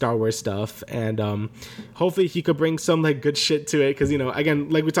in like Star Wars stuff, and hopefully he could bring some like good shit to it, because you know, again,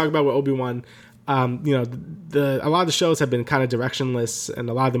 like we talked about with Obi-Wan, you know, a lot of the shows have been kind of directionless, and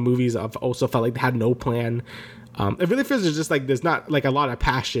a lot of the movies have also felt like they had no plan. It really feels just like there's not like a lot of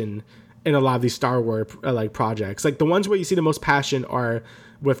passion in a lot of these Star Wars like projects. Like the ones where you see the most passion are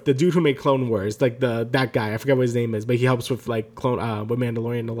with the dude who made Clone Wars, like that guy, I forget what his name is, but he helps with like with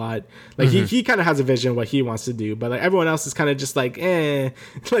Mandalorian a lot. Like he kind of has a vision of what he wants to do, but like everyone else is kind of just like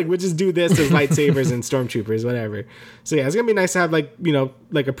like we'll just do this as lightsabers and stormtroopers, whatever. So yeah, it's gonna be nice to have like, you know,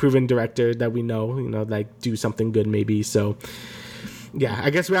 like a proven director that we know, you know, like do something good maybe. So yeah, I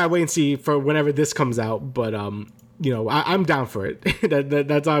guess we gotta wait and see for whenever this comes out, but you know, I'm down for it.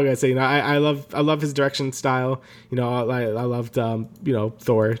 That's all I'm gonna say. You know, I love his direction style. You know, I loved you know,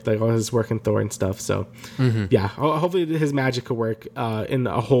 Thor, like all his work in Thor and stuff. So yeah, hopefully his magic could work in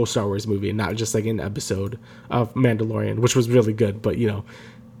a whole Star Wars movie and not just like an episode of Mandalorian, which was really good. But you know,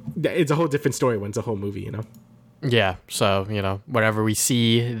 it's a whole different story when it's a whole movie. You know. Yeah, so, you know, whenever we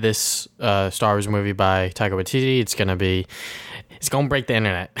see this Star Wars movie by Taika Waititi, it's gonna break the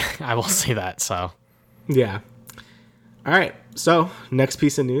internet. I will say that. So yeah. All right, so next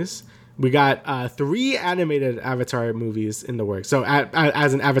piece of news. We got 3 animated Avatar movies in the works. So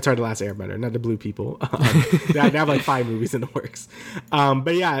as an Avatar The Last Airbender, not the blue people. They have like 5 movies in the works.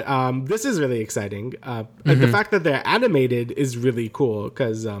 But yeah, this is really exciting. The fact that they're animated is really cool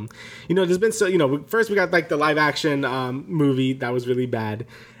because, you know, there's been so, you know, first we got like the live action movie that was really bad.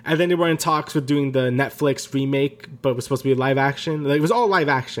 And then they were in talks with doing the Netflix remake, but it was supposed to be live action. Like, it was all live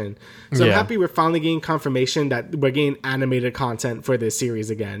action. So I'm happy we're finally getting confirmation that we're getting animated content for this series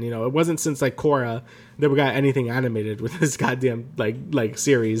again. You know, it wasn't since like Korra that we got anything animated with this goddamn like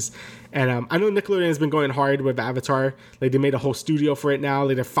series. And I know Nickelodeon has been going hard with Avatar. Like, they made a whole studio for it now.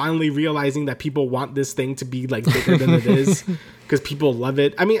 Like, they're finally realizing that people want this thing to be like bigger than it is because people love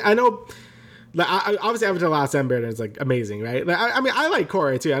it. I mean, I know like obviously Avatar: The Last Airbender is like amazing, right? Like I mean I like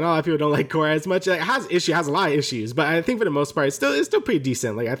Korra too. I know a lot of people don't like Korra as much. Like it has a lot of issues, but I think for the most part it's still pretty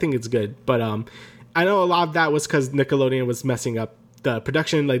decent. Like I think it's good. But I know a lot of that was because Nickelodeon was messing up the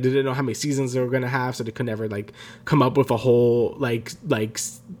production. Like they didn't know how many seasons they were gonna have, so they could never like come up with a whole like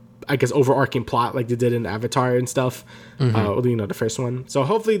I guess overarching plot like they did in Avatar and stuff. The first one. So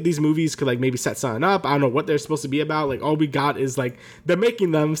hopefully these movies could like maybe set something up. I don't know what they're supposed to be about. Like all we got is like they're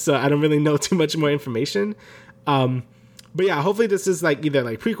making them, so I don't really know too much more information. But yeah, hopefully this is like either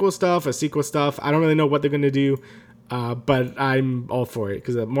like prequel stuff or sequel stuff. I don't really know what they're gonna do, but I'm all for it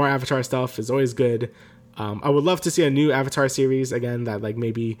because more Avatar stuff is always good. I would love to see a new Avatar series again that like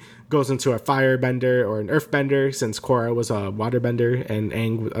maybe goes into a firebender or an earthbender, since Korra was a waterbender and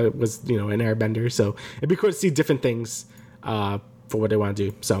Aang was an airbender. So it'd be cool to see different things for what they want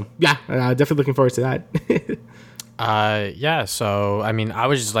to do. So yeah, definitely looking forward to that. Yeah, so I mean, I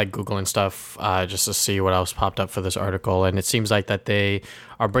was just like Googling stuff just to see what else popped up for this article, and it seems like that they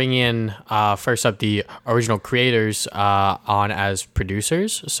are bringing in first up the original creators on as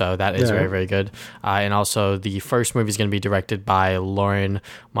producers, so that is very, very good. And also the first movie is going to be directed by Lauren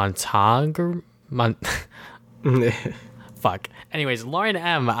Montague. Fuck. Anyways, Lauren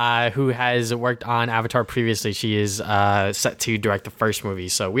M., who has worked on Avatar previously, she is set to direct the first movie.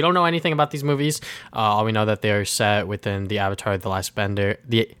 So we don't know anything about these movies. All we know that they are set within the Avatar: The Last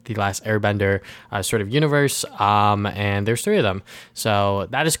Airbender sort of universe, and there's 3 of them. So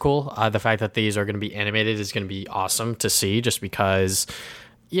that is cool. The fact that these are going to be animated is going to be awesome to see, just because,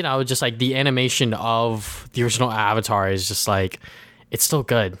 just like the animation of the original Avatar is just like, it's still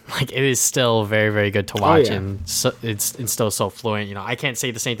good. Like it is still very, very good to watch, and so, it's still so fluent. I can't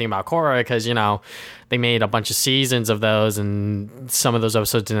say the same thing about Korra because they made a bunch of seasons of those, and some of those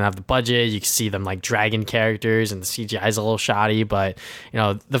episodes didn't have the budget. You can see them like dragon characters, and the CGI is a little shoddy. But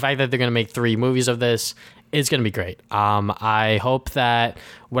the fact that they're going to make 3 movies of this, it's going to be great. I hope that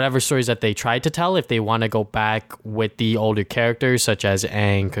whatever stories that they tried to tell, if they want to go back with the older characters such as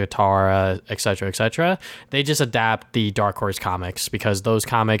Aang, Katara, etc., they just adapt the Dark Horse comics, because those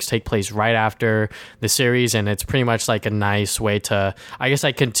comics take place right after the series, and it's pretty much like a nice way to, I guess,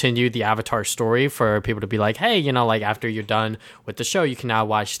 like continue the Avatar story for people to be like, hey, like after you're done with the show, you can now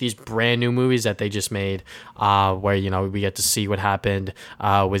watch these brand new movies that they just made, where we get to see what happened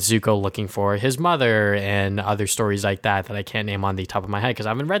with Zuko looking for his mother and other stories like that I can't name on the top of my head because I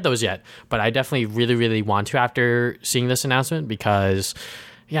haven't read those yet, but I definitely really, really want to after seeing this announcement, because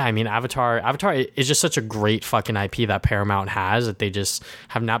yeah, I mean, Avatar is just such a great fucking IP that Paramount has that they just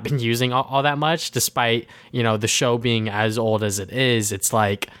have not been using all that much, despite the show being as old as it is. It's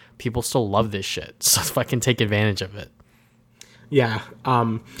like people still love this shit, so fucking take advantage of it. Yeah,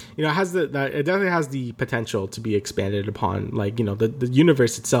 it has it definitely has the potential to be expanded upon. Like, the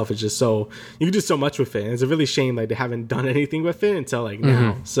universe itself is just so, you can do so much with it. And it's a really shame like they haven't done anything with it until like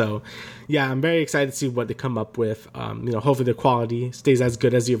now. So yeah, I'm very excited to see what they come up with. Hopefully the quality stays as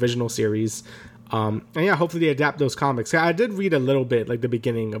good as the original series. And yeah, hopefully they adapt those comics. I did read a little bit, like the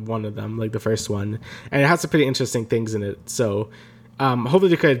beginning of one of them, like the first one, and it has some pretty interesting things in it. So hopefully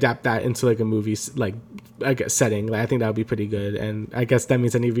they could adapt that into like a movie, like I guess setting. Like I think that would be pretty good, and I guess that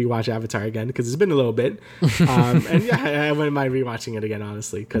means I need to rewatch Avatar again because it's been a little bit. And yeah, I wouldn't mind rewatching it again,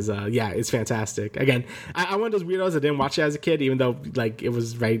 honestly, because yeah, it's fantastic. Again, I'm one of those weirdos that didn't watch it as a kid, even though like it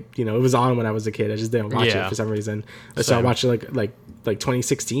was right, it was on when I was a kid. I just didn't watch it for some reason. So I watched it like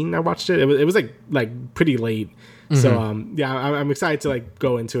 2016. I watched it. It was like pretty late. So yeah, I'm excited to like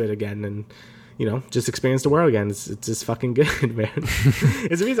go into it again and just experience the world again. It's just fucking good, man.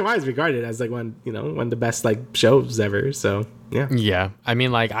 It's the reason why it's regarded as like one of the best like shows ever. So yeah. I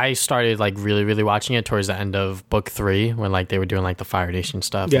mean, like I started like really, really watching it towards the end of book 3 when like they were doing like the Fire Nation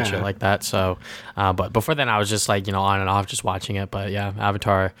stuff and shit like that. So, but before then I was just like on and off just watching it. But yeah,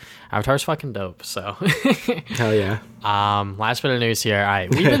 Avatar's fucking dope. So hell yeah. Last bit of news here. All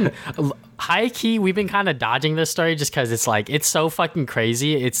right, we've been high key. We've been kind of dodging this story just because it's like it's so fucking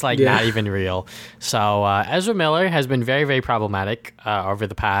crazy. It's like not even real. So Ezra Miller has been very, very problematic over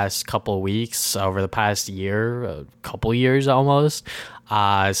the past couple of weeks, over the past year, a couple years almost.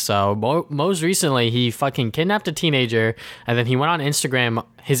 So most recently he fucking kidnapped a teenager, and then he went on Instagram.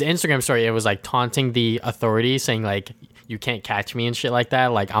 His Instagram story, it was like taunting the authorities, saying like, you can't catch me and shit like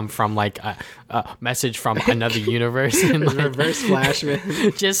that. Like I'm from like a message from another universe. And like, reverse flash, man.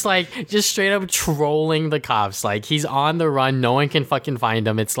 just straight up trolling the cops. Like he's on the run. No one can fucking find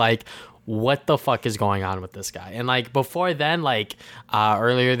him. It's like, what the fuck is going on with this guy? And like before then, like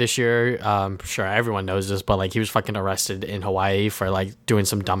earlier this year, sure everyone knows this, but like he was fucking arrested in Hawaii for like doing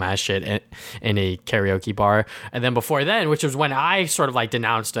some dumbass shit in a karaoke bar. And then before then, which was when I sort of like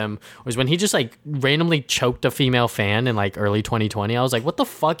denounced him, was when he just like randomly choked a female fan in like early 2020. I was like, what the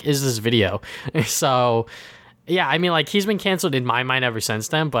fuck is this video? So yeah, I mean, like, he's been canceled in my mind ever since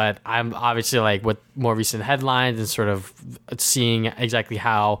then, but I'm obviously, like, with more recent headlines and sort of seeing exactly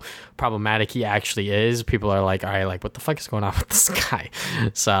how problematic he actually is, people are like, all right, like, what the fuck is going on with this guy?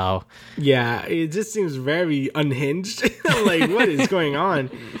 So... yeah, it just seems very unhinged. Like, what is going on?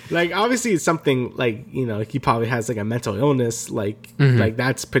 Like, obviously, it's something, like, you know, he probably has, like, a mental illness. Like, like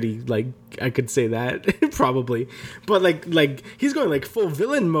that's pretty, like, I could say that, probably. But, like he's going, like, full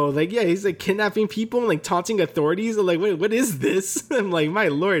villain mode. Like, yeah, he's, like, kidnapping people and, like, taunting authorities. I'm like, wait, what is this? I'm like, my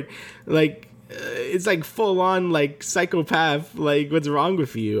lord. Like, it's, like, full-on, like, psychopath. Like, what's wrong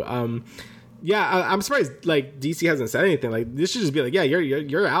with you? Yeah, I'm surprised, like, DC hasn't said anything. Like, this should just be like, yeah,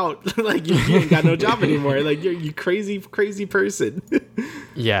 you're out. Like, you ain't got no job anymore. Like, you crazy person.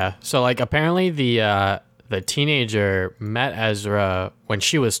 Yeah, so, like, apparently the teenager met Ezra when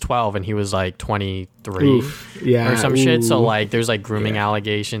she was 12 and he was like 23. Oof, yeah, or some shit. So like there's like grooming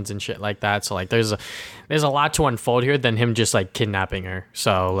allegations and shit like that. So like there's a lot to unfold here than him just like kidnapping her.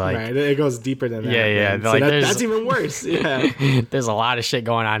 So like right, it goes deeper than that. Yeah. So like, that's even worse. Yeah. There's a lot of shit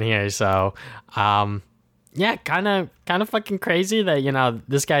going on here. So yeah, kind of fucking crazy that, you know,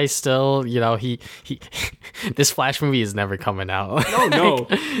 this guy's still, you know, he this Flash movie is never coming out. Oh,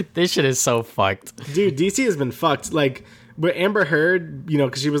 no. This shit is so fucked. Dude, DC has been fucked. Like, with Amber Heard, you know,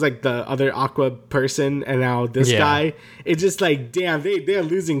 because she was, like, the other Aqua person, and now this guy, it's just like, damn, they're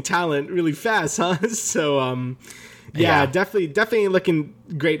losing talent really fast, huh? So, yeah, definitely looking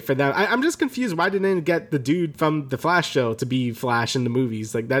great for them. I'm just confused. Why didn't they get the dude from the Flash show to be Flash in the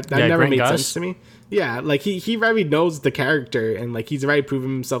movies? Like, that never Grant made Gust? sense to me. Yeah, like, he already knows the character, and, like, he's already proven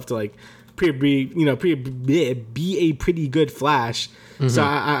himself to, like, be a pretty good Flash. So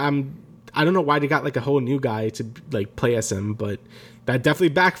I don't know why they got, like, a whole new guy to, like, play as him, but that definitely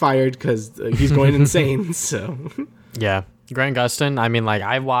backfired because he's going insane, so... Yeah. Grant Gustin, I mean, like,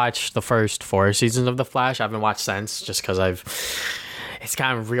 I watched the first 4 seasons of The Flash. I haven't watched since just because it's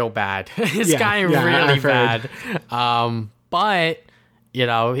gotten real bad. It's gotten really bad. But, you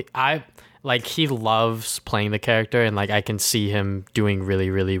know, he loves playing the character, and, like, I can see him doing really,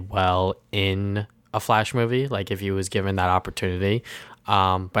 really well in a Flash movie, like, if he was given that opportunity.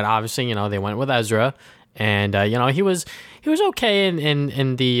 But obviously, you know, they went with Ezra, and, you know, he was okay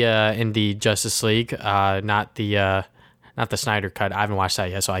in the Justice League, not the Snyder cut. I haven't watched that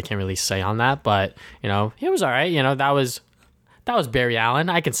yet, so I can't really say on that. But, you know, he was all right. You know, that was Barry Allen.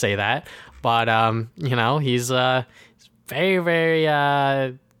 I can say that. But, you know, he's very,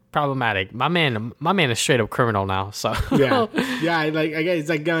 very problematic. My man is straight up criminal now. So yeah. Like I guess he's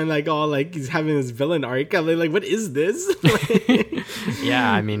like going like all like he's having this villain arc. I'm like, what is this?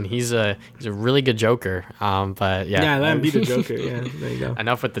 Yeah, I mean he's a really good Joker. But yeah. Yeah, let him be the Joker. Yeah, there you go.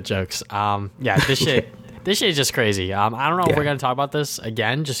 Enough with the jokes. Yeah, this shit. This shit is just crazy. I don't know if we're going to talk about this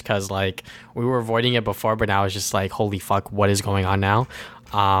again, just because, like, we were avoiding it before, but now it's just like, holy fuck, what is going on now?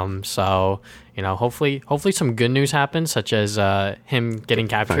 So, you know, hopefully some good news happens, such as him getting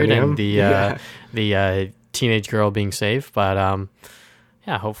captured and the teenage girl being saved. But,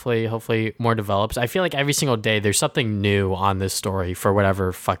 yeah, hopefully more develops. I feel like every single day there's something new on this story for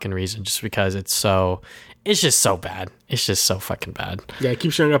whatever fucking reason, just because it's just so bad. It's just so fucking bad. Yeah, it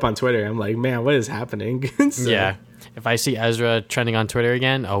keeps showing up on Twitter. I'm like, man, what is happening? So, yeah. If I see Ezra trending on Twitter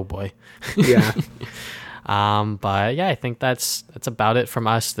again, oh boy. Yeah. But yeah, I think that's about it from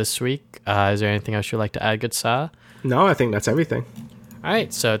us this week. Is there anything else you'd like to add, good Sa? No, I think that's everything. All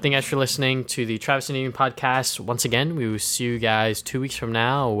right. So thank you guys for listening to the Travis and Ian podcast. Once again, we will see you guys 2 weeks from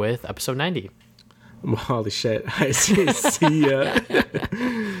now with episode 90. Holy shit. I see ya.